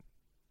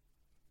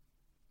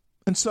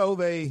 And so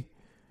they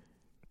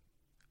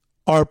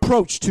are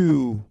approached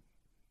to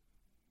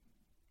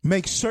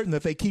make certain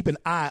that they keep an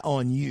eye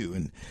on you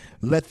and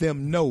let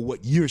them know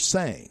what you're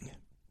saying.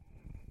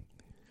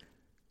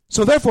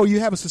 So therefore, you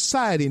have a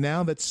society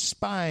now that's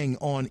spying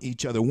on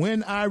each other.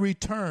 When I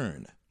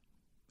return,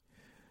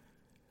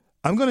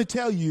 I'm going to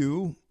tell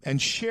you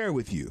and share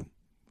with you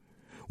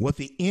what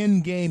the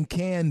end game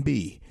can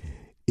be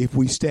if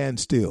we stand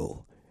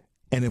still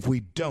and if we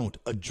don't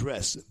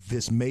address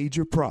this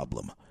major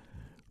problem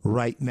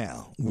right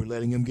now. We're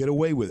letting them get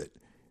away with it.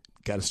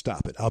 Got to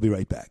stop it. I'll be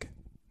right back.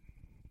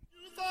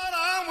 You thought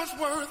I was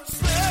worth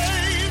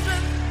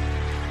saving,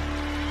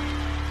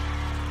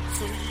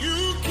 so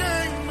you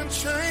came and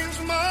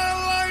changed my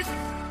life.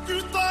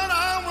 You thought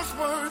I was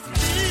worth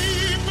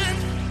keeping,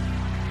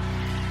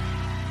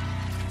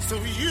 so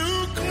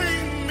you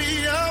cleaned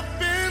me up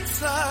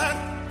inside.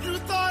 You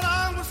thought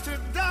I was to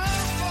die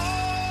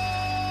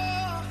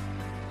for,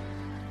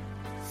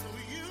 so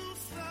you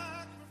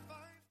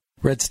sacrificed.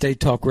 Red State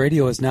Talk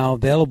Radio is now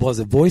available as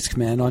a voice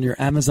command on your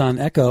Amazon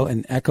Echo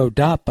and Echo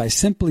Dot by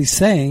simply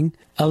saying,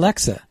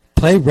 Alexa,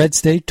 play Red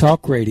State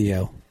Talk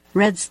Radio.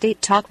 Red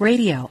State Talk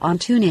Radio on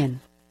TuneIn.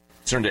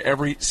 Concern to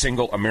every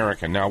single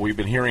American. Now, we've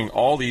been hearing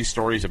all these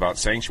stories about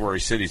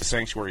sanctuary cities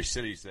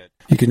that...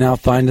 You can now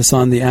find us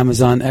on the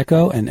Amazon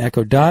Echo and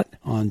Echo Dot,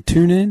 on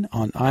TuneIn,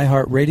 on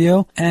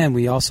iHeartRadio, and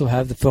we also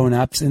have the phone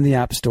apps in the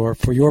App Store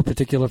for your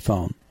particular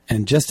phone.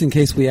 And just in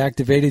case we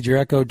activated your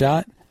Echo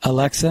Dot,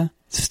 Alexa,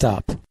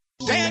 stop.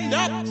 Stand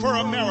up for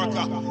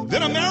America.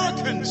 Then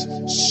Americans,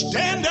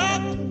 stand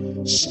up,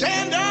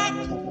 stand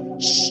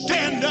up,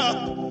 stand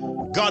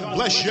up. God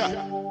bless you.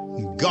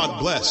 God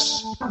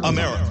bless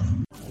America.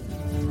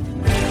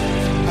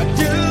 I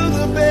do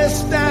the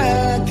best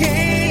I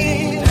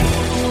can,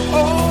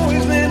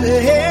 always lend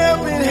a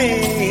helping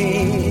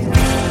hand,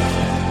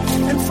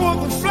 and for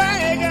the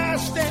flag I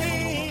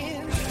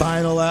stand.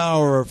 Final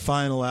hour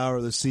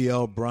of the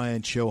C.L.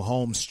 Bryant Show,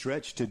 home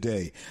stretch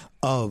today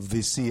of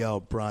the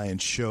C.L.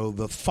 Bryant Show.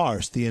 The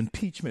farce, the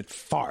impeachment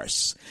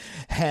farce,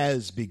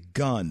 has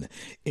begun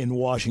in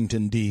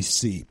Washington,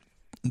 D.C.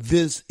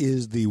 This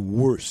is the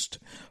worst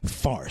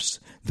farce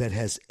that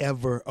has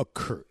ever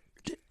occurred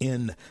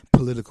in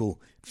political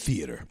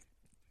theater.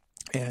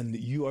 And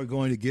you are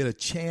going to get a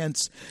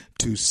chance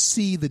to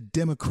see the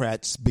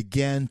Democrats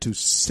begin to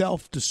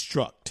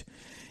self-destruct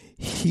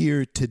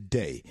here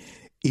today.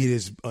 It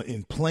is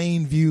in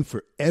plain view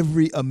for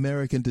every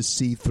American to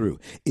see through.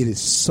 It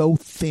is so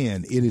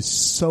thin. It is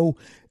so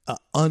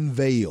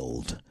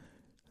unveiled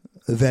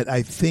that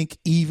I think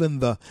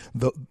even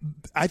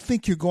I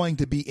think you're going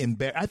to be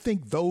embarrassed. I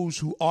think those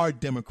who are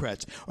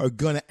Democrats are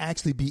going to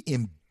actually be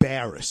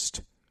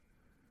embarrassed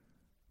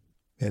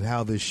at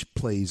how this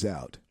plays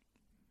out.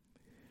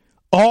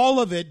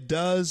 All of it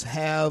does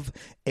have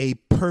a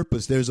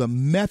purpose. There's a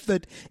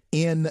method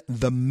in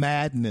the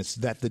madness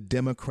that the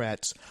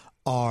Democrats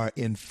are,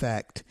 in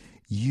fact,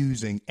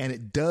 using. And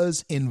it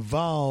does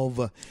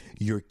involve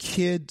your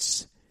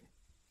kids.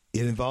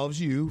 It involves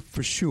you,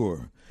 for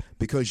sure,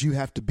 because you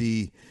have to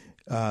be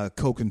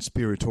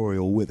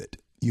co-conspiratorial with it.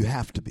 You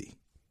have to be.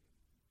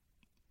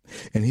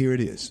 And here it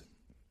is.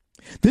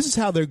 This is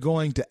how they're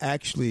going to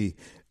actually...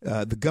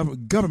 the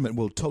government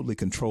will totally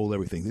control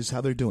everything. This is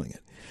how they're doing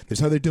it. This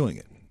is how they're doing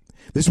it.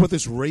 This is what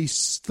this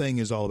race thing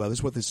is all about. This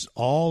is what this is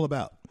all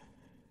about.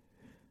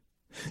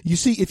 You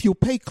see, if you'll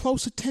pay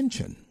close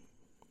attention,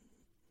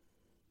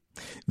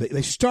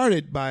 they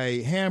started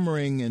by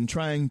hammering and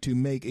trying to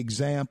make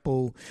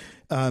example,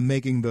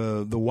 making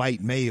the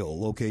white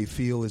male,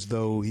 feel as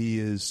though he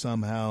is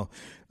somehow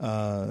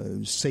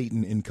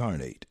Satan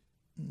incarnate.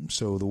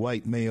 So the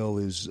white male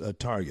is a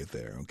target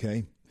there,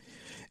 okay?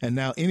 And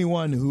now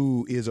anyone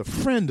who is a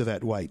friend of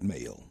that white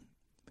male,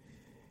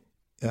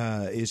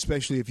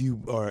 especially if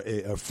you are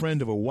a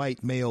friend of a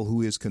white male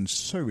who is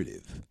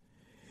conservative,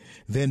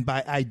 then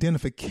by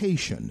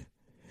identification,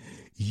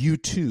 you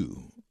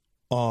too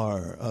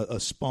are a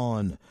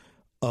spawn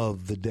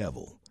of the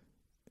devil.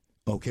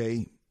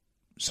 Okay?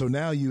 So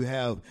now you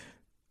have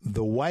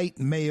the white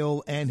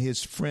male and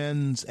his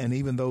friends and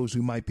even those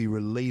who might be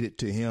related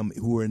to him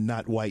who are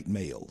not white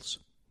males.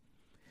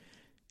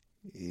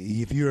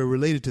 If you're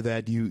related to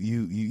that,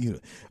 you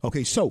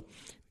okay. So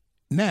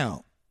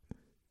now,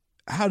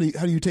 how do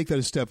you take that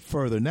a step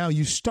further? Now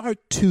you start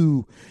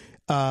to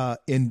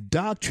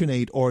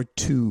indoctrinate or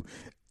to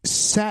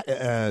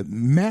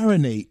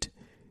marinate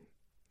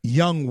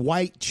young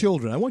white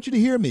children. I want you to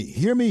hear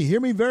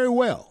me very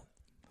well,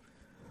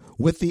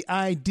 with the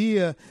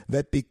idea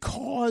that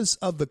because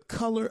of the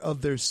color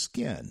of their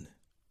skin,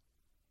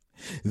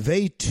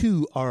 they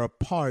too are a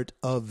part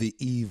of the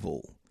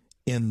evil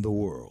in the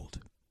world.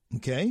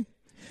 Okay?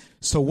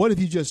 So what have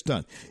you just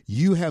done?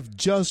 You have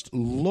just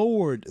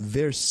lowered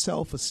their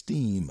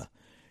self-esteem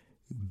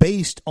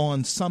based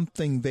on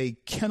something they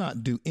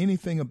cannot do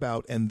anything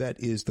about, and that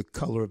is the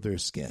color of their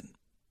skin.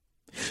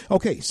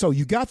 Okay, so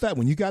you got that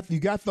one. You got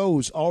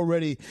those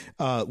already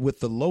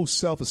with the low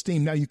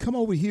self-esteem. Now you come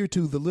over here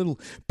to the little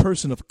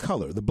person of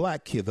color, the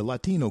black kid, the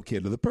Latino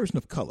kid, or the person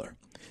of color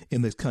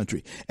in this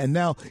country. And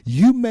now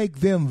you make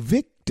them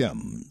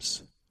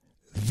victims.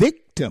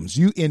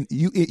 You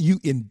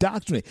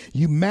indoctrinate,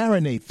 you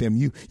marinate them,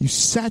 you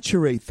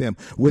saturate them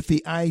with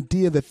the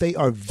idea that they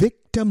are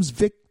victims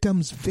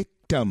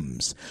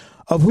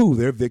of who?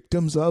 They're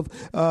victims of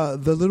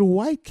the little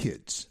white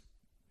kids.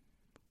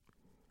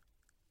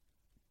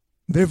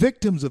 They're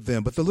victims of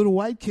them, but the little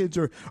white kids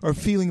are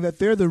feeling that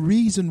they're the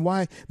reason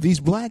why these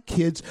black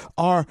kids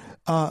are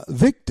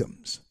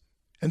victims.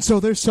 And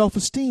so their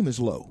self-esteem is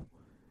low.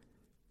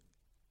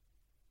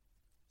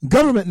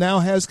 Government now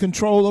has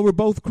control over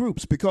both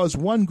groups because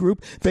one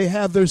group, they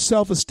have their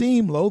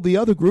self-esteem low. The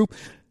other group,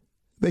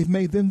 they've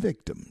made them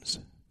victims.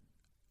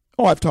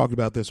 Oh, I've talked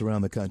about this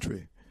around the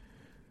country.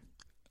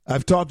 You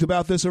can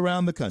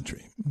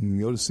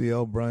go to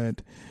C.L.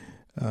 Bryant.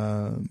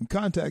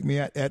 Contact me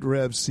at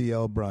Rev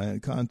C.L.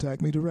 Bryant.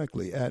 Contact me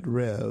directly at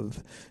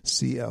Rev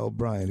C.L.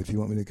 Bryant if you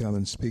want me to come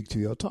and speak to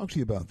you. I'll talk to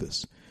you about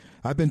this.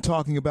 I've been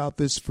talking about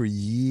this for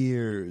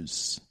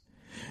years.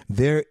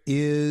 There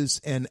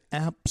is an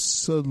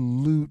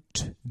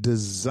absolute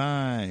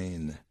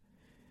design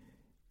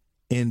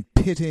in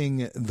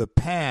pitting the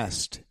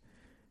past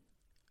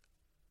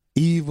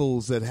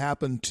evils that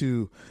happened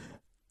to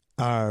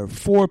our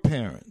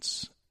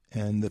foreparents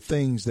and the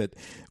things that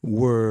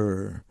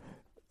were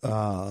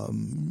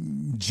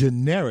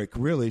generic,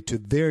 really, to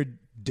their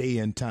day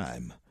and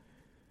time.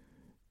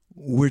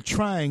 We're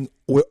trying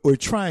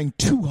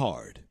too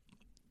hard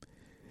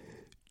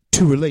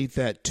to relate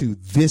that to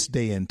this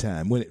day and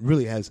time when it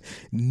really has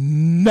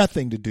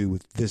nothing to do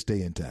with this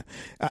day and time.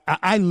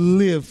 I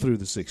lived through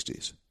the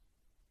 60s,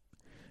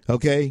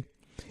 okay?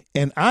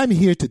 And I'm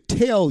here to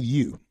tell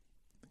you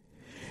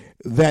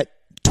that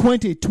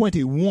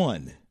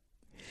 2021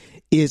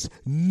 is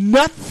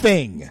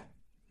nothing,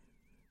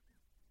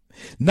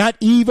 not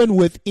even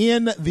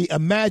within the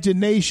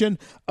imagination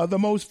of the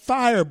most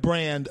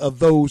firebrand of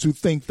those who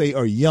think they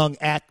are young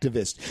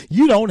activists.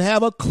 You don't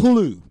have a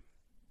clue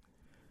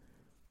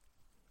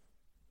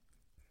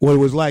what it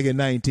was like in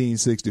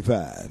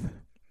 1965.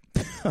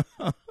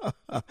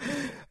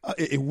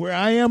 Where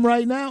I am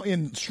right now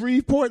in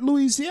Shreveport,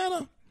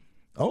 Louisiana,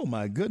 oh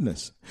my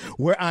goodness.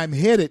 Where I'm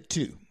headed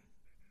to,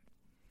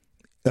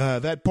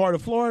 that part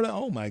of Florida,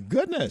 oh my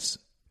goodness.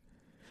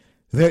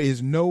 There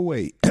is no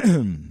way,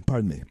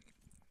 pardon me,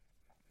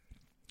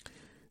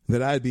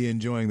 that I'd be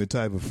enjoying the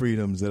type of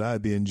freedoms that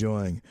I'd be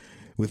enjoying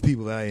with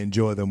people that I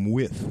enjoy them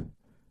with.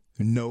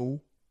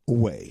 No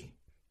way.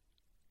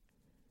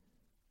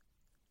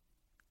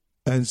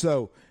 And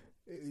so,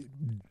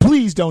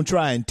 please don't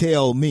try and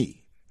tell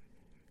me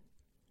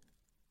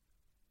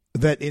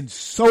that in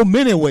so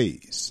many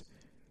ways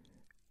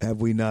have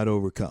we not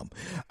overcome.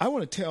 I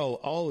want to tell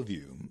all of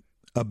you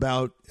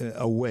about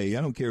a way,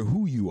 I don't care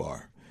who you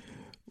are,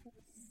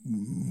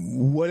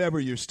 whatever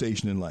your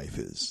station in life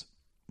is,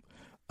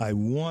 I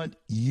want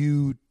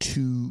you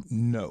to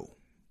know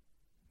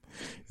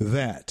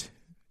that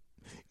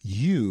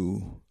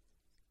you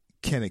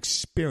can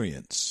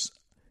experience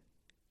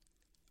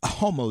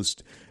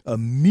almost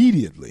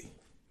immediately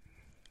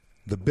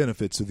the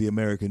benefits of the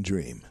American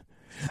dream.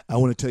 I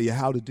want to tell you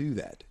how to do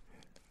that.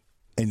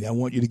 And I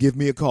want you to give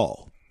me a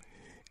call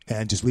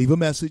and just leave a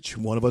message.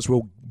 One of us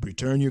will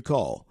return your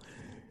call.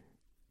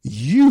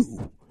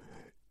 You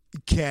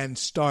can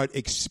start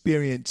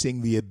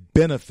experiencing the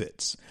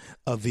benefits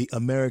of the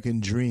American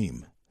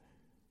dream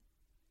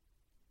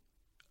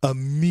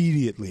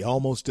immediately,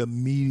 almost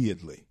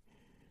immediately.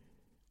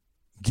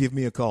 Give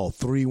me a call,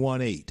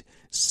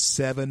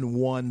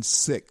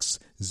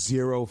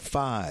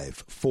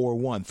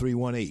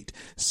 318-716-0541,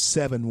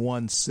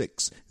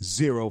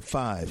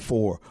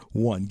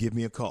 318-716-0541. Give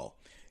me a call,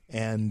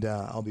 and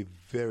I'll be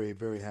very,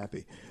 very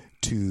happy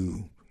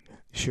to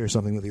share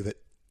something with you that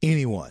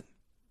anyone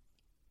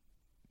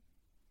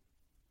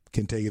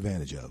can take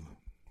advantage of.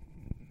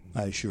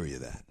 I assure you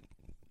that.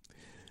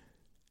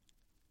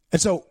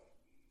 And so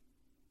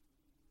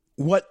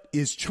what's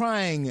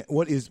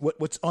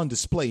on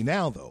display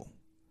now, though,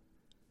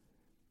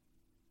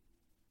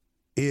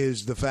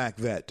 is the fact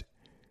that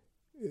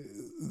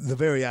the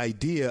very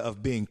idea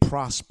of being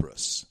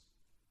prosperous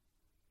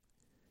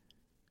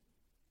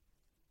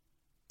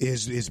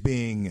is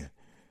being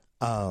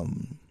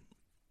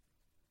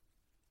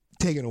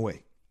taken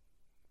away.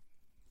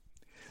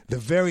 The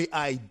very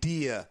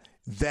idea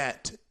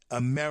that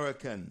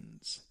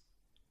Americans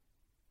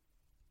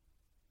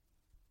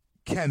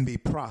can be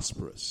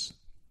prosperous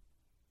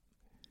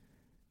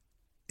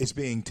is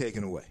being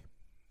taken away.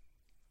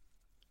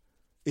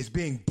 It's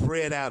being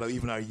bred out of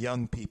even our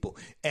young people.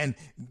 And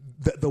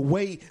the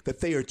way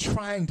that they are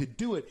trying to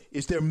do it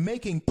is they're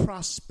making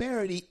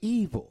prosperity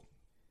evil.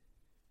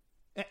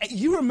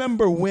 You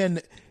remember when,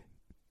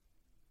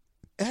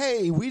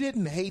 hey, we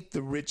didn't hate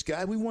the rich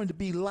guy. We wanted to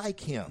be like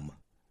him.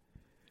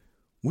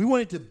 We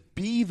wanted to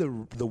be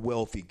the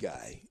wealthy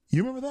guy.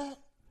 You remember that?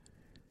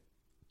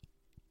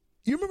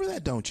 You remember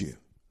that, don't you?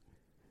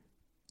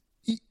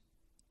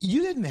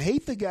 You didn't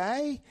hate the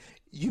guy.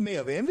 You may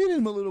have envied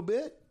him a little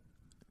bit.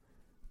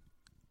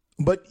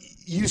 But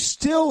you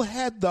still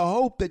had the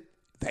hope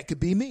that could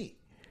be me.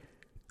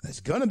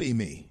 That's going to be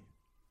me.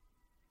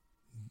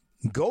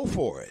 Go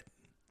for it.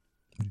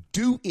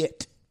 Do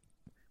it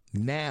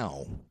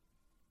now.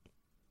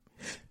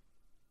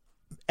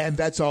 And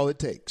that's all it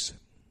takes.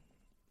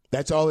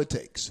 That's all it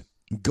takes.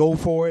 Go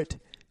for it.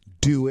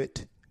 Do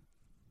it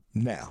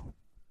now.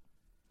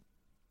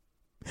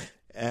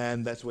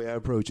 And that's the way I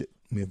approach it.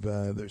 If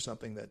there's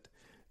something that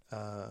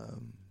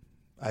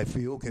I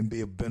feel can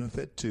be of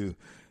benefit to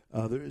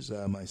others,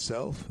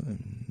 myself,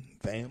 and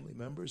family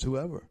members,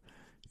 whoever,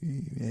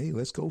 hey,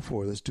 let's go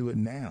for it. Let's do it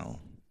now.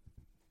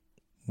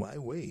 Why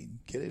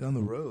wait? Get it on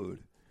the road.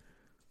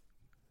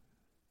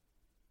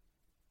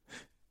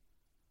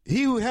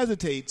 He who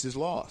hesitates is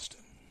lost.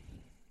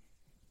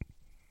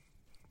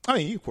 I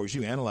mean, of course,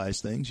 you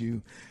analyze things.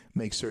 You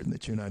make certain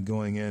that you're not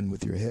going in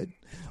with your head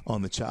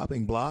on the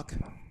chopping block.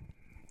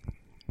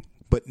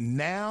 But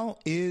now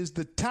is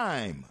the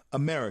time,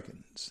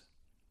 Americans,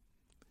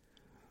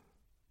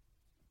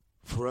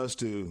 for us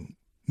to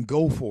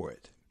go for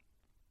it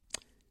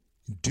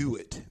do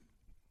it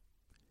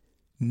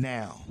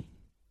now.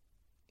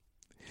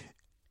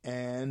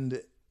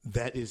 And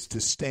that is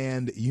to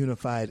stand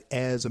unified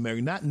as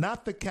America.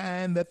 Not the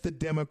kind that the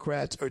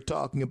Democrats are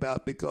talking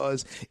about,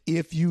 because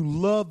if you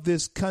love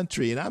this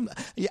country, and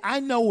I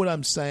know what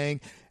I'm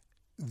saying.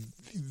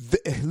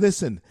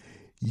 Listen,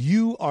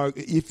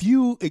 if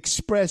you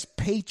express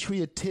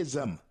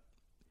patriotism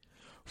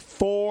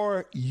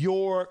for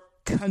your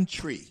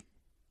country,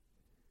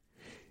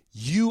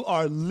 you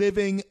are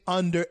living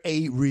under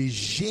a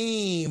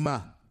regime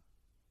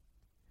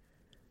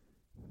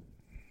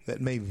that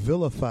may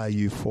vilify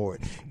you for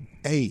it.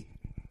 Hey,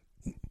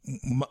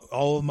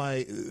 all of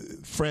my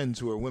friends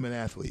who are women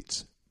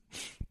athletes,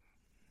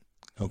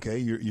 okay,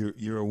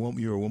 you're a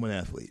woman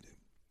athlete.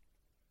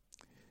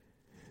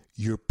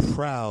 You're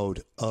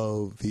proud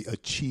of the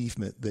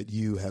achievement that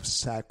you have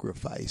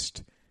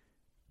sacrificed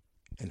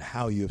and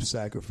how you have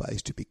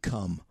sacrificed to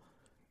become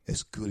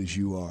as good as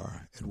you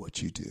are at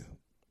what you do.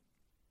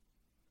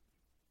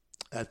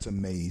 That's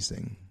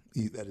amazing.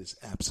 That is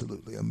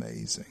absolutely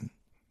amazing.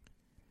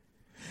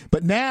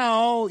 But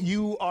now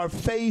you are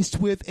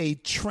faced with a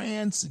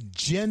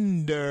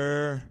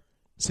transgender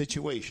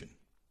situation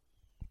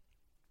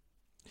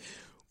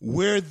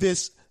where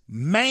this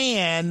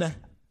man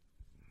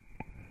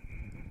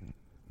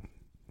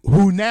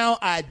who now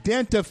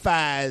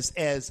identifies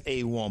as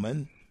a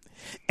woman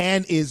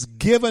and is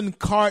given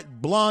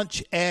carte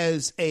blanche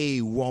as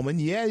a woman.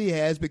 Yeah, he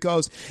has,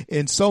 because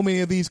in so many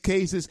of these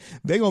cases,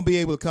 they're going to be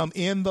able to come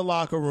in the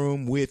locker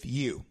room with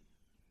you.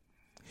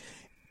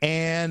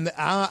 And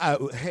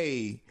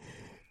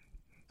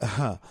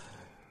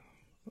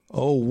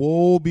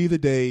woe be the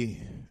day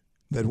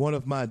that one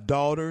of my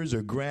daughters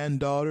or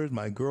granddaughters,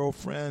 my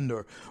girlfriend,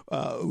 or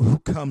who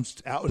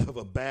comes out of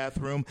a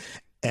bathroom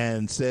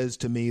and says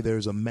to me,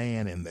 there's a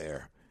man in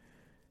there.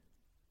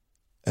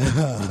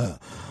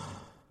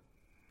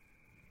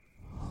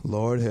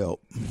 Lord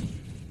help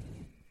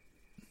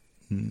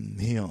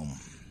him.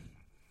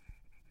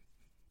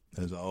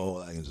 That's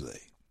all I can say.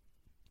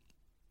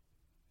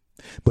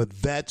 But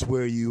that's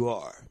where you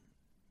are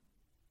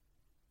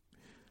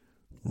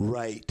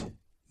right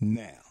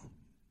now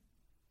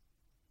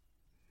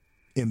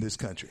in this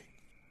country.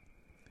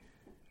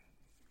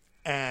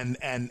 And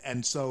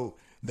so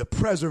the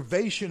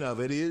preservation of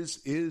it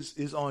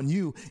is on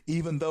you,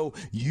 even though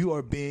you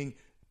are being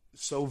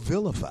so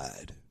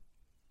vilified.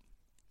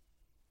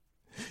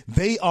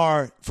 They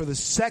are, for the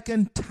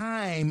second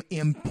time,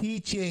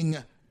 impeaching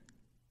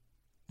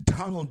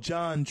Donald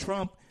John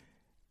Trump,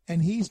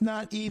 and he's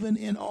not even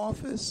in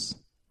office.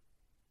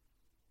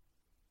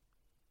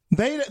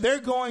 They're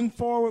going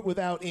forward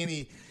without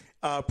any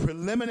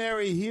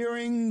preliminary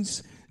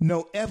hearings,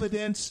 no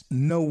evidence,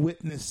 no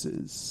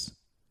witnesses.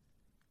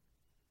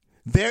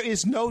 There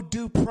is no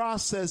due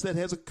process that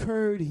has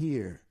occurred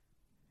here.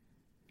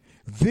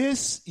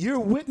 You're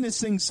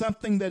witnessing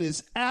something that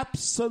is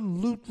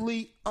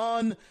absolutely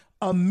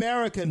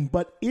un-American.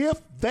 But if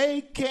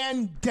they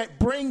can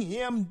bring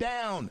him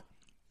down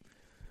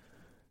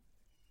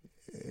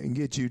and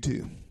get you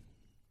too,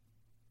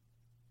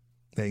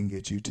 they can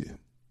get you too.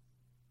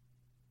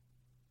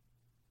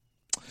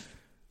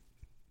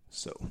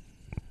 So,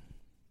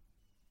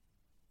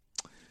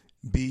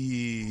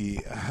 be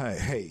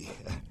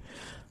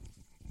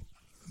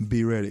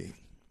ready.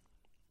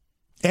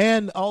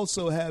 And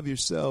also have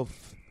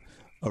yourself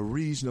a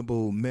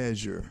reasonable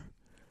measure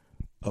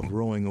of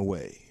rowing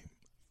away.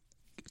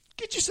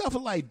 Get yourself a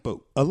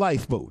lifeboat. I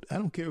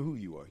don't care who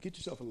you are. Get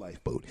yourself a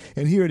lifeboat.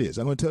 And here it is.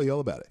 I'm going to tell you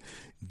all about it.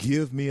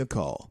 Give me a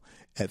call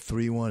at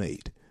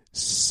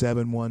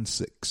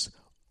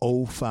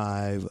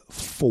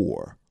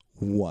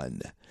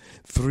 318-716-0541.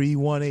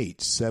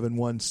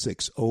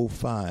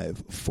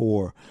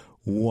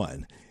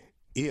 318-716-0541.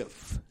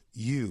 If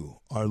you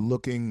are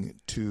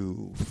looking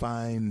to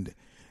find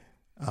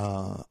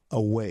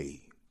a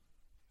way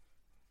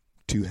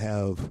to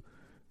have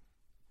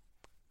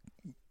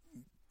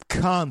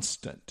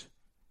constant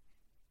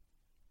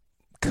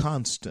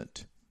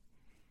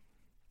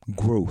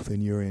growth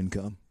in your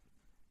income,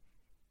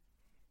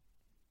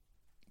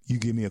 you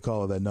give me a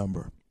call at that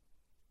number.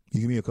 You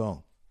give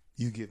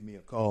me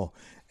a call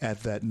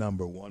at that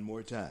number one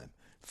more time.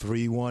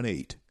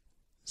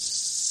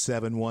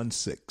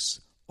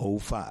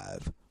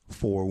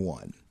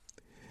 318-716-0541.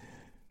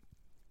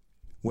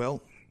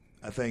 Well,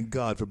 I thank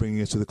God for bringing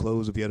us to the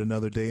close of yet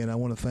another day, and I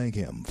want to thank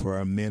him for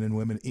our men and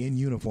women in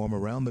uniform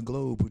around the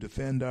globe who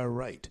defend our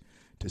right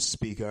to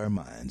speak our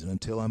minds. And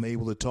until I'm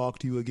able to talk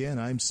to you again,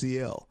 I'm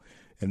CL,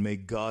 and may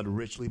God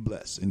richly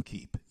bless and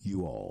keep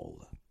you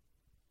all.